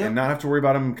government and not have to worry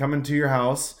about them coming to your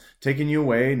house, taking you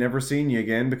away, never seeing you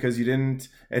again because you didn't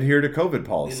adhere to COVID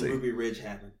policy. And Ruby Ridge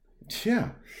happened.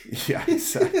 Yeah,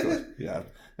 exactly. Yeah,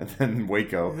 and then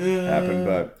Waco happened,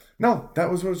 but no,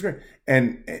 that was what was great.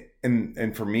 And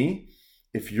for me,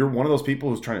 if you're one of those people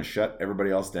who's trying to shut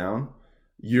everybody else down,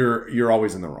 you're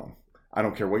always in the wrong. I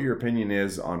don't care what your opinion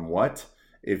is on what.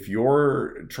 If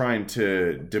you're trying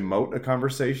to demote a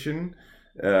conversation,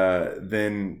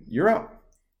 then you're out.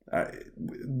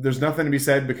 There's nothing to be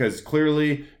said because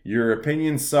clearly your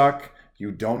opinions suck.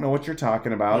 You don't know what you're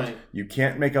talking about. Right. You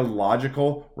can't make a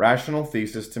logical, rational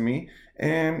thesis to me,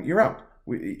 and you're out.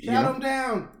 Shut them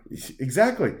down.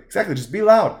 Exactly. Just be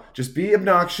loud. Just be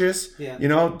obnoxious. Yeah.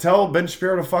 Tell Ben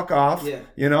Shapiro to fuck off.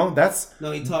 Yeah. That's...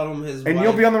 No, he told him his And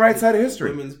you'll be on the right side of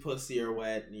history. Women's pussy are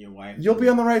wet and your wife... You'll be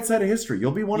on the right side of history.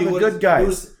 You'll be one of the good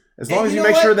guys. As long as you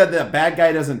make sure that the bad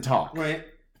guy doesn't talk. Right.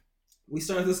 We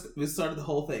started the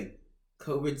whole thing.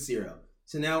 COVID 0.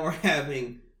 So now we're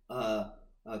having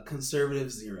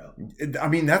conservative 0. I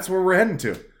mean, that's where we're heading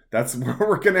to. That's where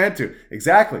we're going to head to.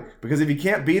 Exactly. Because if you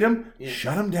can't beat them,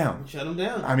 shut them down. Shut them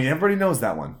down. I mean, everybody knows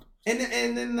that one. And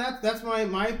then that's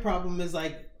my problem is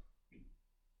like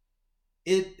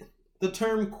the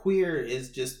term queer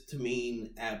is just to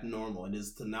mean abnormal. It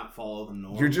is to not follow the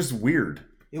norm. You're just weird.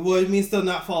 It means to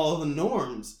not follow the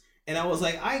norms. And I was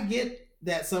like, I get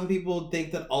that some people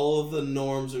think that all of the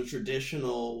norms or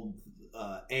traditional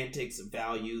antics,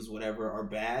 values, whatever, are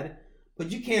bad.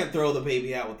 But you can't throw the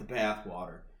baby out with the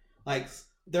bathwater. Like,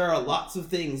 there are lots of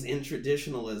things in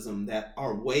traditionalism that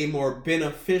are way more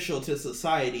beneficial to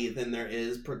society than there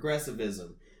is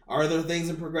progressivism. Are there things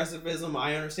in progressivism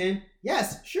I understand?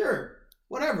 Yes, sure,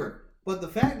 whatever. But the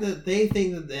fact that they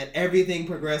think that everything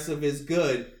progressive is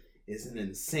good is an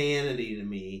insanity to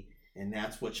me, and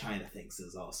that's what China thinks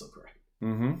is also correct.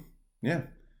 Mm-hmm. Yeah.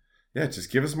 Yeah,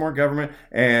 just give us more government.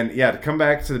 And to come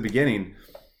back to the beginning...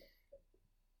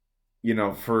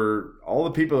 for all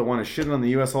the people that want to shit on the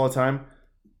U.S. all the time,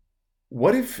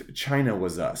 what if China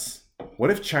was us?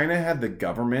 What if China had the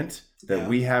government that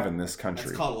we have in this country?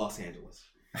 It's called Los Angeles.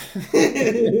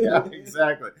 Yeah,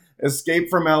 exactly. Escape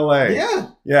from L.A. Yeah.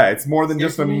 Yeah, it's more than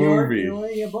just a movie.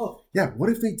 Yeah, both. Yeah, what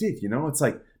if they did? It's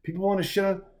like people want to shit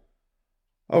on...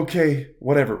 Okay,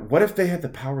 whatever. What if they had the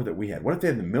power that we had? What if they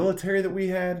had the military that we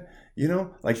had?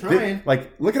 Look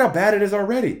at how bad it is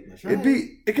already.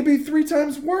 It could be 3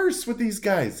 times worse with these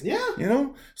guys. Yeah.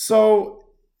 So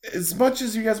as much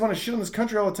as you guys want to shit on this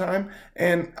country all the time,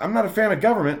 and I'm not a fan of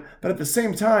government, but at the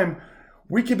same time,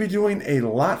 we could be doing a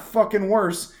lot fucking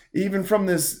worse, even from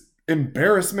this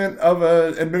embarrassment of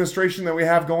an administration that we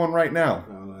have going right now.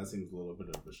 No, that seems a little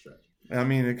bit of a stretch. I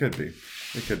mean, it could be.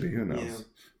 Who knows? Yeah.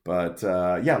 But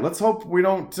let's hope we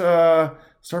don't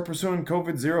start pursuing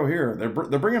COVID 0 here.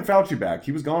 They're bringing Fauci back.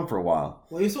 He was gone for a while.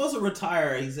 Well, he's supposed to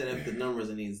retire. He said if the numbers,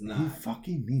 and he's not. He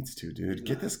fucking needs to, dude.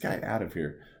 Get this guy out of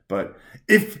here. But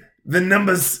if the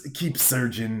numbers keep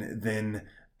surging, then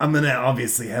I'm gonna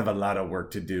obviously have a lot of work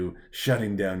to do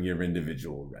shutting down your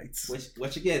individual rights.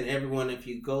 Which again, everyone, if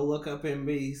you go look up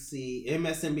MSNBC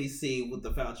with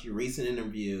the Fauci recent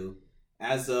interview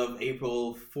as of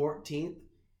April 14th.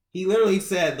 He literally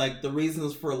said, the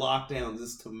reasons for lockdowns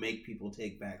is to make people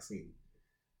take vaccine.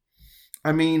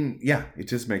 I mean, yeah, it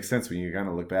just makes sense when you kind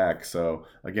of look back. So,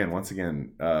 once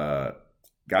again,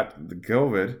 got the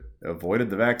COVID, avoided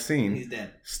the vaccine. He's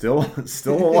dead. Still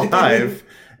alive,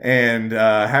 and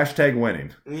hashtag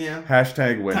winning. Yeah.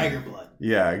 Hashtag winning. Tiger blood.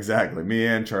 Yeah, exactly. Me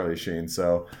and Charlie Sheen.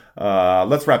 So,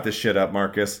 let's wrap this shit up,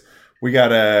 Marcus. we got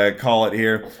to call it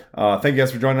here. Thank you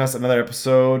guys for joining us. Another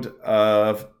episode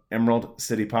of Emerald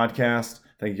City Podcast.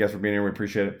 Thank you guys for being here. We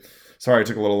appreciate it. Sorry it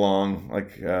took a little long.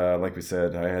 Like we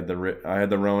said, I had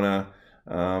the Rona.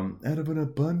 Out of an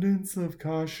abundance of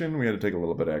caution, we had to take a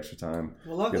little bit of extra time.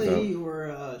 Well, luckily you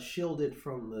were shielded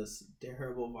from this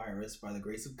terrible virus by the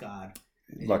grace of God.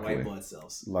 Luckily, white blood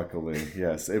cells. Luckily,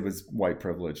 yes, it was white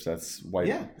privilege. That's white.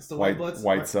 Yeah, it's the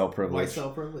white cell privilege. White cell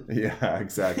privilege. Yeah,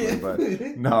 exactly. But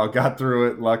no, got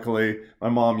through it. Luckily, my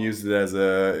mom used it as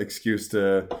a excuse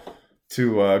to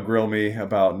grill me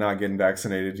about not getting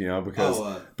vaccinated. You know,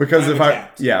 because if I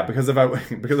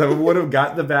would have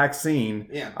got the vaccine,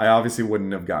 I obviously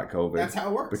wouldn't have got COVID. That's how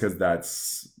it works. Because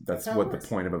that's what the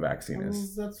point of a vaccine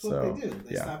is. That's what they do.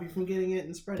 They stop you from getting it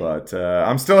and spreading it. But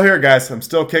I'm still here, guys. I'm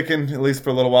still kicking, at least for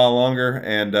a little while longer.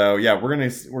 And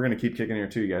we're gonna keep kicking here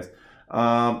too, you guys.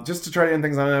 Just to try to end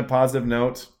things on a positive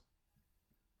note.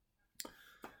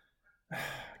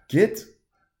 Get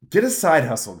a side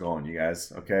hustle going, you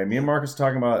guys. Okay, me and Marcus were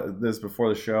talking about this before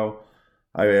the show.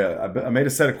 I made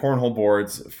a set of cornhole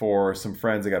boards for some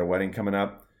friends. I got a wedding coming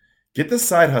up. Get the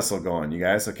side hustle going, you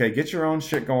guys. Okay, get your own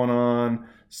shit going on.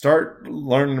 Start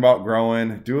learning about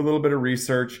growing. Do a little bit of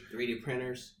research. 3D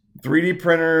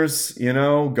printers. You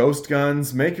know, ghost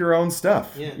guns. Make your own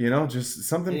stuff. Yeah. You know, just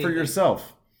something for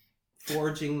yourself.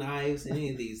 Forging knives, any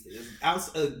of these things.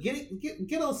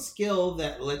 Get a skill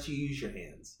that lets you use your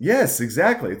hands. Yes,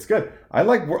 exactly. It's good. I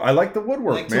like the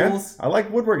woodwork, man. Tools? I like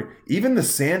woodworking. Even the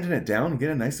sanding it down and get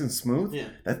it nice and smooth. Yeah,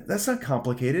 that's not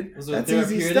complicated. That's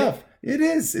easy stuff. It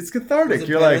is. It's cathartic.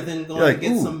 You're better than going to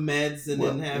get some meds and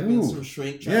then having some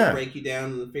shrink try to break you down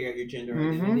and figure out your gender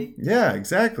identity. Yeah,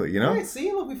 exactly. You know. All right,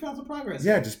 see, look, we found some progress.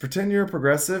 Yeah, just pretend you're a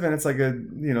progressive and it's like a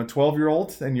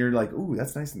 12-year-old and you're like, ooh,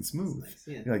 that's nice and smooth. Nice,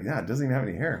 yeah. You're like, yeah, it doesn't even have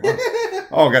any hair. Wow.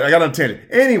 Oh God, I got on a tangent.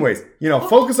 Anyways,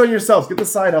 focus on yourselves. Get the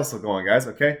side hustle going, guys.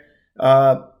 Okay.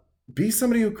 Be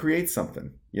somebody who creates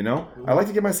something. You know, I like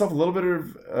to give myself a little bit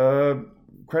of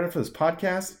credit for this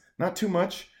podcast. Not too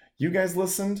much. You guys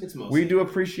listened. We do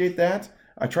appreciate that.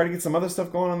 I try to get some other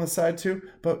stuff going on the side too.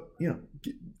 But,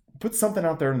 put something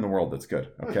out there in the world that's good,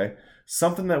 okay?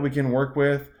 Something that we can work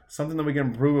with, something that we can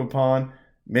improve upon.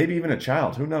 Maybe even a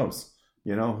child. Who knows?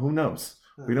 Who knows?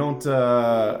 We don't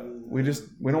we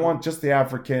don't want just the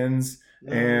Africans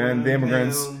and the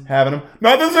immigrants having them.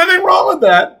 Not there's anything wrong with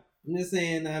that. I'm just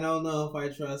saying, I don't know if I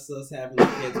trust us having the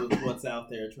kids with what's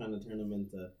out there trying to turn them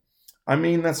into... I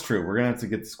mean, that's true. We're going to have to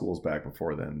get the schools back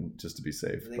before then just to be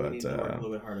safe. But, we need to work a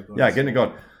little bit harder going getting it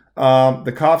going.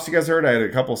 The coughs you guys heard, I had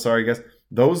a couple. Sorry, guys.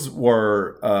 Those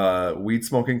were weed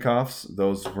smoking coughs.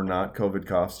 Those were not COVID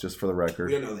coughs, just for the record.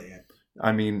 We don't know that yet.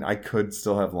 I mean, I could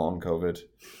still have long COVID.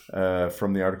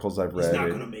 From the articles I've read,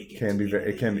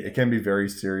 it can be very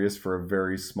serious for a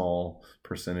very small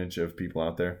percentage of people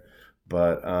out there.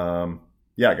 But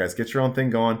yeah, guys, get your own thing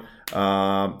going.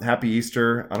 Happy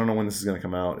Easter. I don't know when this is going to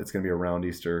come out. It's going to be around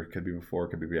Easter. Could be before,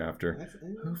 could be after.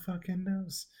 Who fucking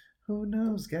knows? Who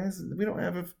knows, guys? We don't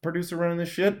have a producer running this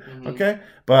shit, okay?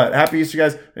 But happy Easter,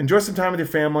 guys. Enjoy some time with your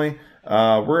family.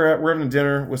 We're having a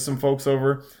dinner with some folks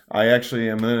over. I actually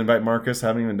am going to invite Marcus.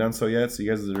 Haven't even done so yet, so you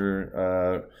guys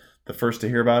are the first to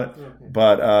hear about it. Okay.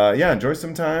 But yeah, enjoy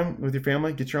some time with your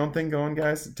family. Get your own thing going,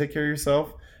 guys. Take care of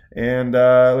yourself. And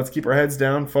let's keep our heads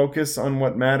down. Focus on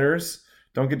what matters.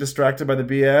 Don't get distracted by the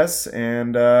BS.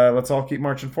 And let's all keep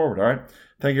marching forward, all right?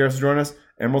 Thank you guys for joining us.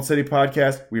 Emerald City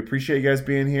Podcast. We appreciate you guys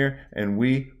being here. And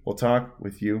we will talk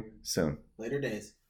with you soon. Later days.